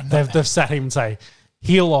 So not they've sat him and say,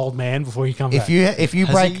 heal old man before you come back. If you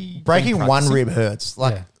Has he breaking been one practicing? rib hurts,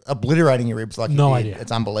 like Yeah. obliterating your ribs, like No he did. idea.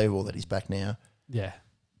 It's unbelievable that he's back now. Yeah.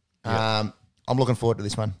 I'm looking forward to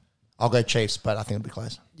this one. I'll go Chiefs, but I think it'll be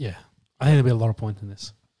close. Yeah. I think there'll be a lot of points in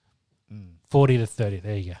this. 40-30.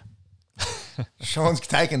 There you go. Sean's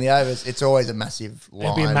taking the overs. It's always a massive line.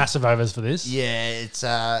 There'll be massive overs for this. Yeah,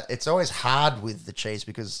 it's always hard with the Chiefs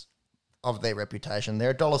because of their reputation.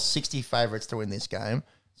 They're $1.60 favourites to win this game,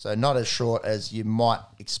 so not as short as you might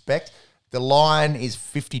expect. The line is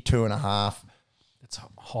 52.5. It's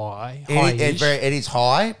high. It is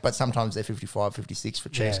high, but sometimes they're 55, 56 for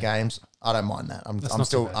Chiefs Yeah. games. I don't mind that. I'm not too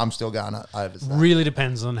still bad. going overs. That. Really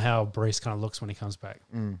depends on how Brees kind of looks when he comes back.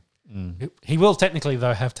 He will technically,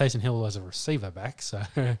 though, have Taysom Hill as a receiver back, so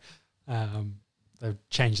they've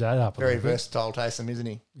changed that up. Very a little bit. versatile Taysom, isn't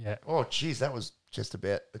he? Yeah. Oh, geez, that was just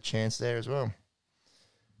about a chance there as well.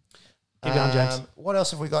 Keep going, James. What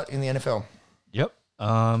else have we got in the NFL? Yep.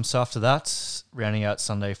 So after that, rounding out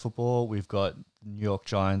Sunday football, we've got New York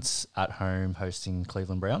Giants at home hosting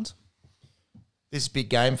Cleveland Browns. This is a big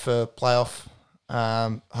game for playoff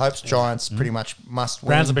hopes. Giants pretty much must win.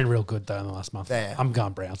 Browns have been real good, though, in the last month. Yeah. I'm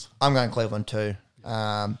going Browns. I'm going Cleveland too.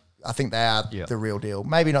 I think they are the real deal.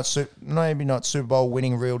 Maybe not Super Bowl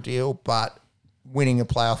winning real deal, but winning a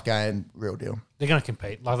playoff game real deal. They're going to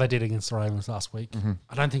compete like they did against the Ravens last week.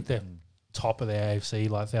 I don't think they're top of the AFC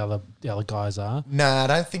like the other guys are. No, I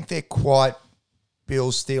don't think they're quite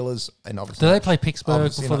Bills, Steelers, and obviously. Do they play Pittsburgh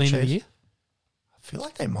obviously before the not end of the Chiefs. year? I feel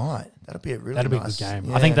like they might. That'd be a really That'd be a nice good game.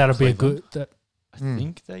 Yeah, I think that'll be Cleveland. a good. I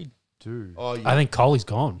think they do. Oh, I think Coley's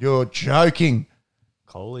gone. you're joking.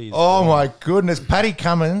 Coley's Oh my goodness. Paddy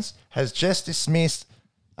Cummins has just dismissed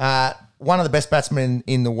one of the best batsmen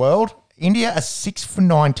in the world. India are 6 for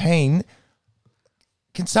 19.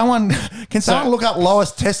 Can someone look up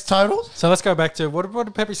lowest test totals? So let's go back to what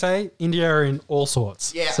did Pepe say? India are in all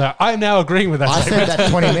sorts. Yeah. So I'm now agreeing with that. I statement. said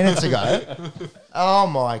that 20 minutes ago. Oh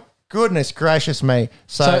my goodness gracious me.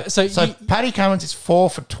 So Paddy Cummins is 4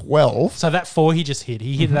 for 12. So that 4 he just hit.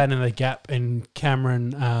 He hit that in the gap, and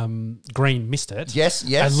Cameron Green missed it. Yes.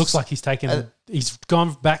 It looks like he's taken. He's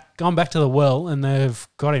gone back to the well, and they've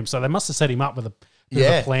got him. So they must have set him up with a bit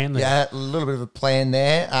of a plan there. Yeah, a little bit of a plan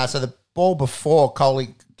there. So the ball before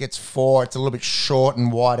Coley gets 4, it's a little bit short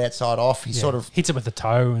and wide outside off. He sort of hits it with the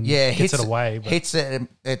toe and gets it away. But Hits it.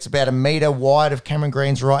 It's about a metre wide of Cameron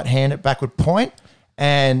Green's right hand at backward point.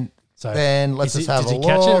 And so then let's just have a look. Did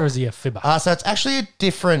he catch it or is he a fibber? So it's actually a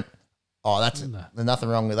different. Oh, there's nothing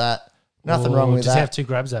wrong with that. Nothing wrong with Does that. he have 2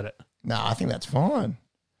 grabs at it? No, I think that's fine.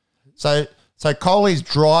 So Coley's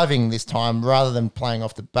driving this time rather than playing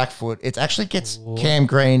off the back foot. It actually gets Cam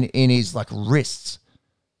Green in his wrists.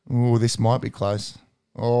 Oh, this might be close.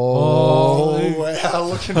 Oh, wow!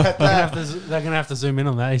 Looking at that. They're going to have to zoom in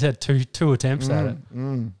on that. He's had two attempts at it.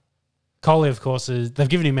 Coley, of course, they've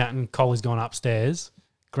given him out and Coley's gone upstairs.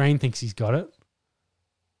 Green thinks he's got it.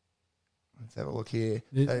 Let's have a look here.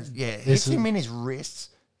 This- Hits him in his wrists.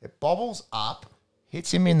 It bobbles up,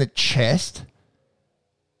 hits him in the chest.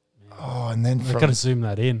 Oh, and then They've got to zoom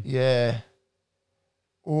that in. yeah.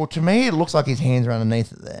 Well, to me, it looks like his hands are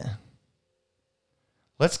underneath it there.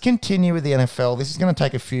 Let's continue with the NFL. This is going to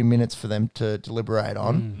take a few minutes for them to deliberate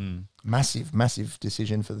on. Massive, massive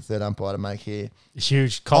decision for the third umpire to make here. It's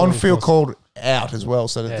huge. Coley, On of field course. called out as well.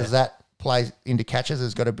 So Yeah. does that play into catches?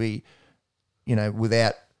 There's got to be,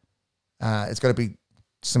 without, it's got to be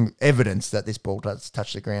some evidence that this ball does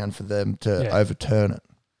touch the ground for them to overturn it.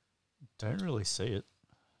 Don't really see it.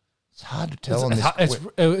 It's hard to tell on this.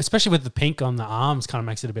 Especially with the pink on the arms, kind of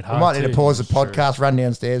makes it a bit hard. We might need to pause the podcast, run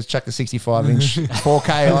downstairs, chuck the 65-inch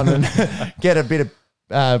 4K on, and get a bit of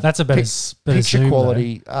that's a better picture zoom,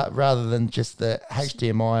 quality rather than just the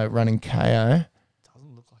HDMI running KO. Doesn't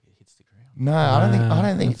look like it hits the ground. No, I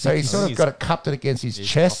don't think so. He's sort of got it cupped it against his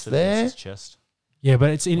chest there. His chest. Yeah, but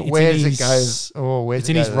it's in where's in it his, goes? Oh, where's it's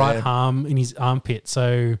it in his go right there? arm, in his armpit.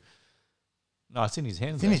 So No, it's in his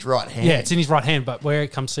hands. It's in his right hand. yeah, it's in his right hand. But where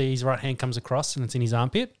it comes, his right hand comes across, and it's in his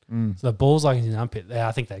armpit. So the ball's like in his armpit. Yeah,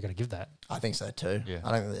 I think they're going to give that I think so too. Yeah.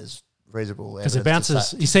 I don't think there's reasonable because it evidence to bounces.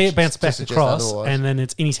 say- You see it bounce to back suggest across, otherwise. and then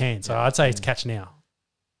it's in his hand. So I'd say it's catch now.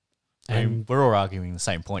 I mean, we're all arguing the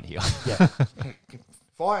same point here. Yeah.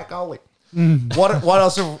 Fire goalie. What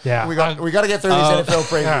else have Yeah. we got? We got to get through this NFL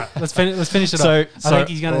preview. All right, let's finish it So- up. I think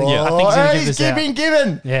he's going to. Oh, I think he's going to give he's this out. been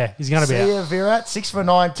given. Yeah, he's going to be See out. ya, Virat, 6 for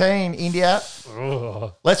 19, India.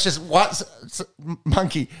 Oh. Let's just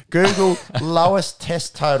monkey Google lowest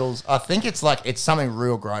test totals. I think it's something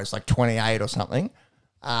real gross, like 28 or something.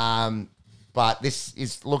 But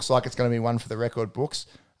this looks like it's going to be one for the record books.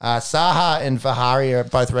 Saha and Vihari are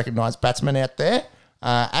both recognised batsmen out there.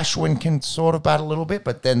 Ashwin can sort of bat a little bit,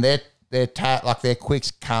 but then their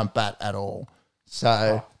quicks can't bat at all.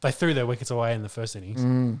 So They threw their wickets away in the first innings.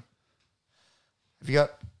 have you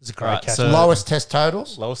got It's a great Right, catch. so- lowest test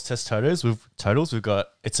totals? Lowest test totals. We've got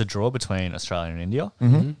it's a draw between Australia and India.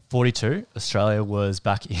 42. Australia was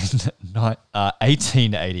back in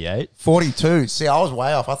 1888. 42. See, I was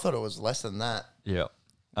way off. I thought it was less than that. Yeah.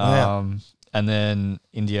 Wow. And then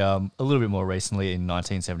India a little bit more recently in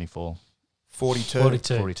 1974. 42.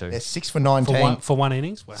 42. They're 6 for 19. For one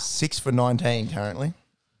innings? Wow. 6 for 19 currently.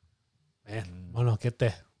 Man, why not get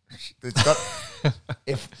there? It's got.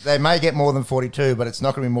 If they may get more than 42, but it's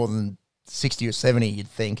not going to be more than 60 or 70. You'd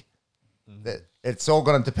think. That it's all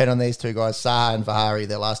going to depend on these two guys, Saha and Vihari,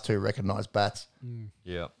 their last two recognised bats.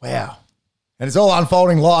 Yeah. Wow, and it's all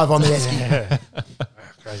unfolding live on the Esky.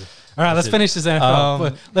 Crazy. All right, let's finish this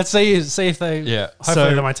NFL. Let's see if they. Yeah, Hopefully,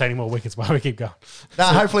 so- they might take any more wickets while we keep going. No,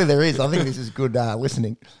 hopefully there is. I think this is good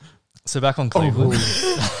listening. So back on Cleveland.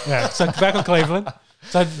 Yeah. So back on Cleveland.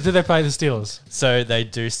 So do they play the Steelers So they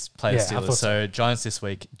do play the Yeah, I thought Steelers. So Giants this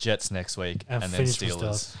week, Jets next week, and then finish with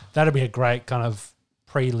Steelers. That'd be a great kind of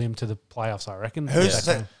prelim to the playoffs, I reckon. Who's That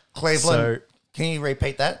the, kind of- Cleveland? So Can you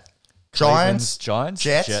repeat that? Cleveland's Giants.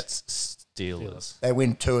 Giants, Jets. Steelers. They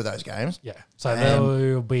win 2 of those games. Yeah. So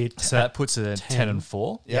they'll be. So that puts it at 10 and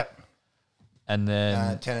 4. Yep. And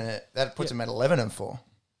then 10. That puts them at 11 and 4,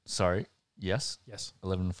 sorry, yes, Yes.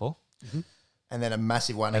 11 and 4. and then a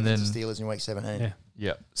massive one And against then- the Steelers in week 17. Yeah.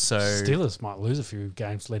 Yeah. So Steelers might lose a few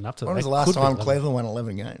games leading up to that. When was They the last could time win Cleveland won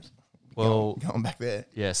 11 games? well, Going back there.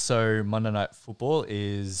 yeah. So Monday Night Football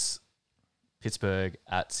is Pittsburgh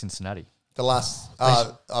at Cincinnati. The last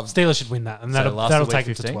Steelers should win that, and So that'll last that'll week take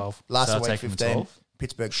them to 15? 12. last So week take them to 15, 12?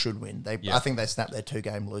 Pittsburgh should win. Yeah. I think they snapped their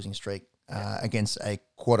 2-game losing streak against a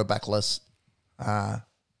quarterbackless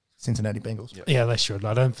Cincinnati Bengals. Yeah, they should.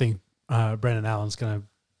 I don't think Brandon Allen's going to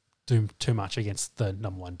do too much against the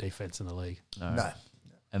number one defense in the league. No.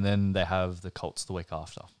 And then they have the Colts the week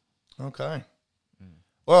after. Okay.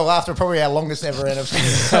 Well, after probably our longest ever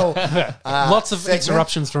NFL Lots of segment.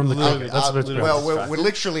 interruptions from the Okay, COVID. That's what's great. well, we're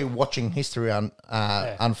literally watching history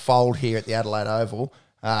unfold here at the Adelaide Oval.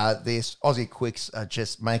 These Aussie quicks are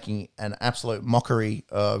just making an absolute mockery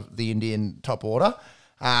of the Indian top order.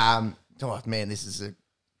 Oh, man, this is a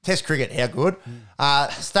Test cricket, how good.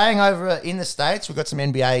 Staying over in the States, we've got some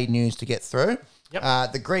NBA news to get through.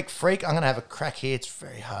 Yep. The Greek Freak, I'm going to have a crack here. It's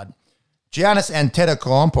very hard. Giannis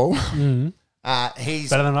Antetokounmpo. He's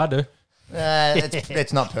Better than I do.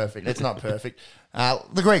 it's not perfect. It's not perfect.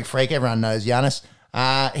 The Greek Freak, everyone knows Giannis.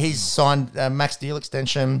 He's signed a max deal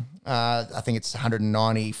extension. I think it's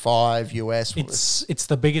 195 US. It's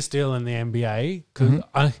the biggest deal in the NBA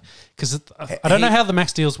because I don't know how the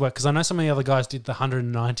max deals work because I know some of the other guys did the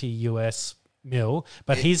 190 US mil,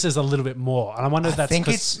 but his is a little bit more, and I wonder if I that's think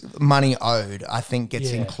it's money owed. I think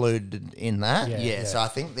gets Yeah. included in that. Yeah, Yeah, yeah. so I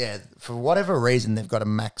think for whatever reason they've got a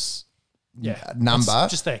max number.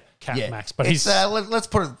 It's just their cap max, but it's, he's let's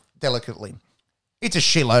put it delicately. It's a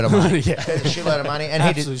shitload of money. Yeah. It's a shitload of money, and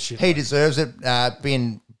Absolute shitload. he deserves it.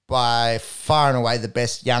 Being by far and away the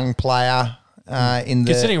best young player in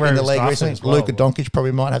Considering where the he was league drafted recently. as well. Luka Doncic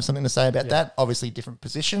probably might have something to say about that. Obviously, different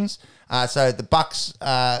positions. So the Bucks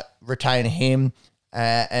retain him,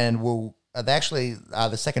 and they actually are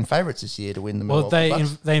the second favourites this year to win the Milwaukee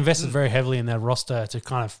Bucks. they invested very heavily in their roster to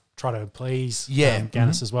kind of try to please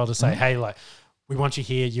Giannis as well to say, hey, like we want you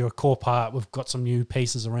here. You're a core part. We've got some new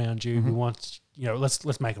pieces around you. We want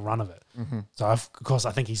let's make a run of it. So of course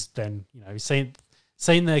I think he's then he's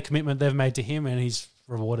seen the commitment they've made to him, and he's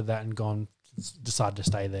rewarded that and decided to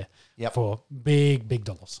stay there for big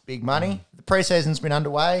dollars. Big money. The preseason's been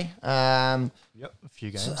underway. A few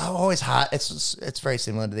games. It's always hard. It's very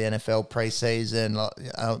similar to the NFL preseason.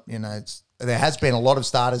 There has been a lot of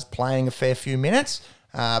starters playing a fair few minutes,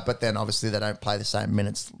 but then obviously they don't play the same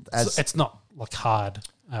minutes as. It's not like hard.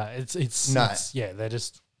 They're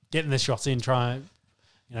just getting their shots in, trying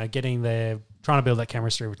to build that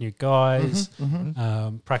chemistry with new guys,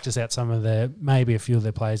 practice out maybe a few of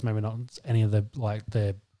their players, maybe not any of their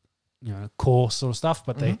core sort of stuff,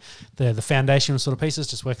 but the foundational sort of pieces,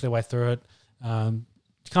 just work their way through it.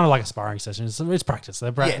 It's kind of like a sparring session. It's practice.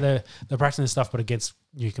 They're practicing this stuff, but against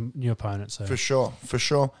new opponents. So. For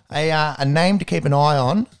sure. A name to keep an eye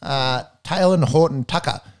on, Taylor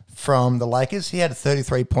Horton-Tucker from the Lakers. He had a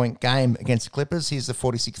 33-point game against the Clippers. He's the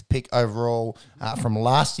 46th pick overall from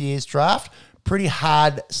last year's draft. Pretty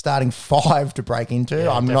hard starting five to break into.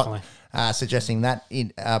 Yeah, I'm definitely. not suggesting that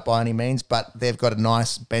by any means, but they've got a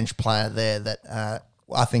nice bench player there that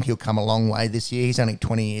I think he'll come a long way this year. He's only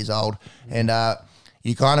 20 years old, and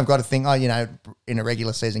you kind of got to think, in a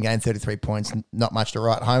regular season game, 33 points, not much to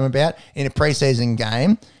write home about. In a preseason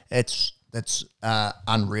game, that's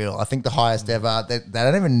unreal. I think the highest ever. They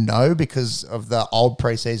don't even know because of the old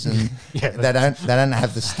preseason. They don't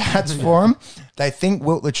have the stats for him. They think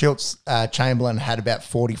Wilt Chamberlain had about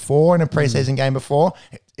 44 in a preseason game before.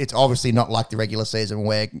 It's obviously not like the regular season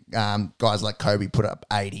where guys like Kobe put up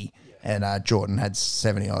 80 and Jordan had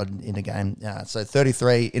 70 odd in a game. So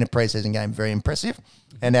 33 in a preseason game, very impressive.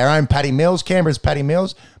 And our own Canberra's Paddy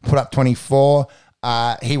Mills put up 24.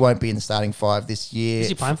 He won't be in the starting five this year. Who's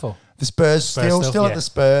he playing for? The Spurs still at the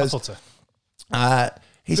Spurs. I thought so.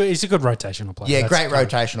 He's a good rotational player. Yeah, great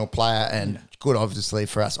rotational player, and good obviously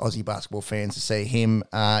for us Aussie basketball fans to see him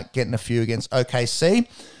getting a few against OKC.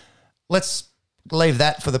 Let's leave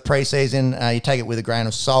that for the preseason. You take it with a grain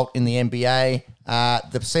of salt in the NBA.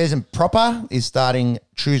 The season proper is starting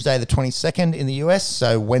Tuesday the 22nd in the US,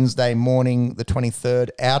 so Wednesday morning the 23rd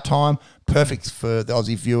our time. Perfect for the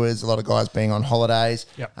Aussie viewers, a lot of guys being on holidays.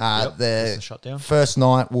 The shutdown. First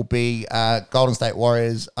night will be Golden State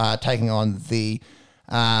Warriors taking on the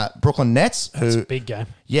Brooklyn Nets. It's a big game.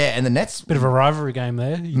 Yeah, and the Nets... Bit of a rivalry game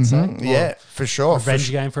there, you'd say. Yeah, for sure. Revenge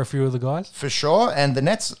game for a few of the guys. For sure, and the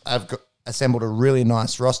Nets have assembled a really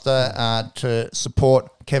nice roster to support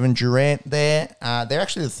Kevin Durant there. They're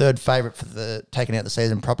actually the third favourite for taking out the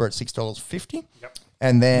season proper at $6.50. Yep.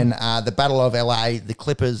 And then the Battle of LA, the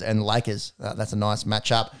Clippers and Lakers. That's a nice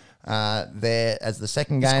matchup there as the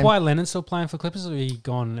second game. Is Kawhi Leonard still playing for Clippers, or has he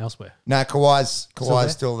gone elsewhere? No, Kawhi's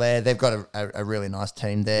still there. They've got a really nice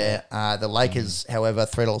team there. The Lakers, however,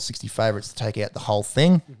 $3.60 favourites to take out the whole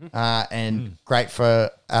thing. And great for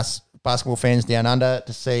us basketball fans down under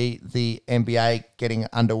to see the NBA getting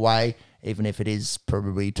underway, even if it is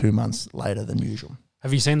probably 2 months later than usual.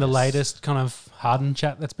 Have you seen the latest kind of Harden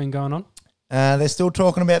chat that's been going on? They're still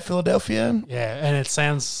talking about Philadelphia. Yeah, and it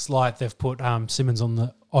sounds like they've put Simmons on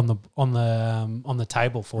the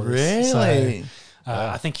table for this. Really? So,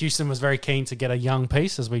 I think Houston was very keen to get a young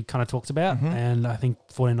piece, as we kind of talked about, and I think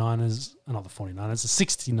the 69ers,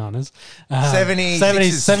 uh,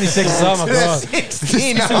 76. Oh my god,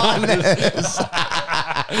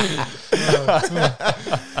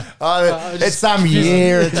 69ers. It's some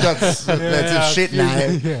year. It's a shit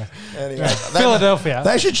name. Yeah. Anyway, Philadelphia.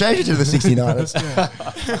 They should change it to the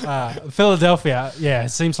 69ers. Philadelphia. Yeah, it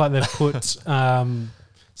seems like they've put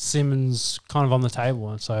Simmons kind of on the table,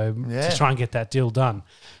 and so to try and get that deal done.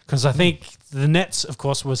 Because I think the Nets, of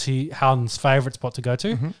course, was Harden's favourite spot to go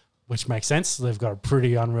to, which makes sense. They've got a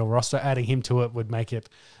pretty unreal roster. Adding him to it would make it,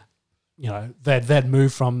 they'd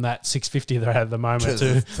move from that 650 they're at the moment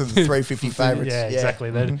to the 350 favourites. Yeah, exactly.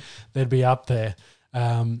 They'd be up there.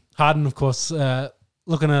 Harden, of course,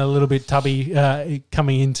 looking a little bit tubby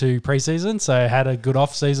coming into preseason, so had a good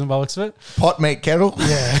off season by the looks of it. Pot, meat, kettle.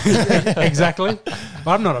 Yeah, exactly.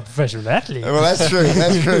 I'm not a professional athlete. Well, that's true.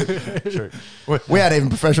 That's true. We aren't even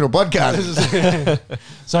professional podcasters.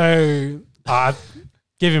 So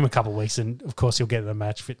give him a couple of weeks, and of course he'll get the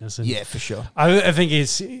match fitness. And yeah, for sure. I think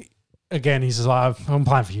he's just like, I'm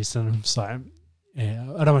playing for Houston, so. Yeah,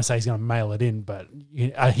 I don't want to say he's going to mail it in, but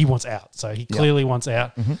he wants out. So he clearly wants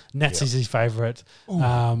out. Nets is his favourite.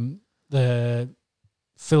 The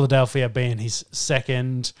Philadelphia being his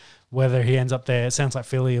second, whether he ends up there, it sounds like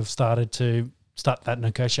Philly have started that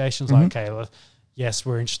negotiations. Like, okay, yes,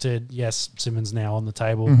 we're interested. Yes, Simmons now on the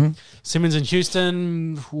table. Simmons in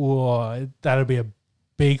Houston, that'll be a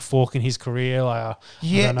big fork in his career. Like,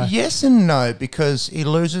 yes and no, because he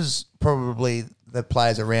loses probably the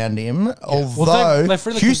players around him. Well, Although they've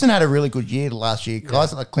really Houston had a really good year last year.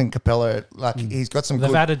 Guys like Clint Capella, he's got some They've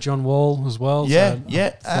good... added John Wall as well. Yeah, so, yeah.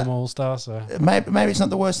 Former All-Star, so... Maybe it's not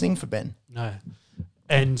the worst thing for Ben. No.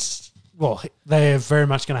 And, well, they're very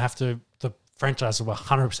much going to have to... The franchise will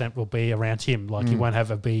 100% will be around him. Like, he won't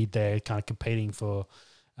have a Embiid there kind of competing for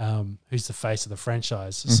who's the face of the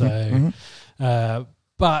franchise.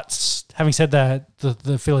 But having said that,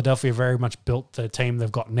 the Philadelphia very much built the team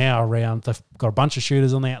they've got now around. They've got a bunch of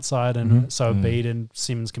shooters on the outside, and so Embiid and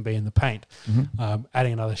Simmons can be in the paint.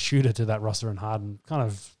 Adding another shooter to that roster and Harden, kind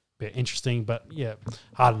of a bit interesting. But yeah,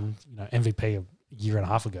 Harden, MVP a year and a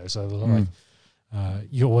half ago. So like,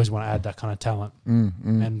 you always want to add that kind of talent,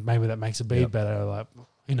 and maybe that makes Embiid better. Like,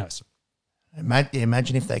 who knows?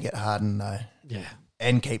 Imagine if they get Harden though,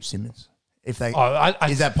 and keep Simmons. If they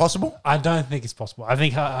is that possible? I don't think it's possible. I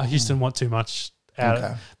think Houston want too much out.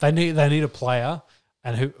 Okay. They need a player,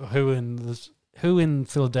 and who in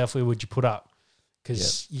Philadelphia would you put up?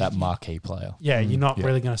 Because that marquee player. Yeah, you're not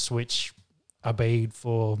really going to switch Embiid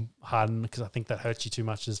for Harden because I think that hurts you too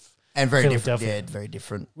much as and very different. Philadelphia. Yeah, very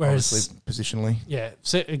different. Whereas, obviously, positionally. Yeah.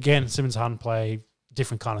 So again, Simmons Harden play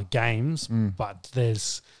different kind of games, but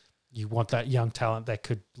you want that young talent that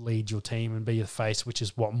could lead your team and be your face, which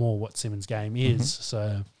is what Simmons' game is.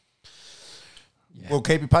 So we'll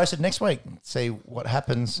keep you posted next week. See what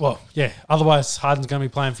happens. Well, yeah. Otherwise, Harden's going to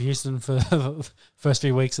be playing for Houston for the first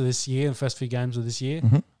few weeks of this year and first few games of this year,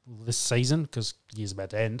 this season, because the year's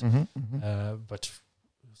about to end. But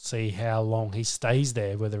see how long he stays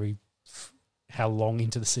there, how long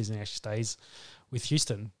into the season he actually stays with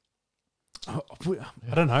Houston. I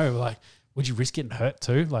don't know. Like, would you risk getting hurt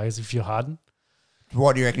too? Like, as if you're Harden?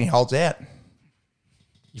 What do you reckon he holds out?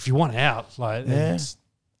 If you want out, like,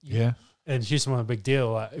 Yeah. And Houston want a big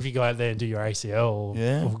deal. Like, if you go out there and do your ACL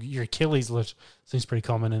or your Achilles, which seems pretty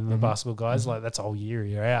common in the basketball guys, like that's a whole year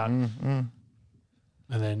you're out. And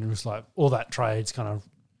then it's like all that trades kind of,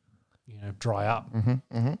 dry up.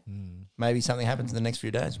 Maybe something happens in the next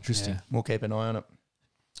few days. Interesting. Yeah. We'll keep an eye on it.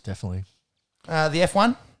 Definitely. The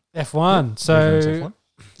F1? F1. So,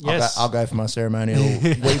 yes. I'll go for my ceremonial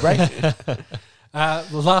wee break. The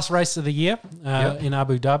last race of the year in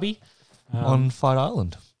Abu Dhabi. On Fight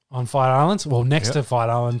Island. On Fight Island. Well, next to Fight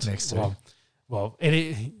Island. Next to. Well,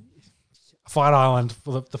 Fight Island,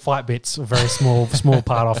 the flight bit's a very small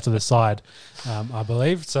part off to the side, I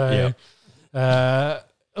believe. So,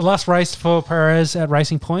 last race for Perez at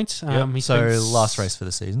Racing Point. Last race for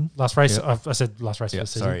the season. Last race. I said last race for the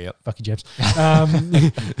season. Sorry, Fuck you, Jebs.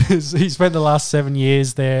 He spent the last 7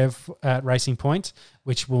 years there at Racing Point,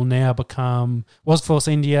 which will now become was Force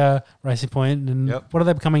India, Racing Point, and what are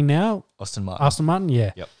they becoming now? Aston Martin. Aston Martin,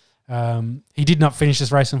 yeah. Yep. He did not finish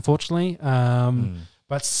this race, unfortunately,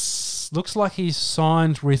 but looks like he's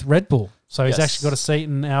signed with Red Bull. So he's actually got a seat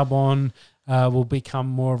in Albon. Will become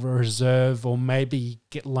more of a reserve or maybe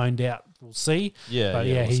get loaned out. We'll see.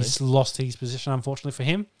 He's lost his position, unfortunately, for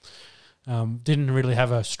him. Didn't really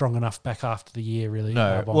have a strong enough back half to the year, really.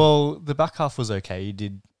 No. Well, the back half was okay. He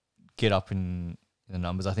did get up in the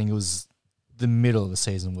numbers. I think it was the middle of the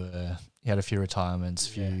season where he had a few retirements,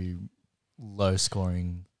 few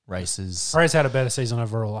low-scoring races. Perez had a better season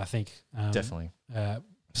overall, I think. Definitely.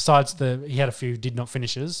 Besides he had a few did not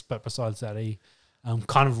finishes, but besides that, he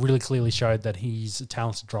kind of really clearly showed that he's a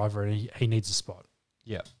talented driver and he needs a spot.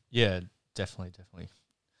 Yeah, definitely.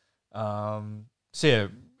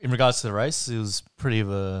 In regards to the race, it was pretty of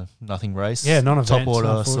a nothing race. Yeah, non-event. Top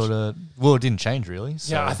order sort of. Well, it didn't change really.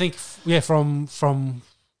 So. Yeah, I think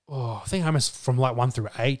I think almost from like 1 through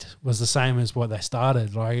 8 was the same as what they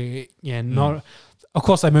started. Like, not. Of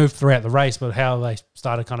course, they moved throughout the race, but how they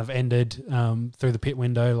started kind of ended through the pit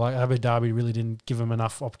window. Like Abu Dhabi really didn't give them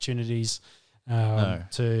enough opportunities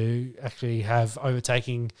to actually have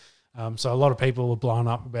overtaking. So a lot of people were blown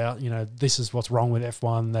up about, this is what's wrong with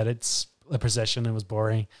F1, that it's a possession, it was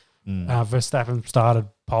boring. Verstappen started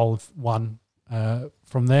pole 1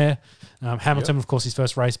 from there. Hamilton, of course, his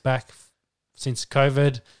first race back since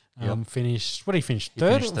COVID. Finished, what did he finish?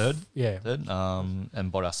 Third? Third. Yeah. Third.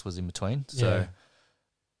 And Bottas was in between. So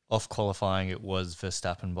off qualifying, it was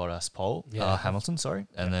Verstappen, Bottas, pole. Hamilton, sorry.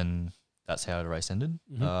 And then that's how the race ended.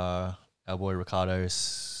 Our boy Ricardo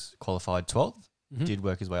qualified 12th. Did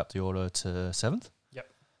work his way up the order to 7th.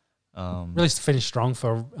 Really finished strong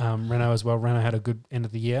for Renault as well. Renault had a good end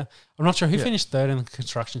of the year. I'm not sure who finished third in the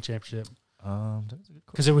construction championship.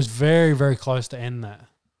 Because it was very, very close to end that.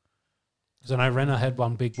 Because I know Renault had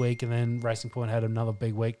one big week and then Racing Point had another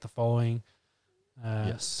big week the following.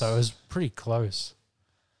 So it was pretty close.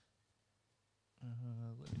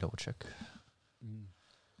 Let me double check.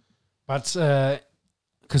 But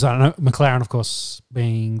because I know McLaren, of course,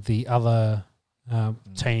 being the other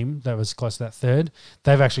team that was close to that third,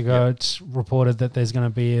 they've actually got reported that there's going to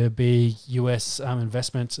be a big US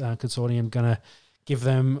investment consortium going to give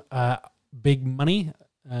them big money.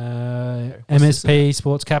 MSP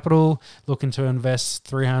Sports Capital looking to invest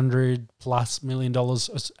 $300+ million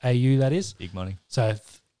AU. That is big money. So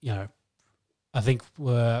I think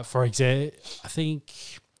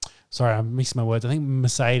sorry, I'm mixing my words. I think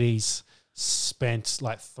Mercedes spent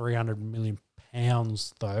like £300 million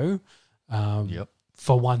though.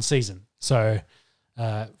 For one season. So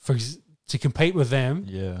to compete with them,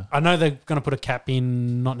 I know they're going to put a cap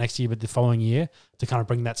in not next year but the following year to kind of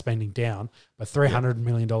bring that spending down. But $300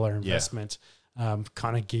 million investment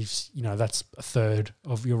kind of gives, that's a third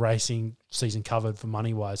of your racing season covered for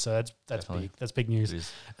money wise. So that's Definitely. big. That's big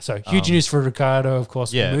news. So huge news for Ricardo, of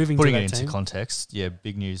course. Moving putting to that it into team. context.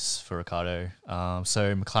 Big news for Ricardo.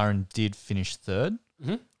 So McLaren did finish third.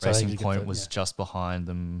 Mm-hmm. Racing Point was just behind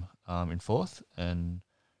them in fourth, and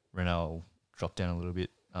Renault dropped down a little bit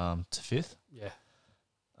to fifth.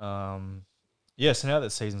 So now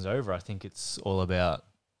that season's over, I think it's all about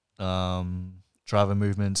driver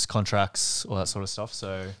movements, contracts, all that sort of stuff.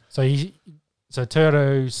 So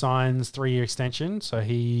Turdo signs 3-year extension, so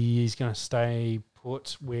he's going to stay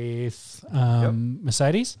put with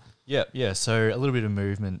Mercedes. Yeah. So a little bit of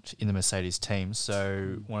movement in the Mercedes team.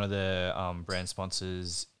 So one of the brand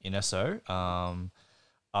sponsors, Inesso,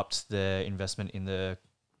 upped their investment in the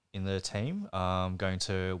team, going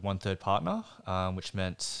to 1/3 partner, which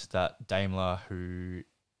meant that Daimler,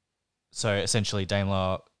 essentially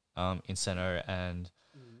Daimler, Inceno, and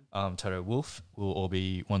Toto Wolff will all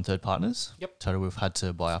be 1/3 partners. Toto Wolff had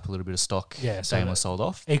to buy up a little bit of stock. So Daimler sold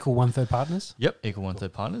off. Equal 1/3 partners. Equal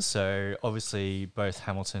 1/3 partners. So obviously both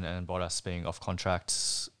Hamilton and Bottas being off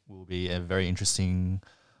contracts will be a very interesting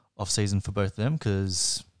off season for both of them,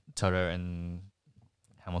 because Toto and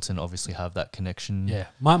Hamilton obviously have that connection.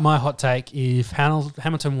 My hot take: if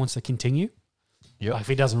Hamilton wants to continue, if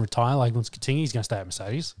he doesn't retire, wants to continue, he's going to stay at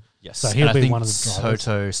Mercedes. Yes, so he'll be one of the drivers.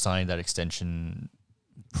 Toto signing that extension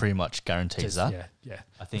pretty much guarantees that.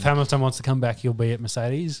 I think if Hamilton wants to come back, he'll be at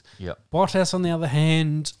Mercedes. Bottas, on the other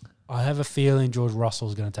hand, I have a feeling George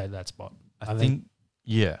Russell's going to take that spot. I think.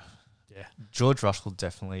 George Russell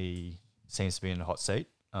definitely seems to be in the hot seat.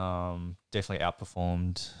 Definitely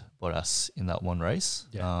outperformed Bottas in that one race.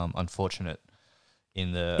 Unfortunate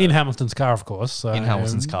in Hamilton's car, of course. So, in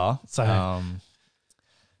Hamilton's car.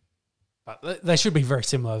 But they should be very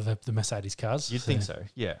similar, the Mercedes cars. You'd think so,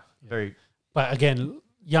 very. But again,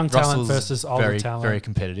 young talent versus older talent. Very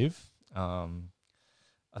competitive. I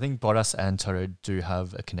think Bottas and Toto do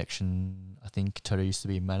have a connection. I think Toto used to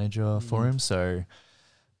be a manager for him, so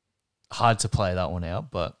hard to play that one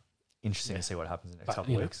out, but interesting to see what happens in the next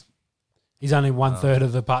couple of weeks. He's only 1/3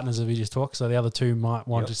 of the partners that we just talked, so the other two might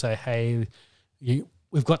want to say, hey,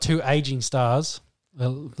 we've got two aging stars.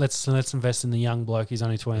 Let's invest in the young bloke. He's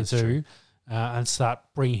only 22, and start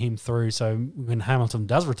bringing him through. So when Hamilton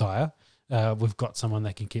does retire, we've got someone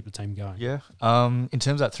that can keep the team going. In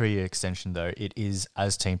terms of that 3-year extension, though, it is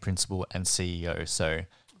as team principal and CEO, so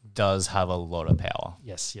does have a lot of power.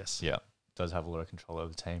 Yes. Does have a lot of control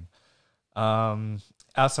over the team.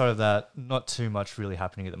 Outside of that, not too much really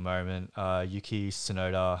happening at the moment. Yuki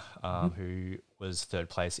Tsunoda, who was 3rd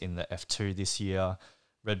place in the F2 this year,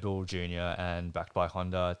 Red Bull Junior and backed by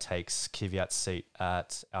Honda, takes Kvyat's seat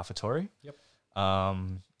at AlphaTauri.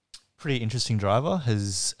 Pretty interesting driver,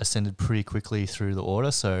 has ascended pretty quickly through the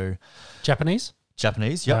order. So Japanese,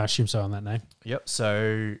 I assume so on that name.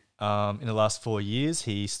 So in the last 4 years,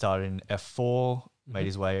 he started in F4, made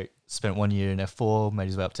his way, spent 1 year in F4, made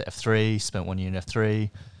his way up to F3, spent 1 year in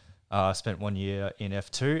F3, spent 1 year in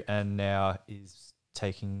F2, and now is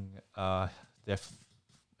taking the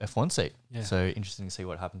F1 seat. So interesting to see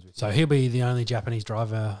what happens with him. So he'll be the only Japanese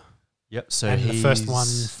driver. So and the first one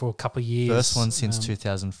for a couple of years. First one since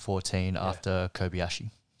 2014 after Kobayashi.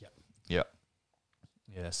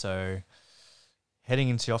 So heading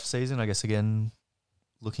into off season, I guess again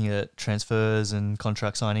looking at transfers and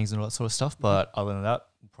contract signings and all that sort of stuff. But other than that,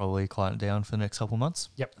 probably quiet down for the next couple of months.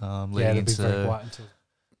 Leading into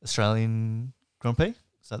Australian Grand Prix.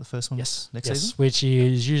 Is that the first one? Next season, which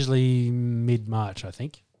is usually mid-March, I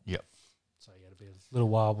think. So it'll be a little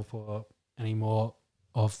while before any more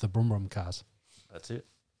of the Brum Brum cars. That's it.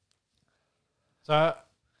 So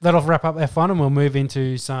that'll wrap up F1, and we'll move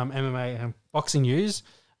into some MMA and boxing news.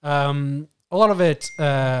 A lot of it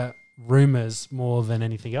rumours more than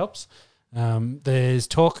anything else. There's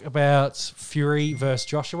talk about Fury versus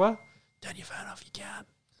Joshua. Turn your phone off, you can't.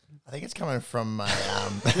 I think it's coming from my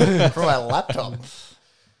from my laptop.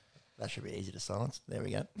 That should be easy to silence. There we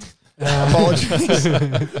go. Apologies.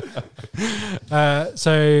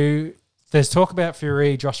 So there's talk about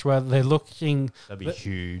Fury, Joshua. They're looking. That'd be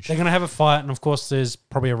huge. They're going to have a fight, and of course, there's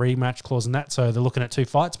probably a rematch clause in that. So they're looking at 2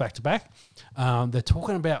 fights back to back. They're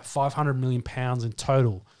talking about £500 million in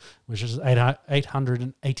total, which is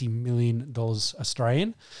 $880 million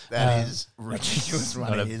Australian. That is ridiculous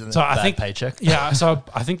money, isn't it? So I think paycheck. Yeah, so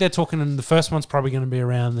I think they're talking. And the first one's probably going to be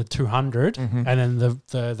around the 200, and then the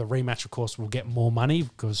rematch, of course, will get more money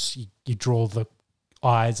because you draw the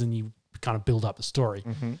eyes and you kind of build up the story.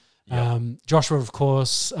 Joshua, of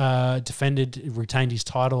course, retained his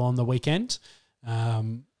title on the weekend.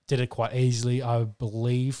 Did it quite easily, I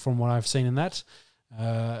believe, from what I've seen in that.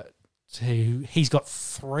 He's got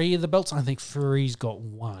 3 of the belts. I think Fury's got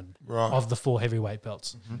 1 of the 4 heavyweight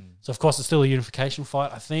belts. So, of course, it's still a unification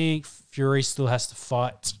fight. I think Fury still has to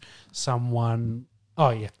fight someone.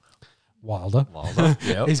 Oh, yeah. Wilder.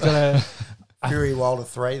 Yep. He's got a... Fury Wilder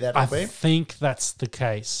 3, that'll be. I think that's the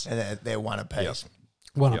case. And they're 1 apiece. Yep.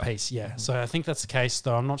 One apiece, yeah. So I think that's the case,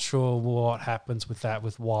 though. I'm not sure what happens with that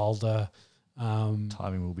with Wilder.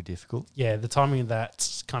 Timing will be difficult. Yeah, the timing of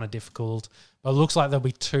that's kind of difficult. But it looks like there'll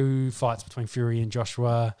be 2 fights between Fury and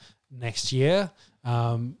Joshua next year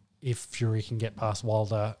if Fury can get past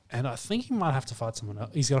Wilder. And I think he might have to fight someone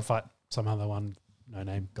else. He's going to fight some other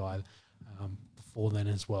no-name guy before then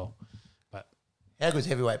as well. How good's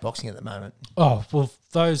heavyweight boxing at the moment? Oh, well,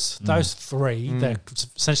 those 3, they're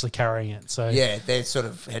essentially carrying it. So yeah, they're sort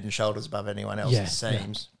of head and shoulders above anyone else, it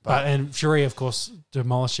seems. But and Fury, of course,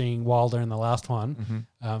 demolishing Wilder in the last one,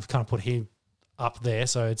 kind of put him up there.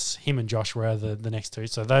 So it's him and Joshua the next 2.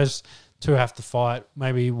 So those 2 have to fight.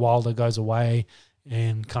 Maybe Wilder goes away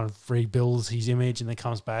and kind of rebuilds his image and then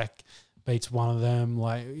comes back, beats one of them.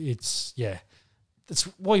 Like it's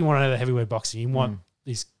what you want out of heavyweight boxing. You want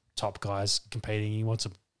these top guys competing. He wants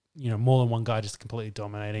more than one guy just completely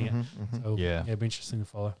dominating it. So it'd be interesting to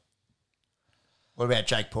follow. What about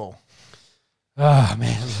Jake Paul? Oh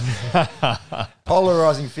man,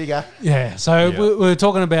 Polarizing figure. Yeah. So we were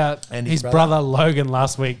talking about And his brother Logan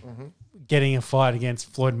last week getting a fight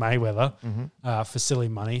against Floyd Mayweather for silly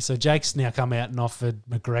money. So Jake's now come out and offered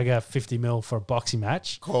McGregor 50 mil for a boxing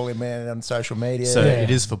match. Call him out on social media. So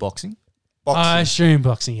it is for boxing? I assume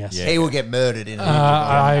boxing, yes. He will get murdered in it.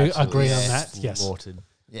 I agree on that, yes. Slaughtered.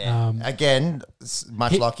 Yeah. Again,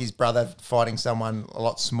 much like his brother fighting someone a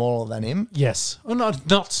lot smaller than him. Yes. Well,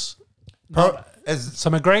 not so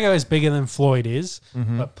McGregor is bigger than Floyd is,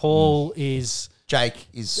 but Paul is... Jake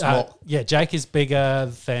is small. Jake is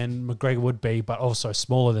bigger than McGregor would be, but also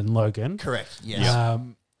smaller than Logan. Correct, yes.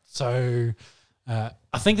 So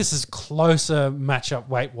I think this is closer matchup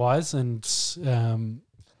weight-wise and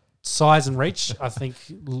size and reach. I think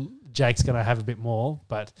Jake's going to have a bit more,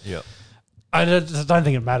 but I don't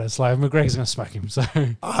think it matters. Like McGregor's going to smoke him, so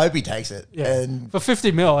I hope he takes it. Yeah. And for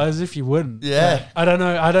 50 mil, as if you wouldn't. Yeah, I don't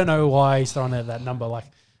know why he's throwing out that number. Like,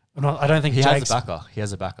 I don't think he Jake's... has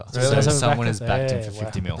a backer. Really? So someone has backed him for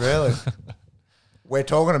 50 mil. Really? We're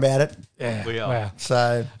talking about it. Yeah, we are. Wow.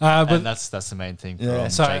 So, but that's the main thing from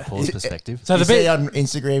Jake Paul's perspective. So you see on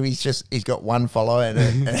Instagram, he's got 1 follower,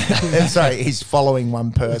 and sorry, he's following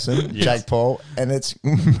 1 person, Jake Paul, and it's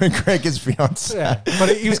McGregor's fiance. Yeah,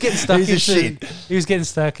 but he was getting stuck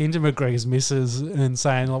into McGregor's missus and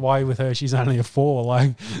saying, like, "Why are you with her? She's only a 4."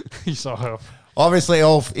 Like, you saw her. Obviously,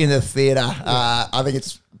 all in the theatre. I think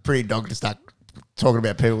it's pretty dog to start talking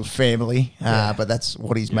about people's family, but that's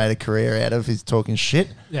what he's made a career out of, is talking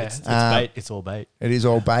shit. Yeah, it's bait. It's all bait. It is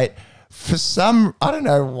all bait. For some, I don't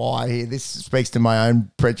know why, this speaks to my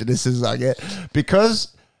own prejudices, I get,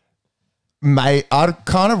 because I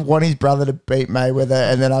kind of want his brother to beat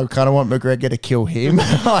Mayweather, and then I kind of want McGregor to kill him.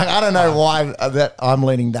 Like, I don't know why that I'm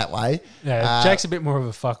leaning that way. Yeah, Jake's a bit more of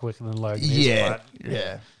a fuckwick than Logan.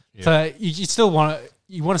 Yeah. So you still want to...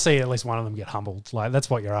 You want to see at least one of them get humbled. Like, that's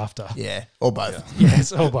what you're after. Yeah, or both.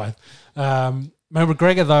 Yes, or both.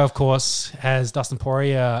 McGregor, though, of course, has Dustin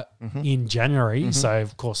Poirier in January. So,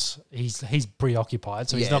 of course, he's preoccupied.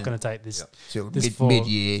 So he's not going to take this,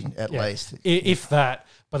 mid-year at least. If that.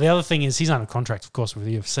 But the other thing is he's under contract, of course, with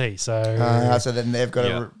the UFC. So then they've got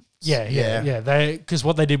to... Because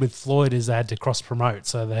what they did with Floyd is they had to cross-promote.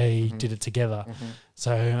 So they did it together.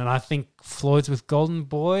 So, and I think Floyd's with Golden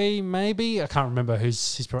Boy, maybe. I can't remember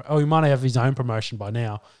who's his... he might have his own promotion by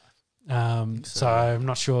now. So I'm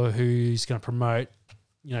not sure who's going to promote,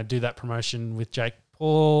 do that promotion with Jake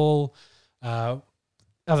Paul. Other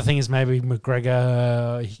thing is maybe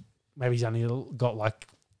McGregor, maybe he's only got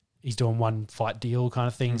he's doing 1 fight deal kind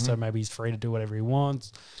of thing. So maybe he's free to do whatever he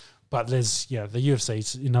wants. But there's, the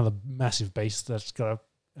UFC's another massive beast that's got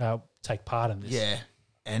to take part in this. Yeah.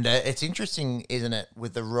 And it's interesting, isn't it,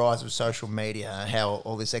 with the rise of social media, how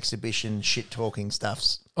all this exhibition shit-talking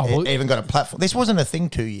stuff's even got a platform. This wasn't a thing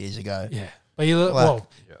 2 years ago. Yeah. But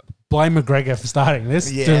blame McGregor for starting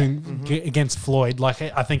this against Floyd. Like,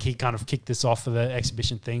 I think he kind of kicked this off for the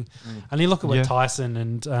exhibition thing. And you look at what Tyson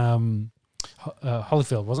and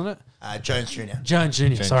Holyfield, wasn't it? Jones Jr. Jones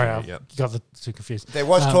Jr. Sorry, I got the two confused. There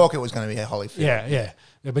was talk it was going to be a Holyfield. Yeah,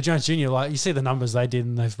 but Jones Jr., like, you see the numbers they did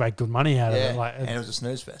and they've made good money out of it. Like, and it was a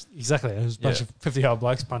snooze fest. Exactly. It was a bunch of 50-year-old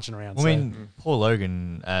blokes punching around. I mean, Paul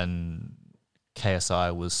Logan and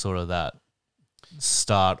KSI was sort of that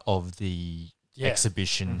start of the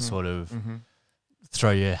exhibition sort of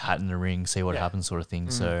throw your hat in the ring, see what happens sort of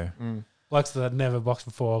thing. So blokes that had never boxed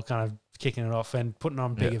before kind of kicking it off and putting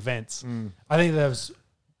on big events. I think there was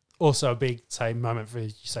also a big, say, moment for,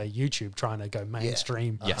 say, YouTube trying to go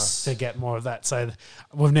mainstream to get more of that. So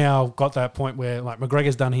we've now got that point where, like,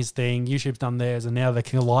 McGregor's done his thing, YouTube's done theirs, and now they're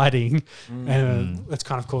colliding, and it's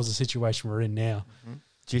kind of caused the situation we're in now.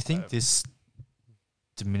 Do you think this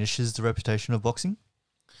diminishes the reputation of boxing?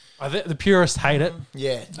 The purists hate it.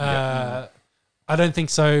 I don't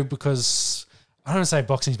think so, because I don't want to say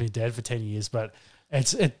boxing's been dead for 10 years, but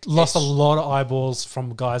it lost a lot of eyeballs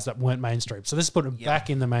from guys that weren't mainstream. So this is putting it back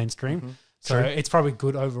in the mainstream. So it's probably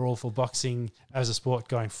good overall for boxing as a sport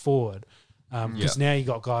going forward. Because now you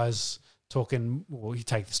got guys talking, well, you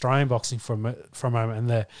take Australian boxing for a moment, and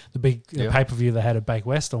the big pay-per-view they had at Bake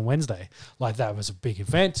West on Wednesday. Like, that was a big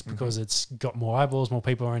event because it's got more eyeballs, more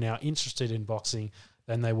people are now interested in boxing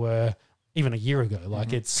than they were even a year ago.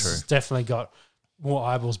 Like, it's definitely got more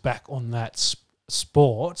eyeballs back on that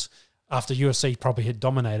sport after UFC probably had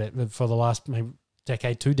dominated for the last maybe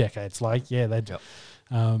decade, 2 decades. Like, UFC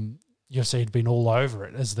had been all over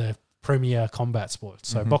it as the premier combat sport.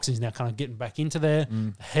 So boxing's now kind of getting back into there.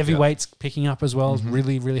 Heavyweights picking up as well has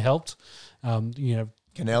really, really helped.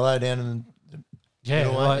 Canelo down in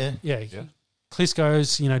the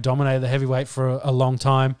Klitschko's, dominated the heavyweight for a long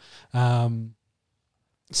time.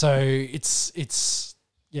 So it's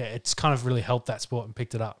kind of really helped that sport and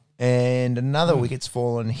picked it up. And another wicket's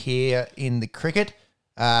fallen here in the cricket.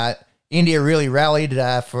 India really rallied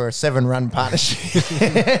for a 7-run partnership.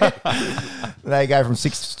 They go from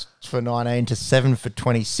 6 for 19 to 7 for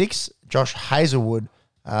 26. Josh Hazlewood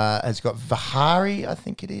has got Vihari, I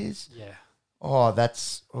think it is. Yeah.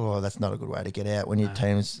 That's not a good way to get out when your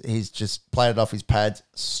he's just played it off his pads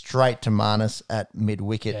straight to Marnus at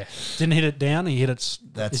mid-wicket. Yeah. Didn't hit it down, he hit it,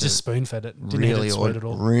 he's just spoon-fed it. Didn't hit it sweet at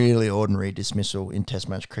all. Really ordinary dismissal in Test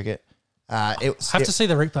match cricket. Have to see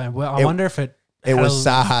the replay. Well, I wonder if it was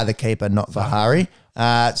Saha the keeper, not Vihari.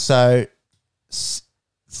 So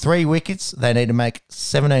 3 wickets. They need to make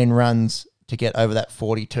 17 runs to get over that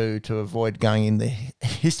 42 to avoid going in the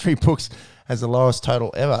history books as the lowest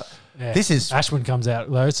total ever. Yeah. Ashwin comes out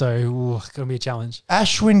though, so it's going to be a challenge.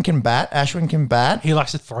 Ashwin can bat. He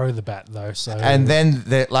likes to throw the bat though. So and then,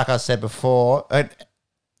 like I said before,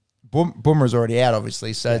 Bumrah's already out,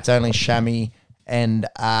 obviously. So it's only Shami and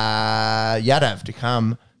Yadav to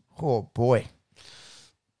come. Oh boy,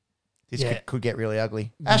 this could get really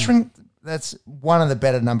ugly. Ashwin, that's one of the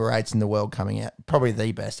better number 8s in the world coming out. Probably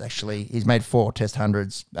the best, actually. He's made 4 Test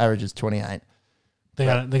hundreds, averages 28.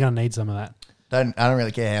 They're going to need some of that. I don't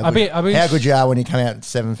really care how good you are when you come out at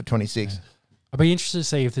 7 for 26. I'd be interested to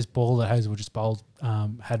see if this ball that Hazelwood just bowled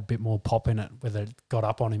had a bit more pop in it, whether it got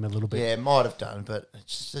up on him a little bit. Yeah, it might have done, but it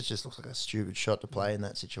just looks like a stupid shot to play in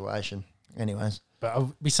that situation. Anyways.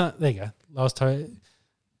 But there you go. Last total,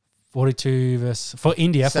 42 versus... For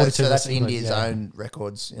India, 42 so that's versus India's own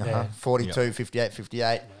records. 42, 58,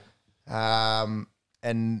 58.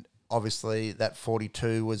 And obviously that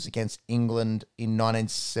 42 was against England in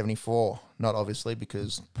 1974. Not obviously,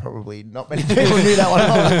 because probably not many people knew that one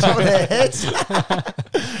off the top of their heads.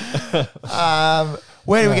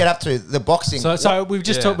 Where do we get up to? The boxing. So we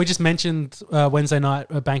just mentioned Wednesday night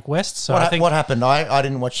at Bank West. So what happened? I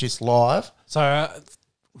didn't watch this live. So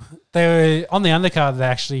they were on the undercard. They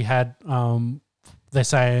actually had they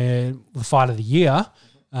say the fight of the year.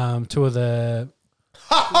 2 of the.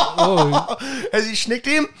 Has he schnicked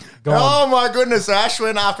him? My goodness,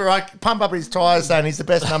 Ashwin, after I pump up his tyres saying he's the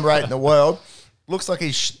best number 8 in the world, looks like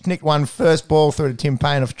he's schnicked one first ball through to Tim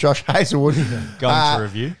Payne of Josh Hazlewood. Going to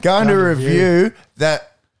review. Going to review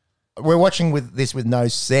that we're watching this with no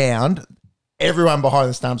sound. Everyone behind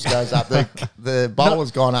the stumps goes up. The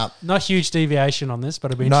bowler's gone up. Not huge deviation on this,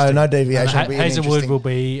 but it'll be interesting. No deviation. Hazlewood will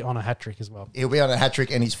be on a hat-trick as well. He'll be on a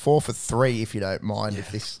hat-trick, and he's 4 for 3, if you don't mind,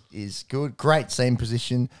 if this is good. Great seam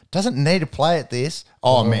position. Doesn't need to play at this.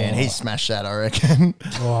 Oh, man, he smashed that, I reckon.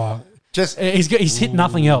 he's hit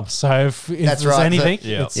nothing else. So if That's there's right. anything,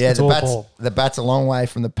 Yeah. it's all ball. The bat's a long way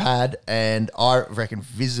from the pad, and I reckon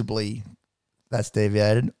visibly that's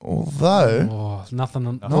deviated. Although, Oh, nothing.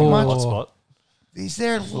 much. Hot spot. is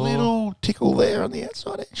there a little tickle there on the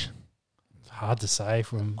outside edge? Hard to say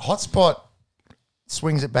from. Hotspot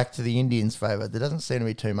swings it back to the Indians' favour. There doesn't seem to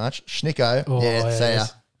be too much. Schnicko,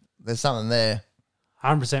 there's something there.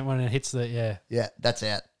 100% when it hits the Yeah, that's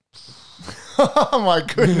out. Oh my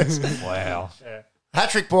goodness. Wow.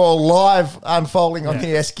 Hat-trick ball live unfolding on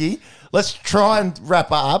the Esky. Let's try and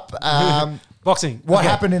wrap up. boxing. What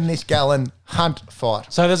happened in this Gallen Hunt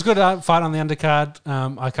fight? So there's a good fight on the undercard.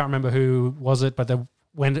 I can't remember who was it, but they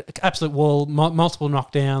went absolute wall, multiple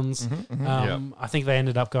knockdowns. I think they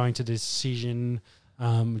ended up going to decision,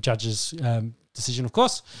 judges' decision, of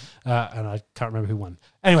course, and I can't remember who won.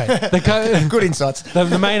 Anyway, Good insights.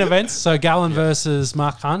 the main events. So Gallen versus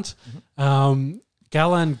Mark Hunt.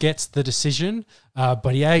 Gallen gets the decision,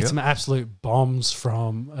 but he ate some absolute bombs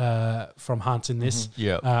from Hunt in this.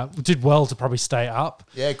 Did well to probably stay up.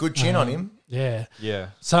 Yeah, good chin on him. Yeah. Yeah.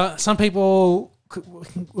 So some people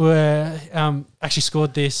were actually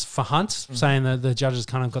scored this for Hunt, saying that the judges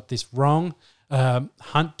kind of got this wrong.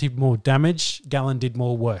 Hunt did more damage. Gallen did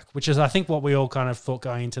more work, which is, I think, what we all kind of thought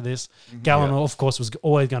going into this. Gallen, of course, was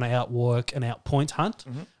always going to outwork and outpoint Hunt,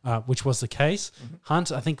 which was the case.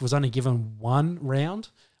 Hunt, I think, was only given 1 round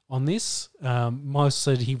on this. Most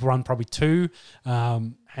said he run probably 2,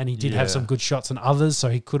 and he did have some good shots on others, so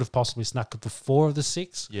he could have possibly snuck up to 4 of the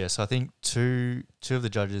 6. Yeah, so I think two of the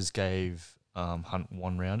judges gave Hunt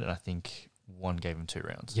 1 round, and I think one gave him 2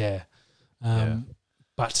 rounds. Yeah.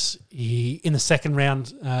 But in the second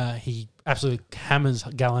round, he absolutely hammers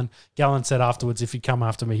Gallen. Gallen said afterwards, if he'd come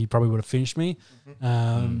after me, he probably would have finished me.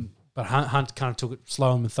 But Hunt kind of took it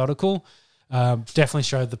slow and methodical. Definitely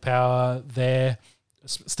showed the power there.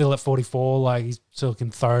 Still at 44, like he still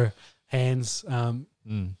can throw hands.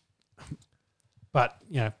 But,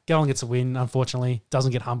 Gallen gets a win, unfortunately.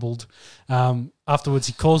 Doesn't get humbled. Afterwards,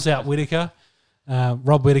 he calls out Whittaker.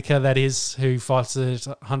 Rob Whittaker, that is, who fights at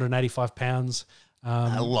 185 pounds.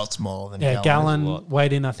 A lot smaller than Gallen. Gallen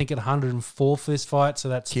weighed in, I think, at 104 for this fight, so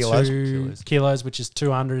that's Kilos. 2 kilos, which is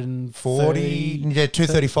 240. Yeah,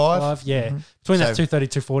 235. Yeah, between that 230,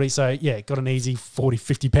 240. So, got an easy 40,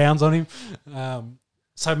 50 pounds on him.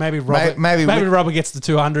 So maybe Robert gets the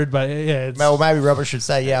 200, but Well, maybe Robert should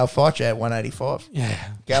say, I'll fight you at 185. Yeah.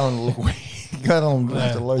 Gallen will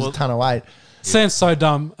have to lose a ton of weight. Sounds so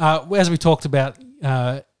dumb. As we talked about,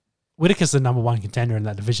 Whittaker's the number 1 contender in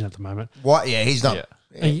that division at the moment. What? Yeah, he's not.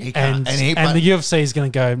 Yeah. He can't. And the UFC is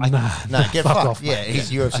going to go, get fuck fucked. off. Yeah,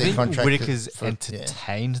 his UFC I think contract. Whittaker's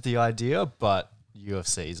entertained the idea, but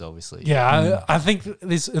UFC's obviously. Yeah, I think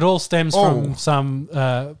it all stems from some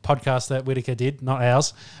podcast that Whittaker did, not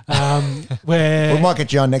ours, where We might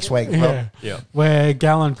get you on next week. where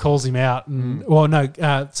Gallen calls him out, and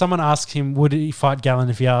someone asks him, would he fight Gallen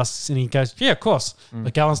if he asks, and he goes, yeah, of course,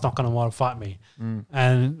 but Gallen's not going to want to fight me.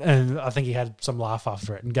 And I think he had some laugh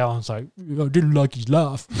after it, and Gallen's like, I didn't like his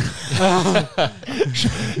laugh.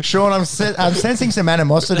 Sean, I'm sensing some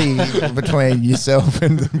animosity between yourself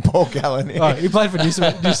and Paul Gallen. Oh, he played for New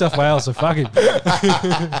South Wales, so fuck him.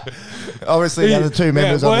 Obviously, the other 2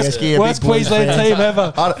 members of the Esky are worst big Blues Queensland fans. team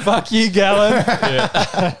ever. Fuck you, Gallen.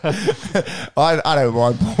 I don't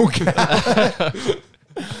mind Paul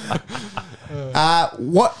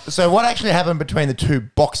Gallen. What actually happened between the 2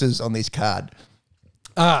 boxers on this card?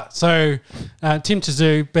 So Tim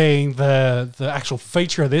Tszyu being the actual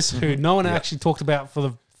feature of this, who no one actually talked about for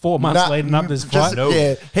the 4 months leading up to this fight.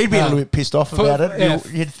 Yeah, he'd be a little bit pissed off about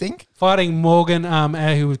it, you'd think. Fighting Morgan,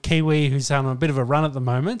 who was Kiwi, who's having a bit of a run at the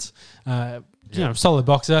moment. Solid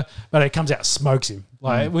boxer, but it comes out, smokes him.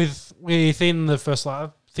 Like within the first, I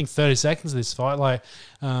think 30 seconds of this fight,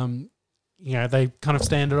 they kind of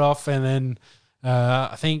stand it off, and then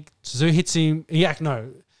I think Tszyu hits him.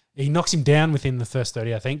 He knocks him down within the first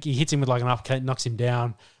 30, I think. He hits him with an uppercut, knocks him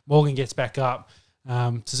down. Morgan gets back up.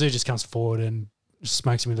 Tszyu just comes forward and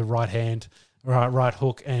smokes him with the right hand, right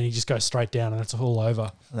hook, and he just goes straight down, and it's all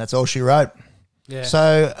over. And that's all she wrote. Yeah.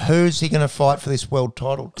 So who's he going to fight for this world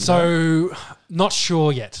title? Not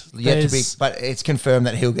sure yet. Yet to be, but it's confirmed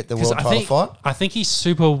that he'll get the world title fight? I think he's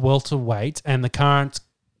super welterweight, and the current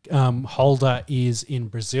holder is in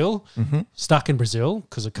Brazil, stuck in Brazil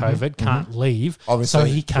because of COVID, can't leave. Obviously, so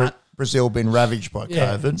he can't. Brazil been ravaged by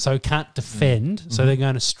COVID, so he can't defend. So they're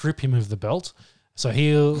going to strip him of the belt. So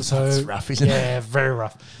that's rough, isn't it? Yeah, very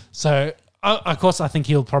rough. So of course, I think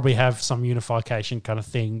he'll probably have some unification kind of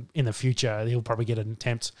thing in the future. He'll probably get an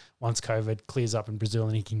attempt once COVID clears up in Brazil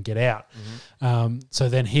and he can get out. So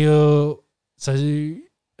then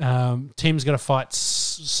Tim's got to fight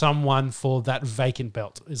someone for that vacant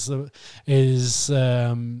belt. Is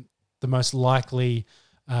the most likely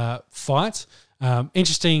fight.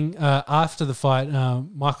 Interesting. After the fight,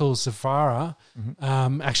 Michael Safara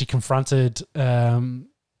actually confronted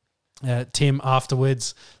Tim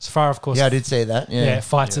afterwards. Safara, of course, I did see that.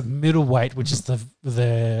 fights at middleweight, which is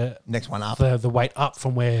the next one up, the weight up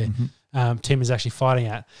from where Tim is actually fighting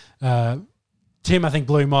at. Tim, I think,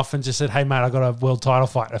 blew him off and just said, "Hey, mate, I got a world title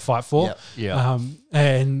fight to fight for."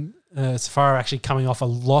 And Safara actually coming off a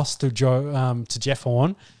loss to Jeff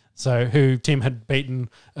Horn, who Tim had beaten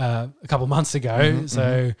a couple of months ago.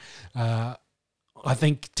 I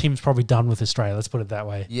think Tim's probably done with Australia. Let's put it that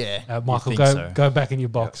way. Yeah, Michael, go back in your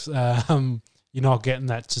box. You're not getting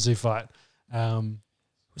that Tszyu fight. A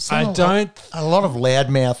lot of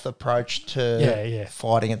loudmouth approach to Yeah.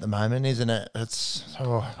 fighting at the moment, isn't it? It's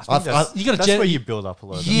that's where you build up a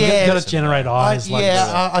lot of them. You got to generate eyes.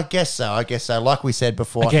 I guess so. Like we said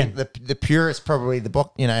before, Again, I think the purists probably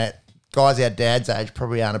guys our dad's age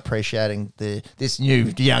probably aren't appreciating this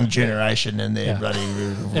new young generation and their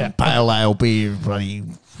bloody pale ale beer bloody.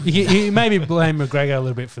 You maybe blame McGregor a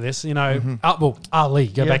little bit for this, Ali.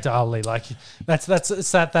 Go back to Ali. Like that's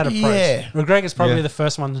that approach. Yeah. McGregor's probably the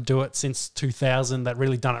first one to do it since 2000 that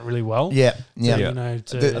really done it really well. Yeah, I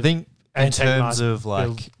think in terms of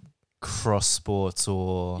build cross sports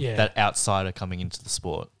or that outsider coming into the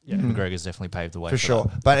sport, McGregor's definitely paved the way for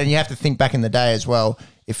sure. And you have to think back in the day as well.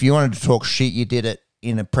 If you wanted to talk shit, you did it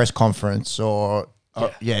in a press conference or.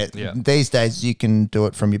 These days you can do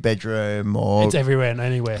it from your bedroom or it's everywhere and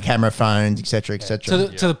anywhere. Camera phones, etc., etc.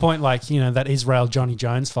 To the point, that Israel Johnny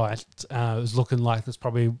Jones fight was looking like that's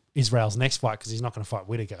probably Israel's next fight because he's not going to fight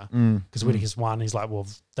Whittaker because Whittaker's won. He's like, well,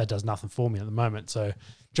 that does nothing for me at the moment. So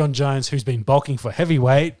John Jones, who's been bulking for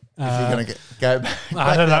heavyweight, is he going to go back?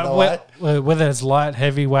 I don't know whether it's light,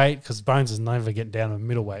 heavyweight, because Bones is never getting down to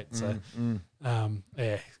middleweight. So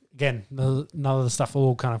again, none of the stuff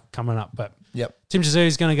all kind of coming up, but. Yep. Tim Tszyu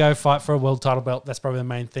is going to go fight for a world title belt. That's probably the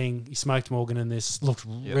main thing. He smoked Morgan in this. Looked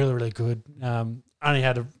really, really good. Only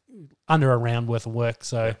had under a round worth of work,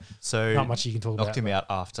 so not much you can talk about. Knocked him out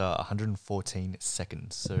after 114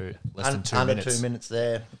 seconds, so less than 2 under minutes. 2 minutes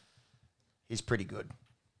there. He's pretty good.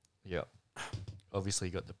 Yeah. Obviously,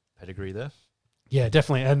 you got the pedigree there. Yeah,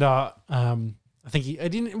 definitely. And I think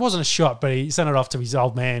it wasn't a shot, but he sent it off to his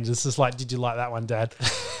old man. Just like, did you like that one, Dad?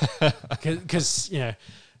 Because,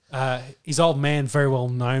 his old man very well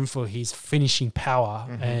known for his finishing power,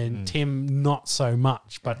 and Tim not so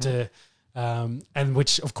much. But and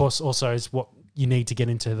which of course also is what you need to get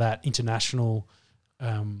into that international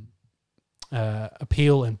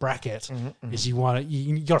appeal and bracket. Is you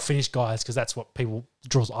got to finish guys because that's what people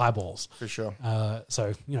draws eyeballs for sure.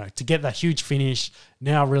 So to get that huge finish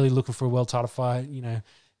now, really looking for a world title fight.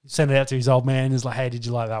 Send it out to his old man. Is like, hey, did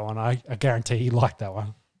you like that one? I guarantee he liked that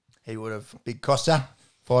one. He would have. Big Costa.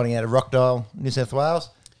 Fighting out of Rockdale, New South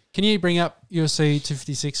Wales. Can you bring up UFC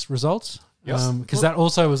 256 results? Yes. Because that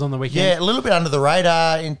also was on the weekend. Yeah, a little bit under the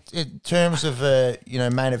radar in terms of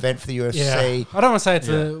main event for the UFC. Yeah. I don't want to say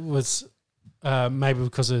it was maybe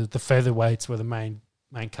because of the featherweights were the main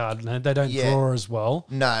card. No, they don't draw as well.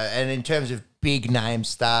 No, and in terms of big name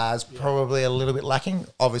stars, probably a little bit lacking.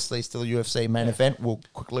 Obviously, still UFC main event. We'll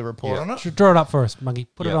quickly report on it. Should draw it up for us, Mungie.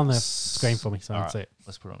 Put it on the screen for me so I can see it.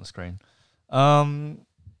 Let's put it on the screen.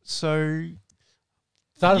 So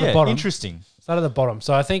start at the bottom. Interesting. Start at the bottom.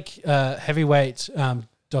 So I think heavyweight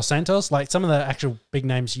Dos Santos, like some of the actual big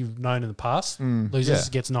names you've known in the past, loses,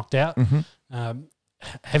 gets knocked out.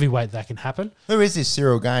 Heavyweight, that can happen. Who is this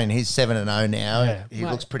Cyril Gain? He's 7-0 now. Yeah. He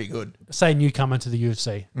looks pretty good. Say newcomer to the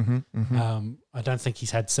UFC. I don't think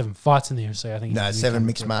he's had 7 fights in the UFC. I think he's 7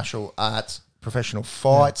 mixed martial arts professional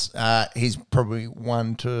fights. He's probably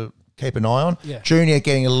one to keep an eye on. Yeah. Junior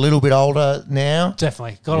getting a little bit older now.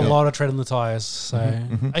 Definitely got a lot of tread on the tires. So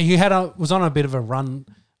he was on a bit of a run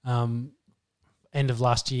end of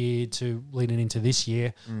last year to leading into this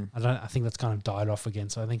year. I think that's kind of died off again.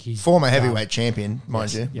 So I think he's former heavyweight champion,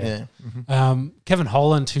 mind you. Yeah. Kevin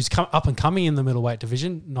Holland, who's up and coming in the middleweight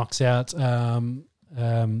division, knocks out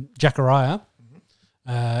Jacariah,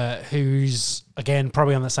 who's again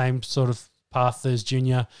probably on the same sort of path as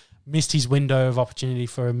Junior. Missed his window of opportunity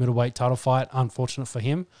for a middleweight title fight. Unfortunate for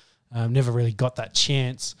him. Never really got that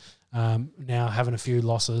chance. Now having a few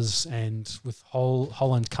losses and with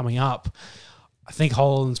Holland coming up, I think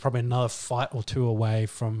Holland's probably another fight or two away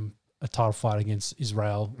from a title fight against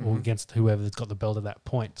Israel or against whoever's got the belt at that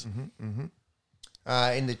point. In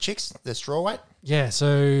the chicks, the strawweight? Yeah,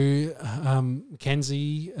 so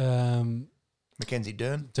Mackenzie Dern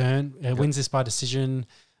wins this by decision.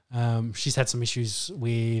 She's had some issues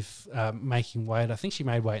with making weight. I think she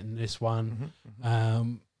made weight in this one.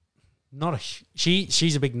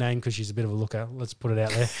 She's a big name because she's a bit of a looker. Let's put it out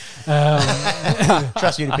there.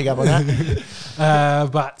 Trust you to pick up on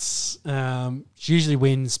that. But she usually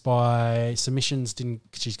wins by submissions.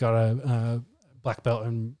 She's got a black belt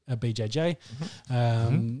and a BJJ,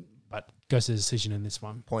 but goes to decision in this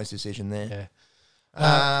one. Points decision there. Yeah.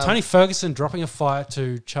 Tony Ferguson dropping a fight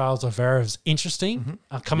to Charles Oliveira is interesting.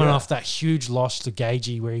 Coming off that huge loss to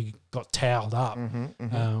Gagey where he got towelled up. And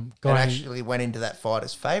actually went into that fight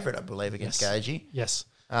as favourite, I believe, against Gagey. Yes.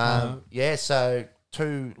 So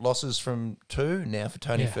 2 losses from 2 now for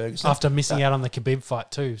Tony Ferguson. After missing out on the Khabib fight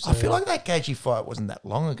too. So. I feel like that Gagey fight wasn't that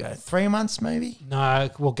long ago. 3 months maybe? No,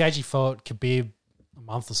 well, Gagey fought Khabib a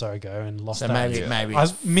month or so ago and lost. So that. maybe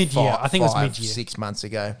mid-year. I think it was 5, mid-year. 6 months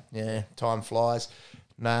ago. Yeah, time flies.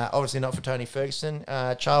 Nah, obviously not for Tony Ferguson.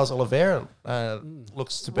 Charles Oliveira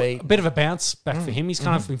looks to be a bit of a bounce back for him. He's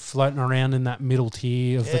kind of been floating around in that middle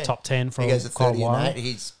tier of the top 10 for he goes to quite a 30 while. and 8.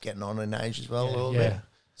 He's getting on in age as well a little bit.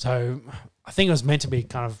 So I think it was meant to be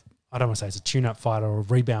kind of, I don't want to say it's a tune-up fight or a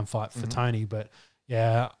rebound fight for Tony, but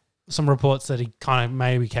some reports that he kind of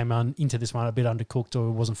maybe came on into this one a bit undercooked or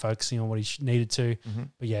wasn't focusing on what he needed to.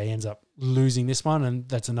 But he ends up losing this one, and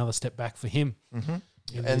that's another step back for him.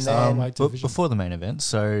 And then before the main event,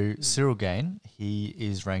 so Cyril Gain, he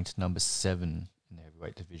is ranked number 7 in the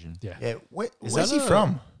heavyweight division. Yeah. Where's he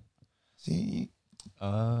from? Is he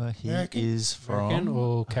is from American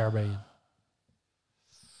or Caribbean?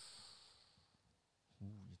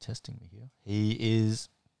 You're testing me here. He is.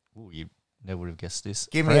 You never would have guessed this.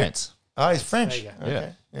 Give France. He's French. There you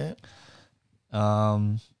Okay. Yeah.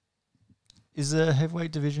 Is the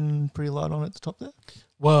heavyweight division pretty light on at the top there?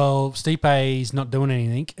 Well, Stipe's not doing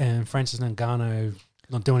anything, and Francis Ngannou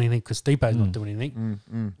not doing anything because Stipe's not doing anything.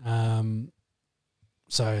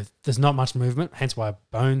 So there's not much movement, hence why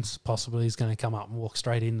Bones possibly is going to come up and walk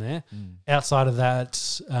straight in there. Outside of that,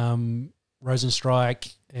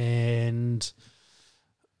 Rosenstrike and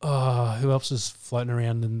who else is floating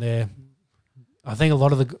around in there? I think a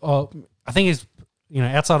lot of I think it's,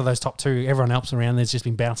 outside of those top 2, everyone else around there's just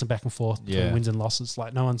been bouncing back and forth between wins and losses.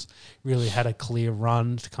 Like no one's really had a clear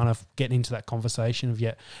run to kind of get into that conversation of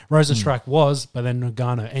yet. Rosenstrike was, but then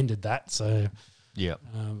Ngannou ended that. So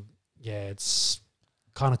it's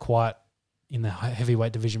kind of quiet in the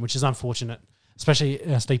heavyweight division, which is unfortunate. Especially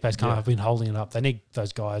Stipe's kind of been holding it up. They need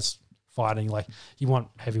those guys fighting. Like you want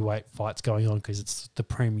heavyweight fights going on because it's the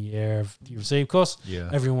premiere of the UFC, of course. Yeah,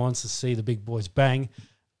 everyone wants to see the big boys bang.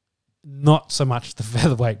 Not so much the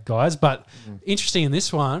featherweight guys, but interesting in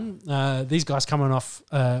this one, these guys coming off,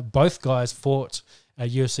 both guys fought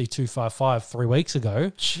UFC 255 3 weeks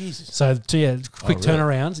ago. Jesus. So, quick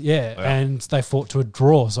turnarounds. Yeah. Wow. And they fought to a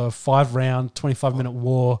draw. So, a 5-round, 25-minute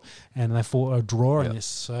war, and they fought a draw in this.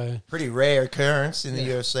 So pretty rare occurrence in the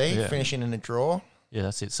UFC, finishing in a draw. Yeah,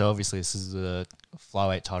 that's it. So, obviously, this is a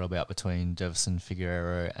flyweight title bout between Davison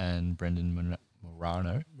Figueiredo and Brendan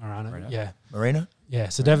Morano. Marino? Yeah,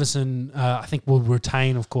 so Davison, I think, will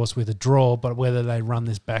retain, of course, with a draw, but whether they run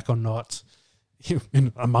this back or not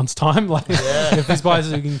in a month's time, if these guys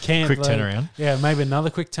can camp. Quick turnaround. Yeah, maybe another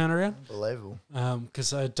quick turnaround. Unbelievable.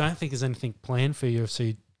 Because I don't think there's anything planned for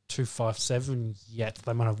UFC 257 yet.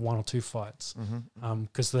 They might have 1 or 2 fights.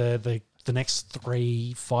 Because the next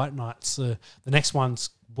 3 fight nights, the next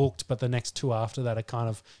one's booked, but the next 2 after that are kind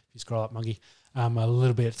of, if you scroll up, Monkey, a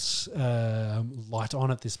little bit light on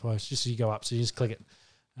at this point, just as you go up. So you just click it.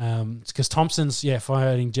 It's because Thompson's,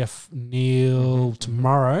 fighting Jeff Neal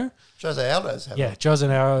tomorrow. Jose Aldo's having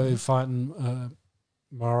Jose Aldo fighting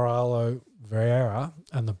Moralo Vieira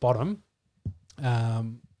on the bottom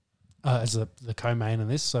as the co-main in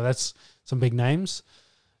this. So that's some big names.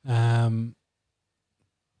 But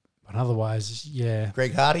otherwise,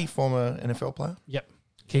 Greg Hardy, former NFL player. Yep.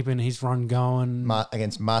 Keeping his run going.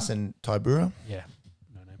 Against Marcin Tybura. Yeah.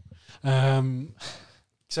 No.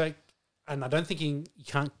 So, and I don't think you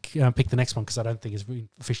can't pick the next one because I don't think it's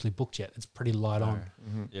officially booked yet. It's pretty light on.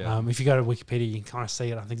 If you go to Wikipedia, you can kind of see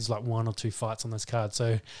it. I think there's like 1 or 2 fights on this card.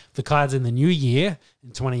 So the cards in the new year,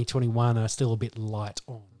 in 2021, are still a bit light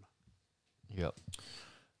on. Yep.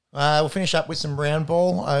 We'll finish up with some round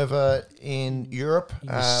ball over in Europe.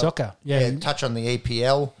 Soccer. Touch on the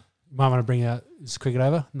EPL. You might want to bring out, is cricket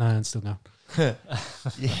over? No, it's still going.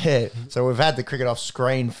 So we've had the cricket off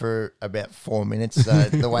screen for about 4 minutes.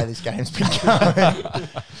 The way this game's been going,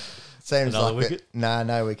 seems another like wicket.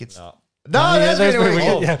 No wickets. No. There's been a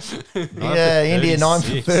wicket. India 9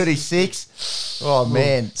 for 36. 36. Oh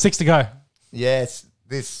man, 6 to go. Yes,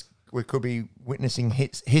 this we could be witnessing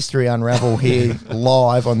history unravel here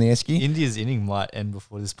live on the Esky. India's inning might end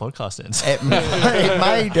before this podcast ends. It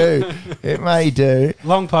may do. It may do.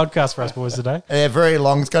 Long podcast for us boys today. Yeah, very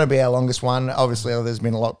long. It's going to be our longest one. Obviously, there's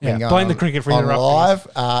been a lot been going blame on, the cricket for on interrupting live.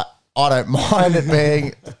 I don't mind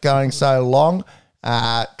it going so long.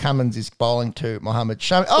 Cummins is bowling to Mohammed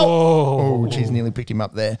Shami. Oh, geez, nearly picked him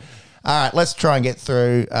up there. All right, let's try and get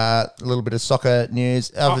through a little bit of soccer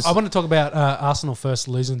news. I want to talk about Arsenal first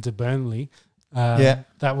losing to Burnley.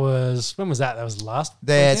 That was, when was that? That was last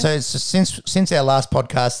there. weekend? So since our last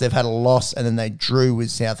podcast, they've had a loss and then they drew with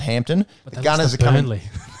Southampton. But The Gunners are coming.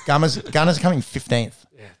 Gunners are coming 15th.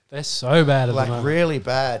 Yeah, they're so bad at the moment. Really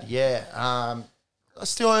bad. Yeah.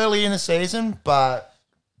 Still early in the season, but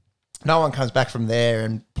no one comes back from there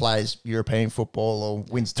and plays European football or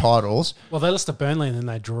wins titles. Well, they lost to Burnley and then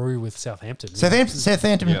they drew with Southampton.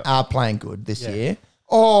 Southampton are playing good this year.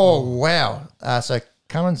 Oh, wow. So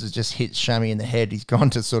Cummins has just hit Shami in the head. He's gone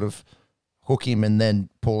to sort of hook him and then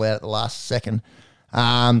pull out at the last second.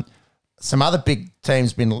 Some other big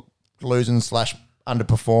teams been losing /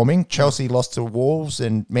 underperforming. Chelsea lost to Wolves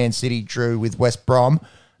and Man City drew with West Brom.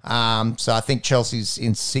 So I think Chelsea's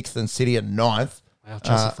in 6th and City at 9th. Wow,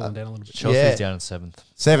 Chelsea falling down a little bit. Chelsea's down at 7th.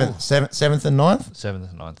 7th and 9th? 7th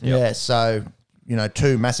and 9th. Yeah, so,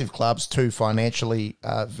 two massive clubs, two financially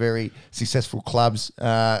very successful clubs,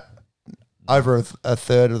 over a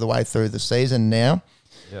third of the way through the season now.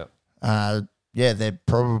 Yeah. They're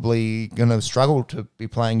probably going to struggle to be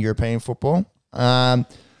playing European football.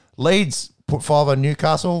 Leeds put 5 on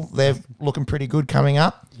Newcastle. They're looking pretty good coming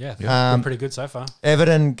up. Yeah, been pretty good so far.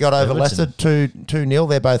 Everton got over Leicester 2-0.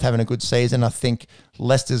 They're both having a good season. I think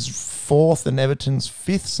Leicester's 4th and Everton's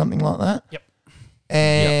 5th, something like that. Yep.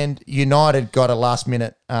 And United got a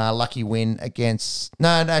last-minute lucky win against... No,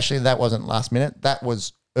 actually, that wasn't last minute. That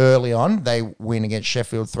was early on. They win against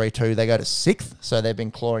Sheffield 3-2. They go to 6th, so they've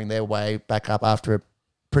been clawing their way back up after a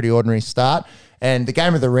pretty ordinary start. And the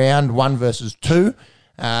game of the round, 1 versus 2...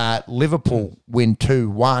 Liverpool win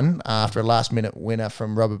 2-1 after a last-minute winner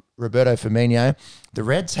from Roberto Firmino. The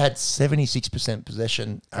Reds had 76%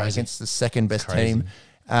 possession against the second-best team.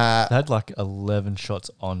 They had 11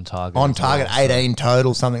 shots on target. On target, 18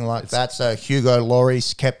 total, something like that. So Hugo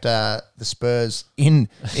Lloris kept the Spurs in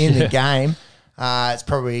the game. It's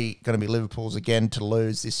probably going to be Liverpool's again to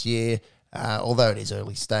lose this year. Although it is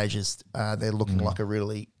early stages, they're looking like a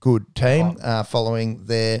really good team following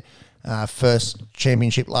their... first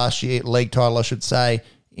championship last year, league title, I should say,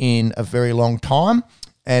 in a very long time.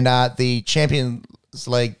 And the Champions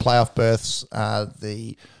League playoff berths,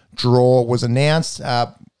 the draw was announced.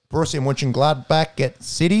 Borussia Mönchengladbach get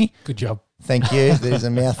City. Good job. Thank you. There's a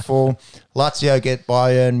mouthful. Lazio get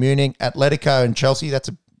Bayern Munich. Atletico and Chelsea. That's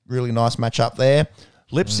a really nice matchup there.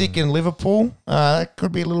 Leipzig and Liverpool.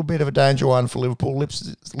 Could be a little bit of a danger one for Liverpool.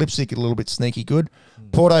 Leipzig a little bit sneaky good.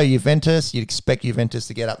 Porto, Juventus. You'd expect Juventus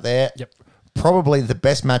to get up there. Yep. Probably the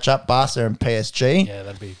best matchup, Barca and PSG. Yeah,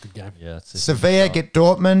 that'd be a good game. Yeah, Sevilla get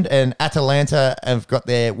Dortmund, and Atalanta have got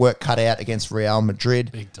their work cut out against Real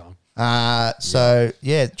Madrid. Big time.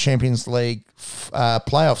 Champions League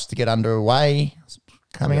playoffs to get underway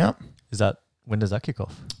coming up. When does that kick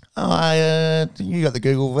off? You got the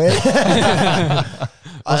Google there.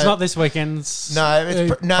 It's not this weekend. No,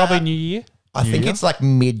 it's probably New Year. I think it's like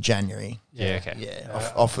mid-January. Yeah, okay.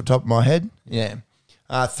 Yeah, off the top of my head. Yeah.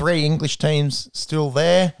 3 English teams still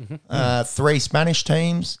there. 3 Spanish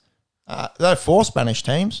teams. 4 Spanish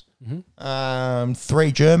teams.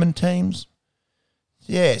 3 German teams.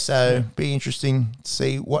 Yeah, so be interesting to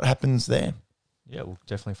see what happens there. Yeah, we'll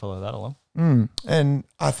definitely follow that along. And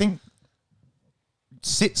I think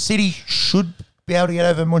City should be able to get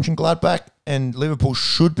over Mönchengladbach and Liverpool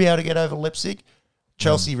should be able to get over Leipzig.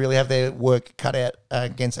 Chelsea really have their work cut out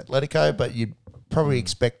against Atletico, but you'd probably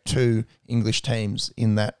expect 2 English teams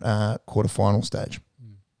in that quarterfinal stage.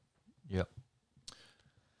 Yep.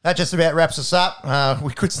 That just about wraps us up.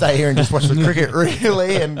 We could stay here and just watch the cricket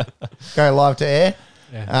really and go live to air.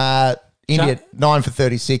 Yeah. India 9 for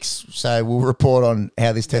 36, so we'll report on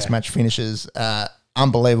how this test match finishes.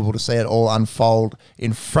 Unbelievable to see it all unfold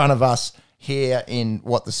in front of us here in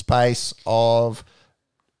the space of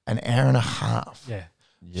an hour and a half. Yeah.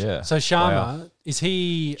 Yeah. So Sharma, is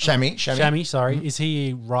he... Shami, sorry. Is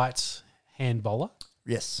he right hand bowler?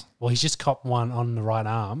 Yes. Well, he's just copped one on the right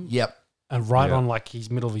arm. Yep. And on his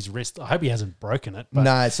middle of his wrist. I hope he hasn't broken it. But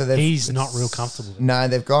no, so he's not real comfortable with it. No,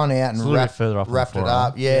 they've gone out and wrapped it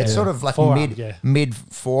up. Yeah, it's sort of like mid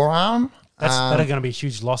forearm. That's going to be a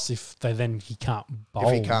huge loss if he can't bowl.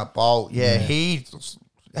 If he can't bowl, he's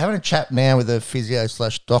having a chat now with a physio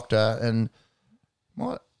 / doctor, and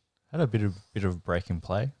what had a bit of break in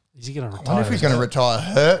play. Is he going to I retire? wonder if he's going to retire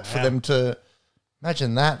hurt for them to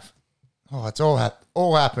imagine that. Oh, it's all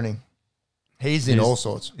happening. He's in all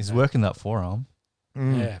sorts. He's working that forearm.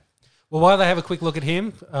 Yeah. Well, while they have a quick look at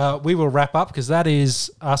him, we will wrap up because that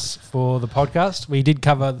is us for the podcast. We did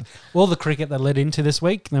cover all the cricket that led into this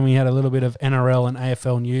week. Then we had a little bit of NRL and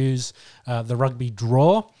AFL news, the rugby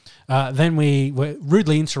draw. Then we were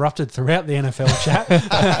rudely interrupted throughout the NFL chat.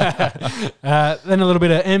 Then a little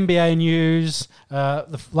bit of NBA news,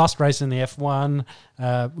 the last race in the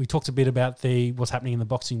F1. We talked a bit about what's happening in the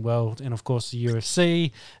boxing world and, of course, the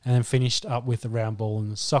UFC, and then finished up with the round ball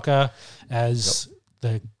and the soccer as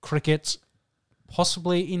the cricket,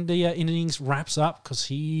 possibly India innings wraps up because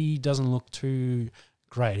he doesn't look too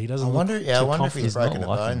great. He doesn't. I wonder if he's broken a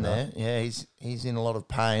bone there. Yeah, he's in a lot of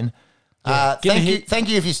pain. Thank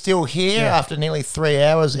you if you're still here after nearly 3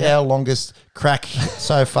 hours. Our longest crack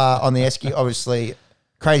so far on the Esky. Obviously,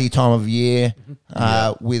 crazy time of year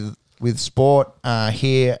with sport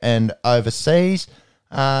here and overseas.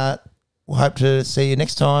 We'll hope to see you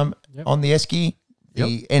next time on the Esky.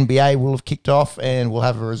 The NBA will have kicked off and we'll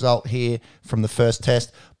have a result here from the first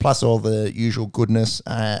test, plus all the usual goodness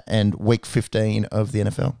and week 15 of the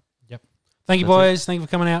NFL. Yep. Thank you, boys. Thank you for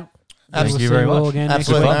coming out. Thank you very much.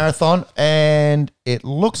 Absolute marathon. And it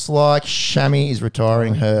looks like Shami is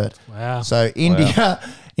retiring hurt. Wow. So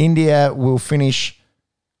India will finish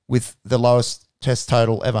with the lowest test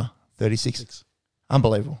total ever, 36.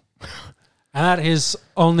 Unbelievable. And that is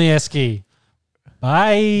on the Esky.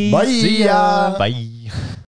 Bye. Bye. See ya. Bye.